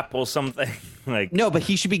lap or something. Like No, but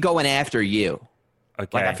he should be going after you.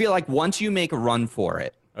 Okay. Like, I feel like once you make a run for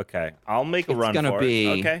it. Okay. I'll make a run for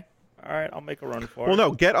it. Okay. All right, I'll make a run for it. Well,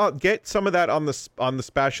 no, get some of that on the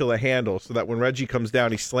spatula handle so that when Reggie comes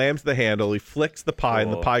down, he slams the handle, he flicks the pie,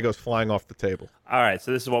 and the pie goes flying off the table. All right,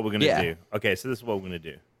 so this is what we're going to do. Okay, so this is what we're going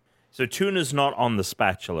to do. So tuna's not on the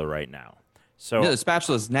spatula right now. So no, the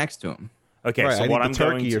spatula's next to him. Okay, right, so I what need I'm the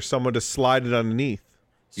turkey going to... or someone to slide it underneath.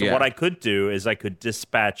 So what I could do is I could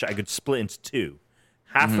split into two.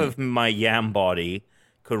 Half of my yam body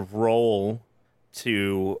could roll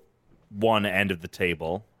to one end of the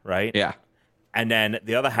table, right? Yeah. And then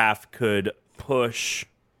the other half could push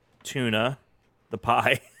tuna, the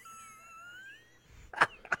pie,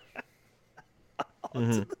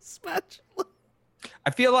 onto the spatula. I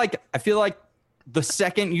feel like the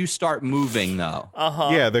second you start moving, though,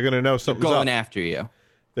 Yeah, they're gonna know something's going up. after you.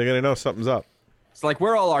 They're gonna know something's up. It's like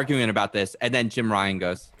we're all arguing about this, and then Jim Ryan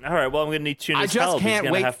goes, All right, well, I'm going to need tuna's I just help. He's can't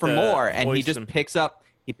gonna wait have for to more. And he hoist just some- picks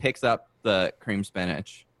up the cream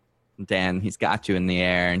spinach. Dan, he's got you in the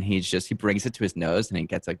air, and he brings it to his nose, and he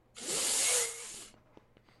gets a.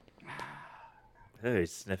 Oh,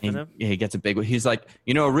 he's sniffing him? He gets a big one. He's like,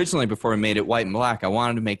 originally before we made it white and black, I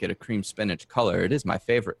wanted to make it a cream spinach color. It is my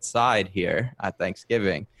favorite side here at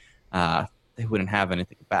Thanksgiving. They wouldn't have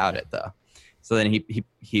anything about it, though. So then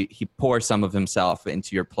he pours some of himself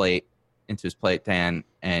into his plate, Dan,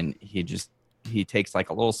 and he takes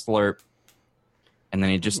like a little slurp, and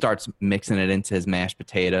then he just starts mixing it into his mashed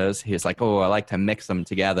potatoes. He's like, oh, I like to mix them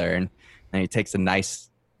together, and then he takes a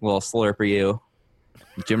nice little slurp of you.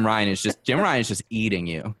 Jim Ryan is just eating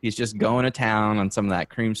you. He's just going to town on some of that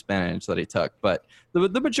cream spinach that he took, but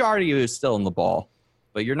the majority of you is still in the ball.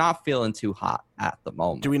 But you're not feeling too hot at the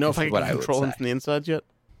moment. Do we know if I can control him from the insides yet?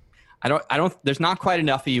 I don't. There's not quite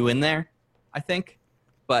enough of you in there, I think.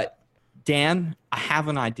 But Dan, I have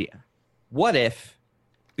an idea. What if,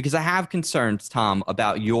 because I have concerns, Tom,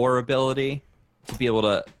 about your ability to be able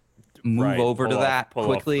to move over to that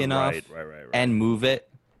quickly enough and move it.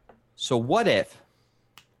 So what if,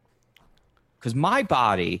 because my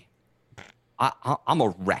body, I'm a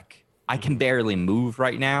wreck. I can barely move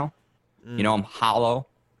right now. I'm hollow.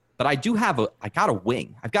 But I got a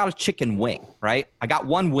wing. I've got a chicken wing, right? I got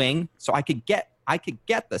one wing, so I could get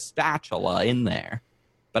the spatula in there,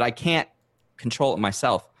 but I can't control it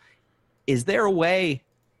myself. Is there a way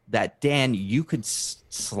that, Dan, you could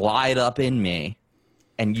slide up in me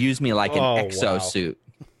and use me like an exosuit?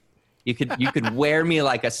 Wow. You could wear me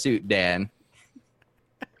like a suit, Dan.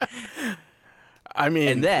 I mean,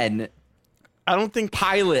 and then I don't think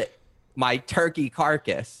pilot my turkey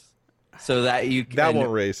carcass so that you can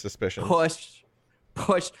won't raise suspicion.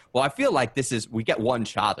 pushed. Well, I feel like we get one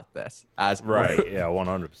shot at this. Right, yeah,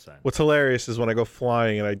 100%. What's hilarious is when I go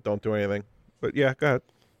flying and I don't do anything. But yeah, go ahead.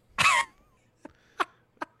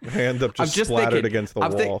 I end up just splattered against the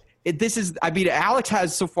wall. Alex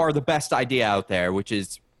has so far the best idea out there, which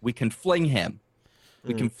is we can fling him.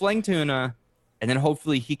 We can fling Tuna, and then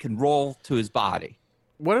hopefully he can roll to his body.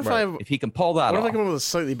 What if if he can pull that off? What if I come up with a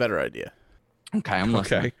slightly better idea? Okay, I'm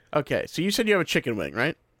listening. Okay, so you said you have a chicken wing,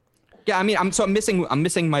 right? Yeah, I mean, I'm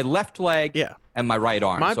missing my left leg and my right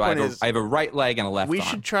arm. My point I have a right leg and a left arm. We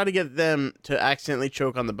should try to get them to accidentally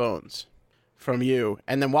choke on the bones from you,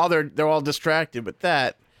 and then while they're all distracted with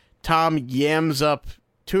that, Tom yams up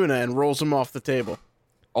Tuna and rolls him off the table.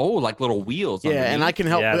 Oh, like little wheels. Yeah, underneath. and I can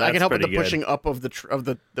help. Yeah, I can help with the pretty good. pushing up of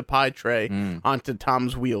the pie tray onto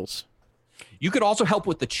Tom's wheels. You could also help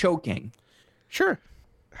with the choking. Sure.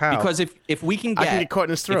 How? Because if we can get, I can get caught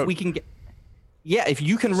in his throat. If we can get, if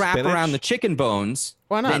you can wrap Spinach? around the chicken bones,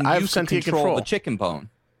 Why not? then I have you can sentient control control. the chicken bone.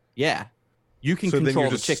 Yeah, you can so then control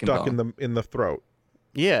you're the just chicken stuck bone. in the throat.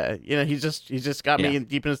 Yeah, he's just got me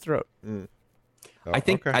deep in his throat. Oh, I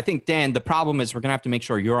think Dan, the problem is we're gonna have to make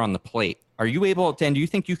sure you're on the plate. Are you able, Dan? Do you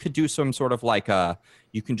think you could do some sort of like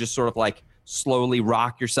you can just sort of like slowly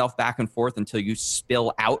rock yourself back and forth until you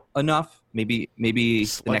spill out enough? Maybe the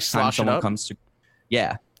next time someone comes to,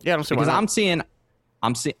 Yeah, I don't see why because not.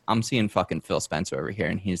 I'm seeing fucking Phil Spencer over here,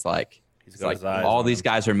 and he's like eyes all on these him.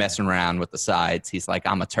 guys are messing around with the sides. He's like,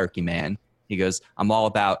 I'm a turkey man. He goes, I'm all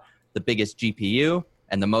about the biggest GPU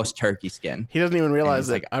and the most turkey skin. He doesn't even realize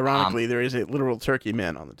that, like, ironically, there is a literal turkey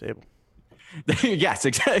man on the table. Yes,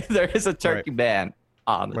 exactly. There is a turkey man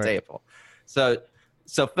on the table. So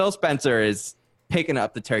Phil Spencer is picking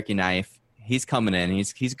up the turkey knife. He's coming in.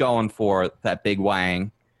 He's going for that big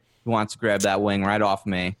wang. He wants to grab that wing right off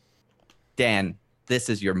me. Dan, this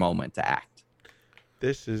is your moment to act.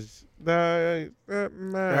 This is the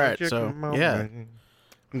magic so, moment. yeah.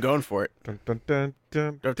 I'm going for it. Dun, dun, dun,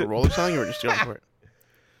 dun, Do I have to roll or something, or just going for it?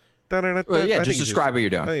 Well, yeah, I think just you describe what you're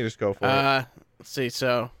doing. I think you just go for it. Let's see.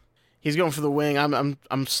 So he's going for the wing.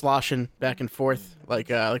 I'm sloshing back and forth like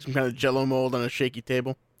some kind of Jello mold on a shaky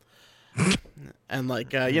table. And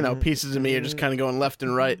pieces of me are just kind of going left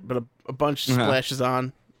and right, but a bunch splashes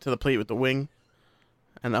on to the plate with the wing,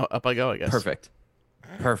 and up I go, I guess.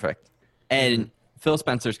 Perfect. And Phil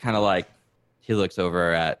Spencer's kind of like, he looks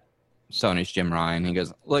over at Sony's Jim Ryan. He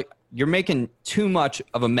goes, look, you're making too much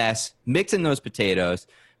of a mess. Mix in those potatoes.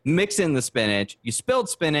 Mix in the spinach. You spilled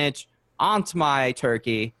spinach onto my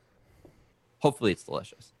turkey. Hopefully it's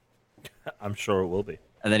delicious. I'm sure it will be.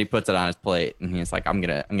 And then he puts it on his plate, and he's like, "I'm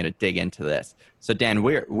gonna dig into this." So Dan,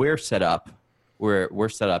 we're set up, we're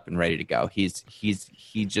set up and ready to go. He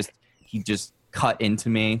just cut into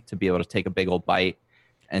me to be able to take a big old bite,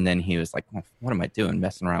 and then he was like, well, "What am I doing,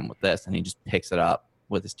 messing around with this?" And he just picks it up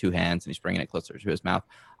with his two hands, and he's bringing it closer to his mouth.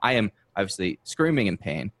 I am obviously screaming in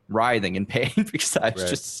pain, writhing in pain because I was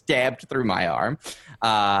just stabbed through my arm,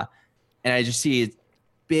 and I just see his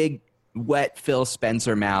big, wet Phil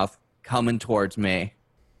Spencer mouth coming towards me.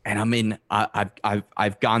 And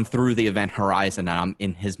I've gone through the event horizon, and I'm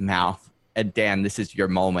in his mouth. And Dan, this is your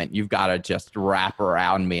moment. You've got to just wrap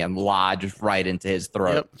around me and lodge right into his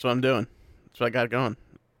throat. Yep, that's what I'm doing. That's what I got going.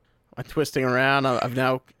 I'm twisting around.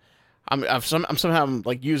 I'm somehow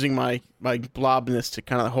like using my blobness to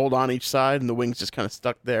kind of hold on each side, and the wing's just kind of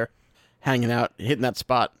stuck there, hanging out, hitting that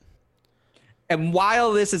spot. And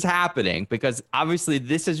while this is happening, because obviously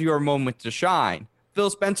this is your moment to shine, Phil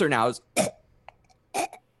Spencer now is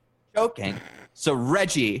choking. So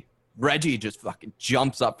Reggie just fucking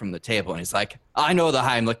jumps up from the table, and he's like, I know the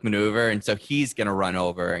Heimlich maneuver. And so he's going to run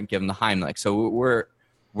over and give him the Heimlich. So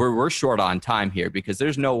we're short on time here, because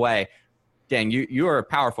there's no way. Dan, you are a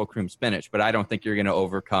powerful cream spinach, but I don't think you're going to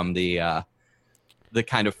overcome the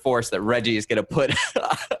kind of force that Reggie is going to put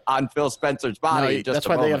on Phil Spencer's body. No, that's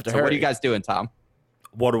why they have to hurry. What are you guys doing, Tom?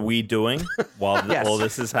 What are we doing while all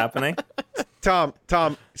this is happening? Tom,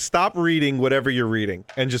 stop reading whatever you're reading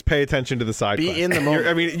and just pay attention to the side quest. Be in the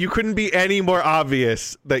moment. You couldn't be any more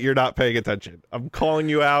obvious that you're not paying attention. I'm calling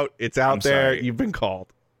you out. It's out there. Sorry. You've been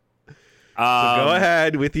called. So go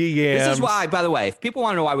ahead with your yams. This is why, by the way, if people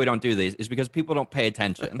want to know why we don't do these, is because people don't pay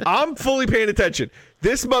attention. I'm fully paying attention.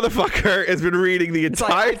 This motherfucker has been reading the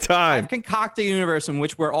entire time. I've concocted a universe in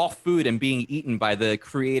which we're all food and being eaten by the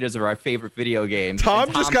creators of our favorite video games.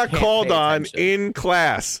 Tom just got called on in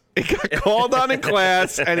class. He got called on in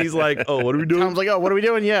class, and he's like, oh, what are we doing? Tom's like, oh, what are we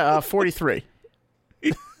doing? Yeah, 43.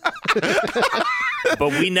 But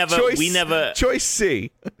we never. Choice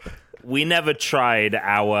C. We never tried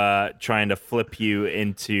trying to flip you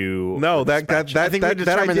into. No, that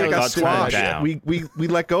idea got squashed. down. We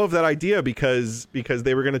let go of that idea because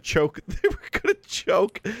they were going to choke. They were going to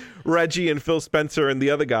choke Reggie and Phil Spencer and the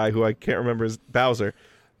other guy who I can't remember is Bowser.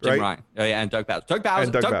 Jim Right? Ryan. Oh yeah, and Doug Bowser. Doug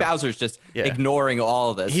Bowser. Bowser's just ignoring all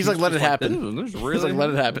of this. He's like, let it happen. This is He's really, like, let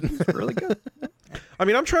it happen. really good. I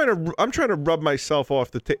mean, I'm trying to rub myself off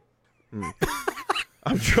the table.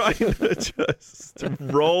 I'm trying to just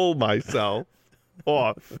roll myself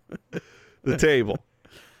off the table.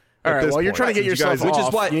 All right. Well, you're trying to get yourself guys, off.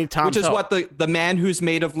 Which is what the man who's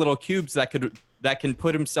made of little cubes that can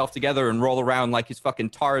put himself together and roll around like he's fucking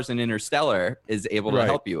Tarzan Interstellar is able to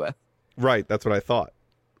help you with. Right. That's what I thought.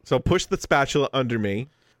 So push the spatula under me.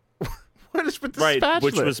 What is with the spatula?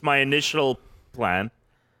 Which was my initial plan.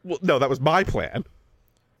 Well, no, that was my plan.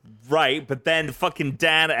 Right, but then fucking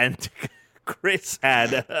Dan and Chris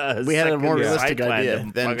had we had a more realistic idea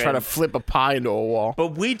idea than try to flip a pie into a wall.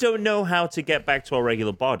 But we don't know how to get back to our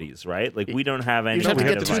regular bodies, right? Like we don't have any. You just have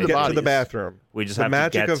to get to the bathroom. We just the have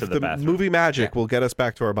magic to get of to the bathroom. Movie magic will get us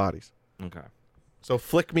back to our bodies. Okay. So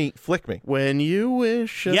flick me. When you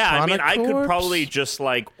wish. Yeah, I mean, I could corpse. probably just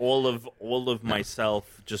like all of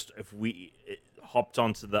myself. Just if we hopped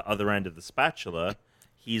onto the other end of the spatula,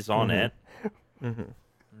 he's on it, and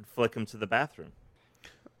flick him to the bathroom.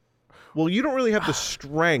 Well, you don't really have the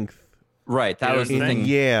strength. Right, that was the in thing.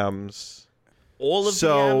 Yams. All of the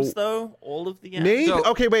yams, though. All of the yams. Maybe. So-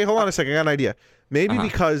 Okay, wait. Hold on a second. I got an idea. Maybe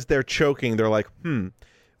because they're choking, they're like,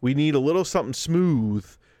 we need a little something smooth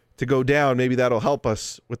to go down. Maybe that'll help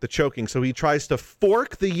us with the choking. So he tries to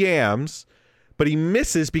fork the yams, but he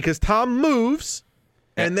misses because Tom moves,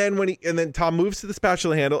 and then Tom moves to the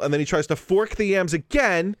spatula handle, and then he tries to fork the yams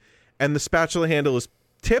again, and the spatula handle is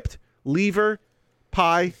tipped, lever,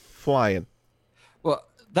 pie, flying. Well,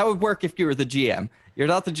 that would work if you were the GM. You're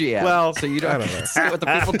not the GM, Well, so you I don't don't know. get to see what the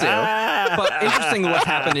people do. But interestingly, what's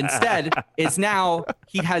happened instead is now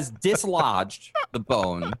he has dislodged the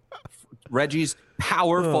bone. Reggie's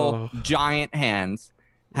powerful giant hands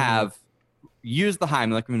have used the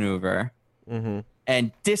Heimlich maneuver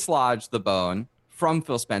and dislodged the bone from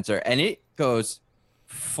Phil Spencer, and it goes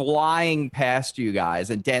flying past you guys.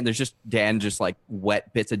 And Dan just like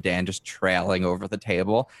wet bits of Dan just trailing over the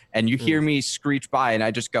table, and you hear me screech by, and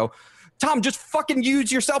I just go, Tom, just fucking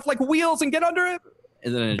use yourself like wheels and get under it.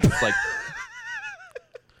 And then it's just like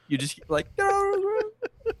you just like get under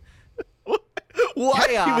it. What?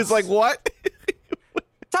 Chaos. He was like, what?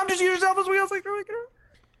 Tom, just use yourself as wheels like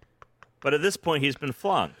But at this point, he's been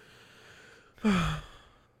flung.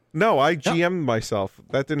 No, I GM'd myself.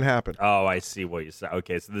 That didn't happen. Oh, I see what you said.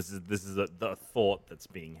 Okay, so this is the thought that's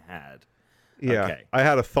being had. Yeah, Okay. I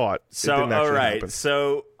had a thought. So it didn't all actually right, happen.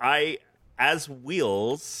 so I as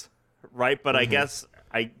wheels, right? But I guess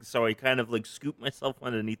I kind of like scoop myself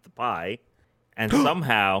underneath the pie, and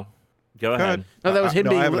somehow go ahead. No, that was him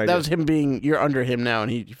no, I have an being. idea. That was him being. You're under him now,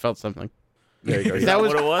 and he felt something. There you go. That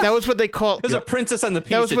was what it was? that was what they call. It was a Princess and the Pea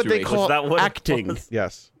That was what they situation. call that what it acting. was?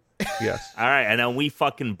 Yes. Yes. All right, and then we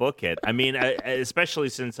fucking book it. I mean, especially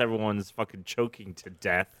since everyone's fucking choking to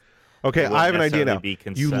death. Okay, wouldn't I have an idea necessarily now. be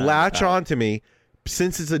You concerned latch about. onto me.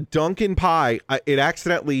 Since it's a Dunkin' pie, it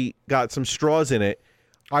accidentally got some straws in it.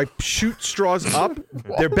 I shoot straws up.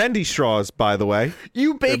 They're bendy straws, by the way.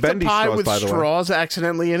 You baked a bendy pie straws, with by the way. straws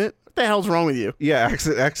accidentally in it. What the hell's wrong with you? Yeah,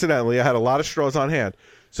 accidentally. I had a lot of straws on hand.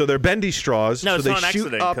 So they're bendy straws. No, so it's they not an shoot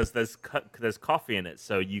accident up. because there's coffee in it,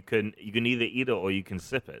 so you can either eat it or you can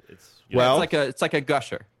sip it. It's Well, It's like a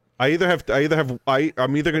gusher. I'm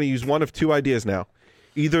either going to use one of two ideas now.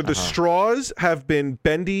 Either the straws have been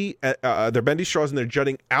bendy, they're bendy straws and they're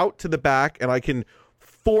jutting out to the back, and I can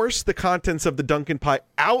force the contents of the Dunkin' pie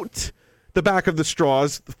out the back of the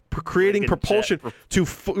straws, creating Like a propulsion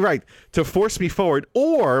jet. to force me forward.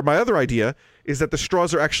 Or my other idea is that the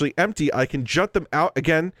straws are actually empty. I can jut them out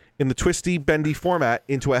again in the twisty, bendy format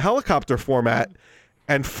into a helicopter format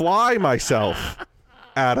and fly myself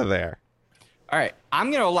out of there. All right,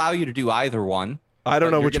 I'm going to allow you to do either one. I don't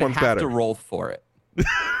but know you're which gonna one's have better. to roll for it.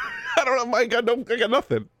 I don't know. I got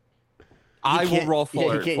nothing. I will can't- roll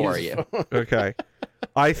for he it can't for use you. Okay.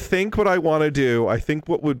 I think what I want to do,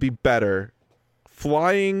 what would be better,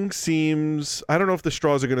 flying seems, I don't know if the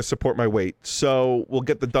straws are going to support my weight. So we'll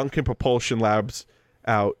get the Dunkin' Propulsion Labs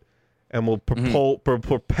out and we'll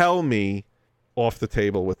propel me off the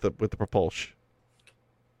table with the propulsion.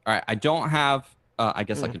 All right, I don't have. I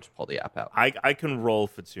guess I could just pull the app out. I can roll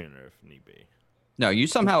for tuna if need be. No, you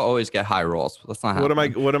somehow always get high rolls. That's not What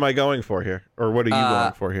happening. am I going for here? Or what are you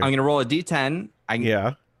going for here? I'm going to roll a D10.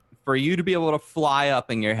 Yeah. For you to be able to fly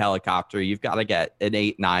up in your helicopter, you've got to get an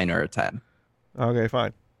 8, 9, or a 10. Okay,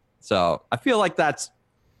 fine. So I feel like that's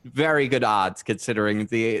very good odds considering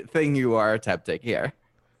the thing you are attempting here.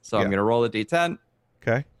 So I'm going to roll a d10.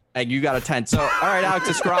 Okay. And you got a 10. So, all right, Alex,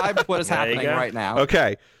 describe what is happening right now.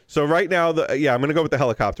 Okay. So right now, I'm going to go with the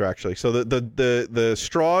helicopter, actually. So the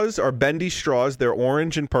straws are bendy straws. They're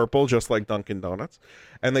orange and purple, just like Dunkin' Donuts.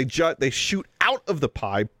 And they shoot out of the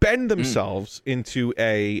pie, bend themselves into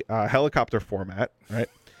a helicopter format, right?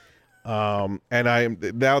 And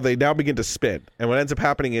they now begin to spin. And what ends up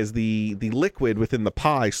happening is the liquid within the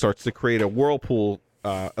pie starts to create a whirlpool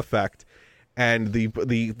effect. And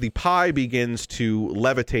the pie begins to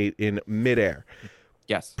levitate in midair.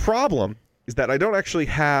 Yes. Problem is that I don't actually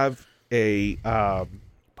have a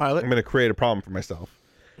pilot. I'm going to create a problem for myself.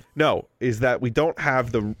 No, is that we don't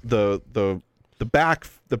have the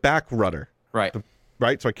back rudder. Right.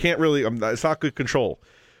 Right. So I can't really. It's not good control.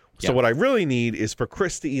 So what I really need is for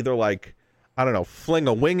Chris to either fling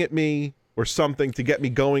a wing at me or something to get me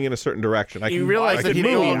going in a certain direction. You realize that he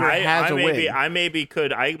no longer has a wing. I maybe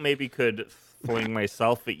could fling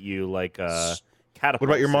myself at you like a catapult.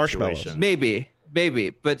 What about your situation. marshmallows? Maybe.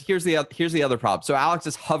 But here's the other problem. So Alex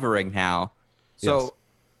is hovering now. So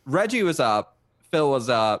Reggie was up, Phil was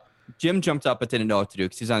up, Jim jumped up but didn't know what to do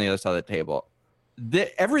because he's on the other side of the table.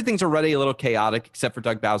 Everything's already a little chaotic except for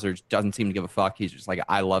Doug Bowser, who doesn't seem to give a fuck. He's just like,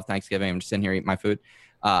 I love Thanksgiving. I'm just sitting here eating my food.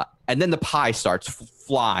 And then the pie starts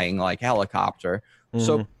flying like helicopter. Mm-hmm.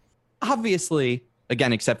 So obviously,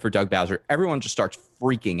 again, except for Doug Bowser, everyone just starts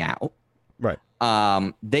freaking out. Right.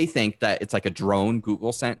 They think that it's like a drone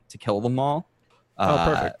Google sent to kill them all.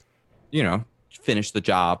 Perfect. Finish the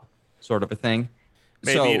job sort of a thing.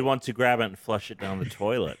 Maybe you'd want to grab it and flush it down the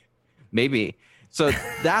toilet. Maybe. So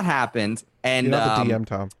that happened. And you're not the DM,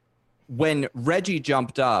 Tom. When Reggie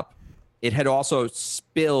jumped up, it had also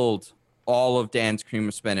spilled all of Dan's cream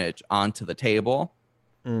of spinach onto the table.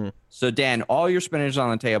 So Dan, all your spinach is on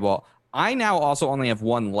the table. I now also only have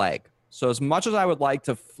one leg. So as much as I would like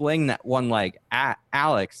to fling that one leg at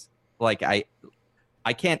Alex, like I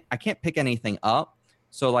can't pick anything up.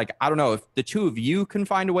 So like I don't know if the two of you can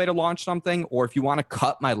find a way to launch something, or if you want to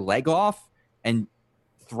cut my leg off and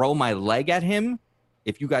throw my leg at him,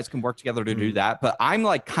 if you guys can work together to do that. But I'm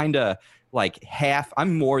like kind of like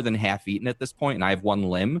I'm more than half eaten at this point, and I have one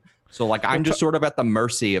limb. So like I'm just sort of at the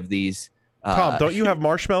mercy of these. Tom, don't you have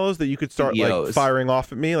marshmallows that you could start like firing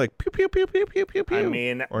off at me, like pew pew pew pew pew pew pew? I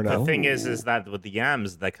mean, the thing is that with the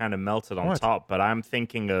yams, they kind of melted on top. But I'm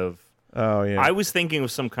thinking of. Oh yeah. I was thinking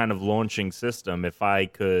of some kind of launching system if I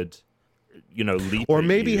could, leap. Or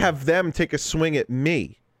maybe have them take a swing at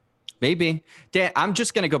me. Maybe. Dan, I'm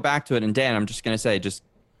just gonna go back to it, and Dan, I'm just gonna say, just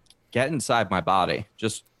get inside my body.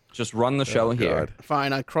 Just run the show here.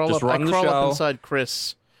 Fine, I crawl up inside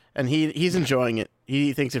Chris, and he's enjoying it.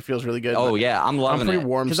 He thinks it feels really good. Oh yeah, I'm loving it.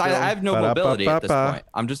 Warm because I have no mobility at this point.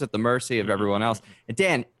 I'm just at the mercy of everyone else. And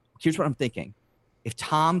Dan, here's what I'm thinking: if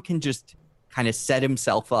Tom can just kind of set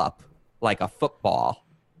himself up like a football,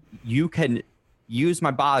 you can use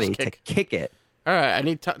my body to kick it. All right, I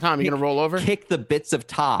need Tom. You gonna roll over? Kick the bits of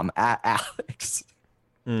Tom at Alex.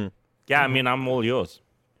 Yeah, I mean, I'm all yours.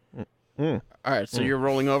 All right, so you're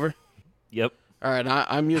rolling over. Yep. All right,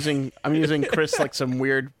 I'm using Chris like some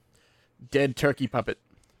weird dead turkey puppet.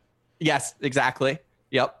 Yes, exactly.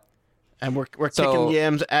 Yep. And we're kicking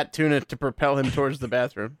yams at Tuna to propel him towards the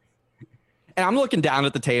bathroom. And I'm looking down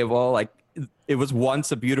at the table like it was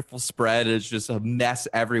once a beautiful spread. It's just a mess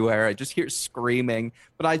everywhere. I just hear screaming,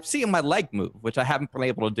 but I see my leg move, which I haven't been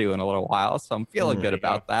able to do in a little while. So I'm feeling good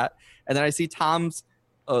about that. And then I see Tom's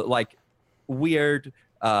like weird,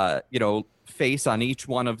 face on each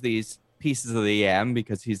one of these pieces of the yam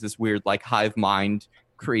because he's this weird like hive mind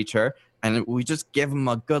creature. And we just give him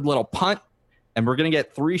a good little punt, and we're going to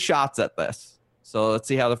get 3 shots at this. So let's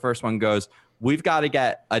see how the first one goes. We've got to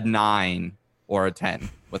get a 9 or a 10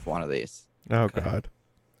 with one of these. Oh, God.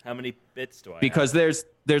 How many bits do I Because have?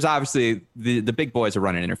 there's obviously the big boys are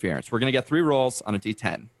running interference. We're going to get 3 rolls on a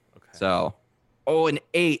D10. Okay. So, an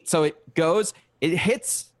 8. So it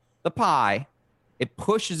hits the pie. It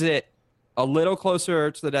pushes it a little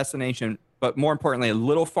closer to the destination, but more importantly, a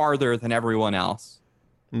little farther than everyone else.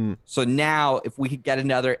 So now if we could get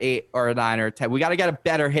another 8 or a 9 or a 10, we got to get a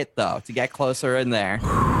better hit, though, to get closer in there.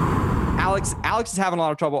 Alex is having a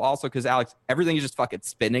lot of trouble also because, Alex, everything is just fucking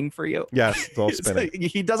spinning for you. Yes, it's all spinning. So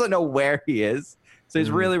he doesn't know where he is. So he's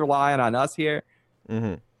really relying on us here.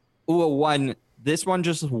 Ooh, a 1. This one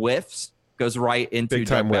just whiffs, goes right into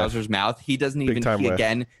Doug Bowser's mouth. He doesn't even,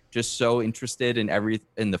 again, just so interested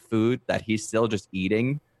in the food that he's still just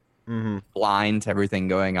eating. Blind to everything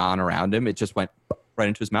going on around him. It just went right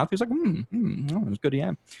into his mouth. He's like, it was good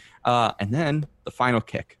yam. And then the final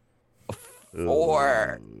kick. A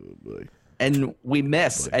 4. And we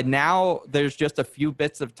miss. And now there's just a few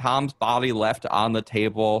bits of Tom's body left on the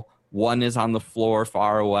table. One is on the floor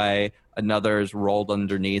far away. Another is rolled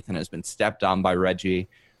underneath and has been stepped on by Reggie.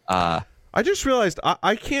 I just realized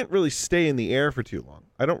I can't really stay in the air for too long.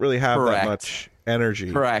 I don't really have that much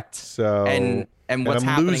energy. Correct. So and what's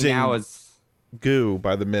happening now is goo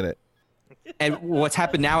by the minute. And what's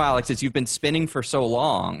happened now, Alex, is you've been spinning for so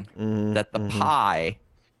long that the pie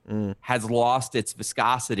has lost its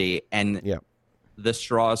viscosity, and the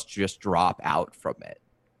straws just drop out from it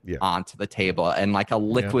onto the table. And like a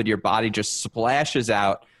liquid, your body just splashes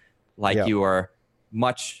out like you are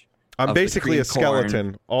much... I'm basically a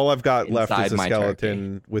skeleton. All I've got left is a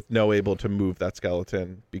skeleton with no able to move that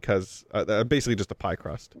skeleton because I'm basically just a pie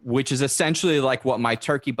crust. Which is essentially like what my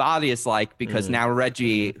turkey body is like, because now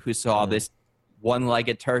Reggie, who saw this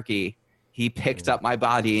one-legged turkey, he picked up my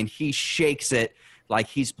body and he shakes it like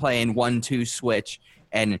he's playing 1-2 switch,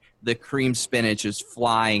 and the cream spinach is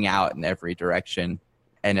flying out in every direction.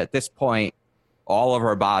 And at this point, all of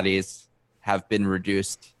our bodies have been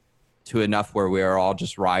reduced to enough where we are all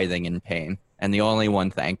just writhing in pain. And the only one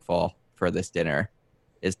thankful for this dinner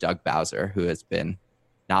is Doug Bowser, who has been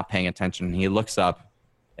not paying attention. He looks up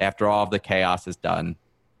after all of the chaos is done,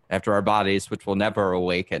 after our bodies, which will never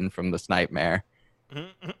awaken from this nightmare.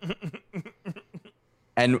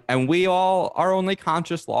 And we all are only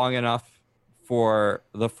conscious long enough for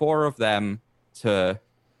the 4 of them to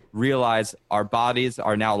realize our bodies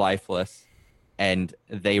are now lifeless, and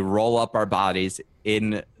they roll up our bodies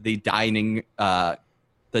in the dining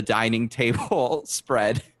table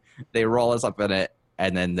spread. They roll us up in it,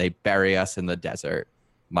 and then they bury us in the desert,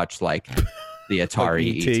 much like the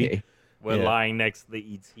Atari ET. We're lying next to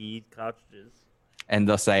the ET cartridges. And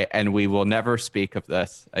they'll say, and we will never speak of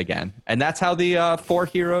this again. And that's how the 4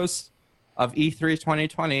 heroes of E3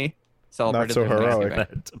 2020 celebrated their heroic.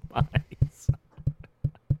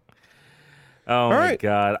 Oh my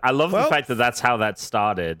God. I love the fact that that's how that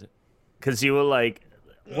started. Because you were like,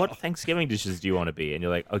 what Thanksgiving dishes do you want to be? And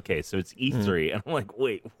you're like, okay, so it's E3. And I'm like,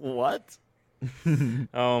 wait, what?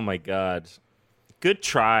 Oh my God. Good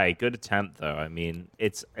try. Good attempt, though. I mean,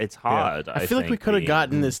 it's hard. I feel like we could have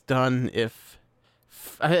gotten this done if...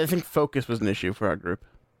 I think focus was an issue for our group.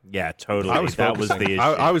 Yeah, totally. That was the issue.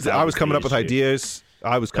 I was coming up with ideas.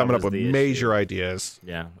 I was coming up with major ideas.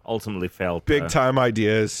 Yeah, ultimately failed. Big time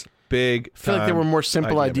ideas. I feel like there were more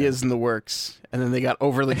simple ideas in the works, and then they got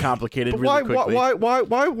overly complicated really quickly.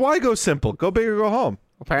 Why go simple? Go big or go home.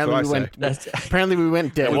 Apparently we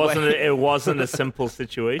went dead. It wasn't a simple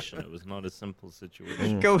situation. It was not a simple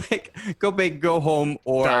situation. Go big, go home,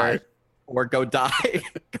 or go die.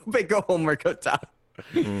 Go big, go home, or go die.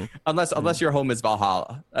 Unless your home is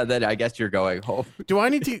Valhalla, then I guess you're going home. Do I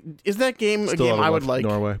need to? Is that game a game I would like?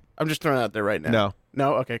 Norway. I'm just throwing it out there right now.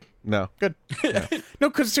 No. Okay. No. Good. No,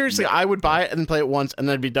 because seriously, I would buy it and play it once, and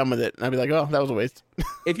then I'd be done with it, and I'd be like, oh, that was a waste.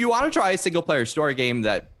 If you want to try a single player story game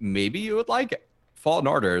that maybe you would like, Fallen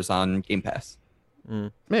Orders on Game Pass.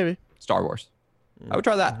 Maybe Star Wars. I would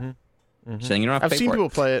try that. Saying you don't have to I've seen people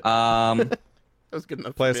play it. That was good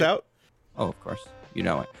enough. Play us out. Oh, of course. You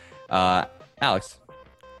know it. Alex.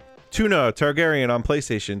 Tuna Targaryen on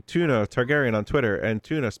PlayStation, Tuna Targaryen on Twitter, and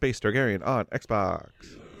Tuna Space Targaryen on Xbox.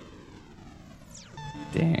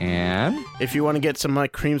 Dan. If you want to get some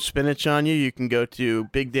cream spinach on you, you can go to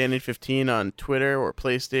Big Danny 15 on Twitter or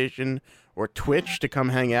PlayStation or Twitch to come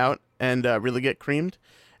hang out and really get creamed.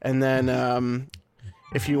 And then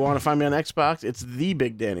if you want to find me on Xbox, it's the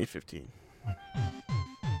Big Danny 15.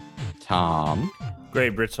 Tom.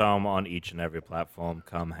 Great Britom on each and every platform.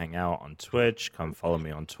 Come hang out on Twitch. Come follow me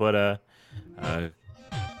on Twitter.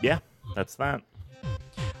 Yeah, that's that.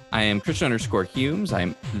 I am Christian_Humes.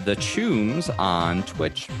 I'm the Chooms on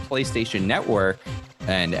Twitch, PlayStation Network,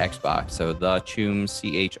 and Xbox. So the Chooms,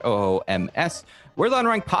 CHOOMS. We're the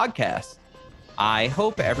Unranked Podcast. I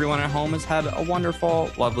hope everyone at home has had a wonderful,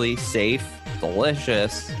 lovely, safe,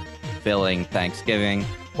 delicious, filling Thanksgiving.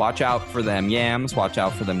 Watch out for them yams. Watch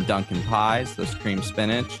out for them Dunkin' pies, those cream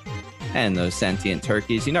spinach, and those sentient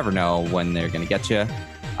turkeys. You never know when they're going to get you.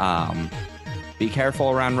 Be careful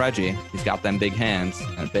around Reggie. He's got them big hands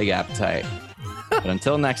and a big appetite. But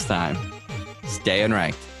until next time, stay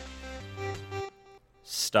unranked.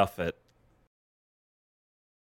 Stuff it.